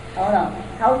懂不懂？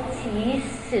好几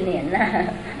十年了，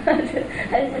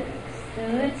还是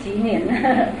10几年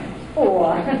了，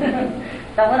哇，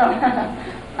懂不懂？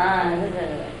啊，这个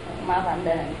麻烦的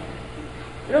很。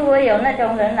如果有那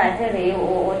种人来这里，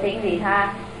我顶礼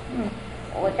他，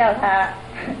我叫他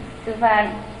吃饭，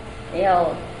以后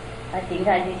他请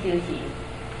他去休息，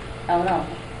懂不懂？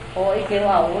我一句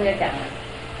话我不要讲了，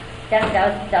这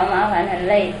样找麻烦很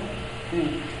累，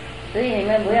所以你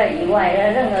们不要以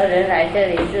为任何人来这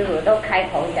里，师父都开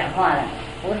口讲话了，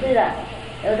不是的，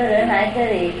有的人来这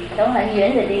里从很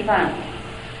远的地方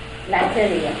来这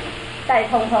里，带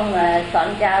通通的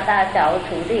全家大小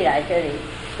土地来这里。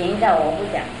请教我不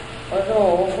讲，我说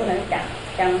我不能讲，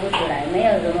讲不出来，没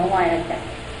有什么话要讲，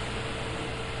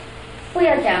不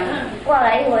要讲。过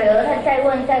来一会儿，他再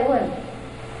问，他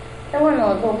问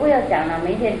我说不要讲了，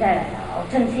明天再来了，好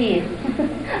生气，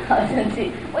好生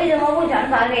气，为什么不传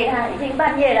法给他？已经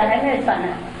半夜了，还没有传呢，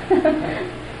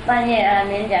半夜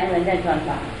勉强人在传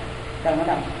法，懂不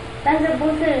懂？但是不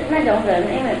是那种人，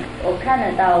因为我看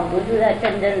得到，不是在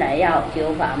真正来要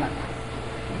修法嘛。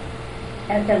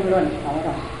要争论，懂不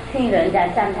懂？听人家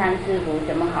赞叹师父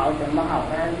怎么好，他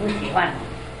不喜欢。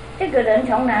这个人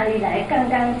从哪里来？刚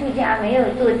刚出家没有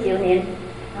做9年，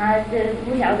这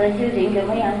不晓得修行怎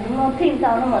么样，怎么听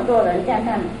到那么多人赞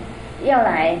叹，要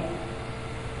来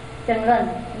争论、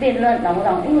辩论，懂不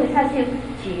懂？因为他修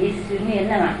几十年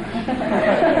了嘛，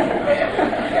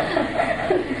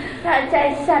他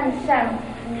在山上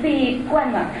闭关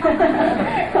嘛。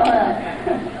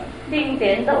经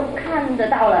典都看得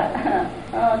到了，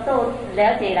都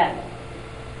了解了。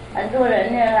很多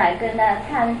人呢来跟他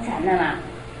参禅了嘛，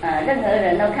任何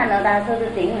人都看到他说是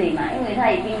顶礼嘛，因为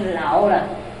他已经老了，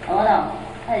懂不懂？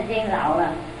他已经老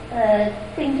了。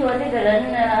听说这个人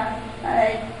呢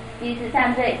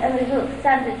，73岁，不是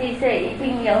37岁，已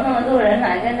经有那么多人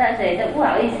来跟他学，都不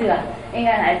好意思了，应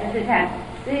该来试试看。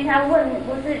所以他问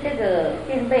不是这个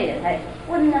垫背的，他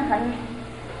问了很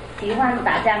喜欢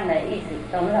打仗的意思，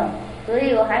懂不懂？所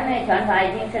以我还没传法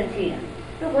已经生气了。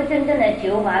如果真正的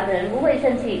求法的人不会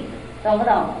生气，懂不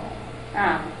懂？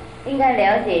应该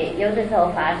了解，有的时候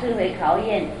法师会考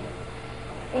验，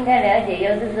应该了解，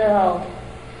有的时候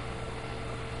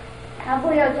他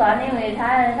不要传，因为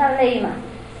他累嘛。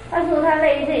他说他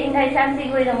累是应该相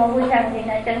信，为什么不相信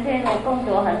呢？整天我工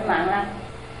作很忙啊，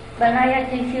本来要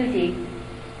去休息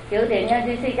，9点要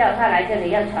去睡觉，他来这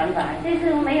里要传法，这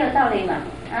是没有道理嘛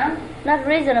？Not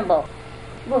reasonable，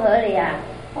 不合理啊！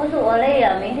我说我累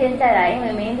了，明天再来，因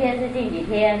为明天是近几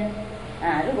天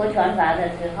如果传法的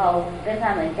时候跟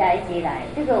他们家一起来，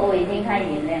这个我已经太原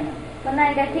谅了。本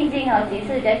来应该听经好几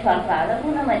次再传法的，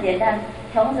不那么简单。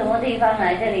从什么地方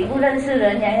来这里不认识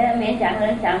人家，要勉强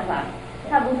人讲法，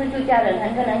他不是出家人，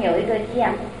很可能有一个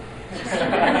像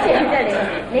现这里，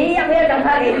你要不要懂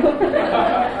他礼物？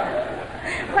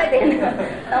快点，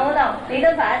懂不懂？你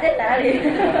的法在哪里？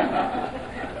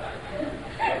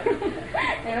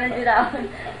你们知道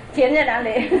钱在哪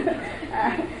里？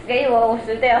给我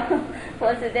死掉，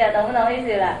我死掉，懂不懂意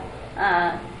思了？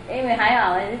因为还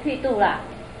好是剃度啦，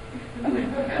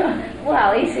不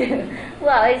好意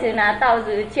思拿刀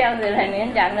子枪子来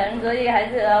勉强人，所以还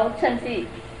是要趁机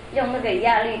用那个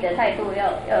压力的态度，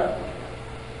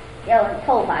要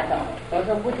透法走。我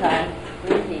说不传，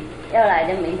不行，要来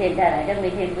就明天再来，就明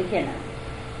天不见了，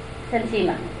生气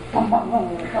嘛。砰砰砰，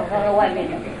通通在外面，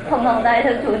通通在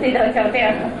这土地都烧掉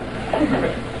了。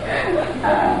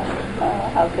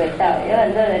好可笑，有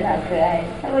很多人好可爱，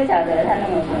他不晓得他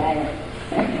那么可爱。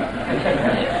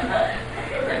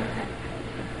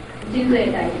真多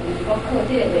代志，我靠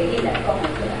这个袂记来讲出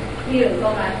来。比如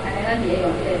讲安尼咱伫咧用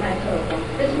这个麦克风，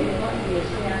这是我伊的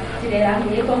声，一个人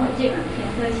伫咧讲互正人听，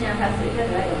所以声较水，才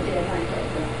就要用这个麦克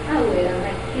风。有的人呢，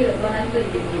比如讲咱对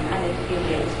面面安尼就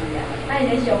袂需啊。因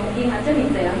为上经啊，这么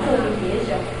侪人做伫底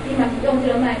上，你嘛是用这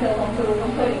个麦克风，可能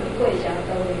过声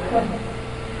都会困。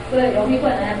所以容易困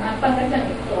放到这么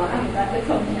大，毋知要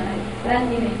创啥。咱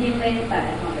因为顶礼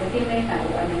拜吼，就顶礼拜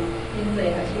有安尼真侪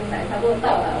学生来，差不多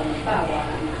到了100多人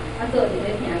啊，做伫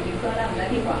咧听经，所以咱毋知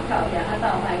去外口遐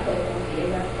到麦克风伫咧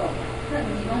遐讲。这毋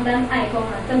是讲咱爱讲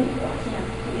这么大声，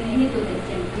因为迄阵的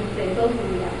真侪都需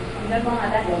要。毋免讲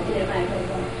咱用这个麦克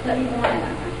风，所以一般的人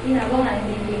伊若讲安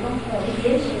尼面讲伊伫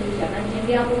咧修上，咱真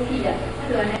了不起啊！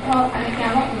就安尼安尼听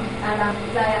我人毋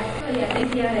知啊，所以啊，你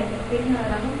听咧，你听人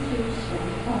讲修上。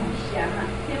像啊，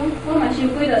因为我嘛收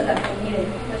几落10年咧，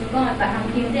就是讲啊，别项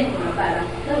经典就别啦，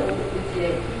都有一个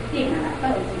顶啊，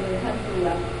都有一个较输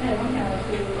啊。那讲听到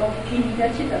师傅讲，今年才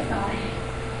73岁，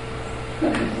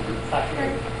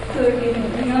所以今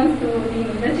年讲师傅今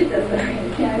年才73岁，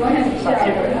听我遐尔少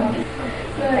个吼。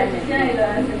所以现在就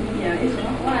安生病，伊想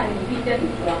讲我年纪遮尔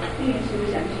大，因为修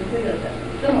上修几落10年，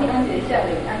所以我讲一个少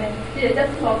年安尼，即个才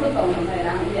初出道堂的人，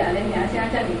伊安尼名声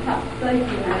遮尔好，所以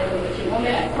今安尼就是讲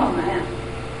要来看卖啊。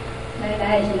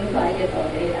来的时阵带伊个徒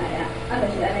弟来啊，就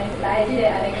是安尼来即个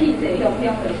安尼气势汹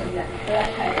汹就是啊，都要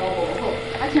开刀无好。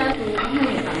请师傅讲遐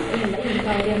重，因为应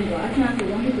到点大，请师傅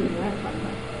讲迄阵就要传嘛，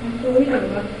所以迄阵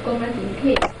讲啊真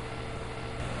客。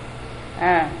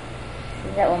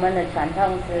现在我们的传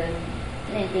统是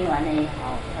念经完了以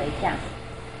后回向。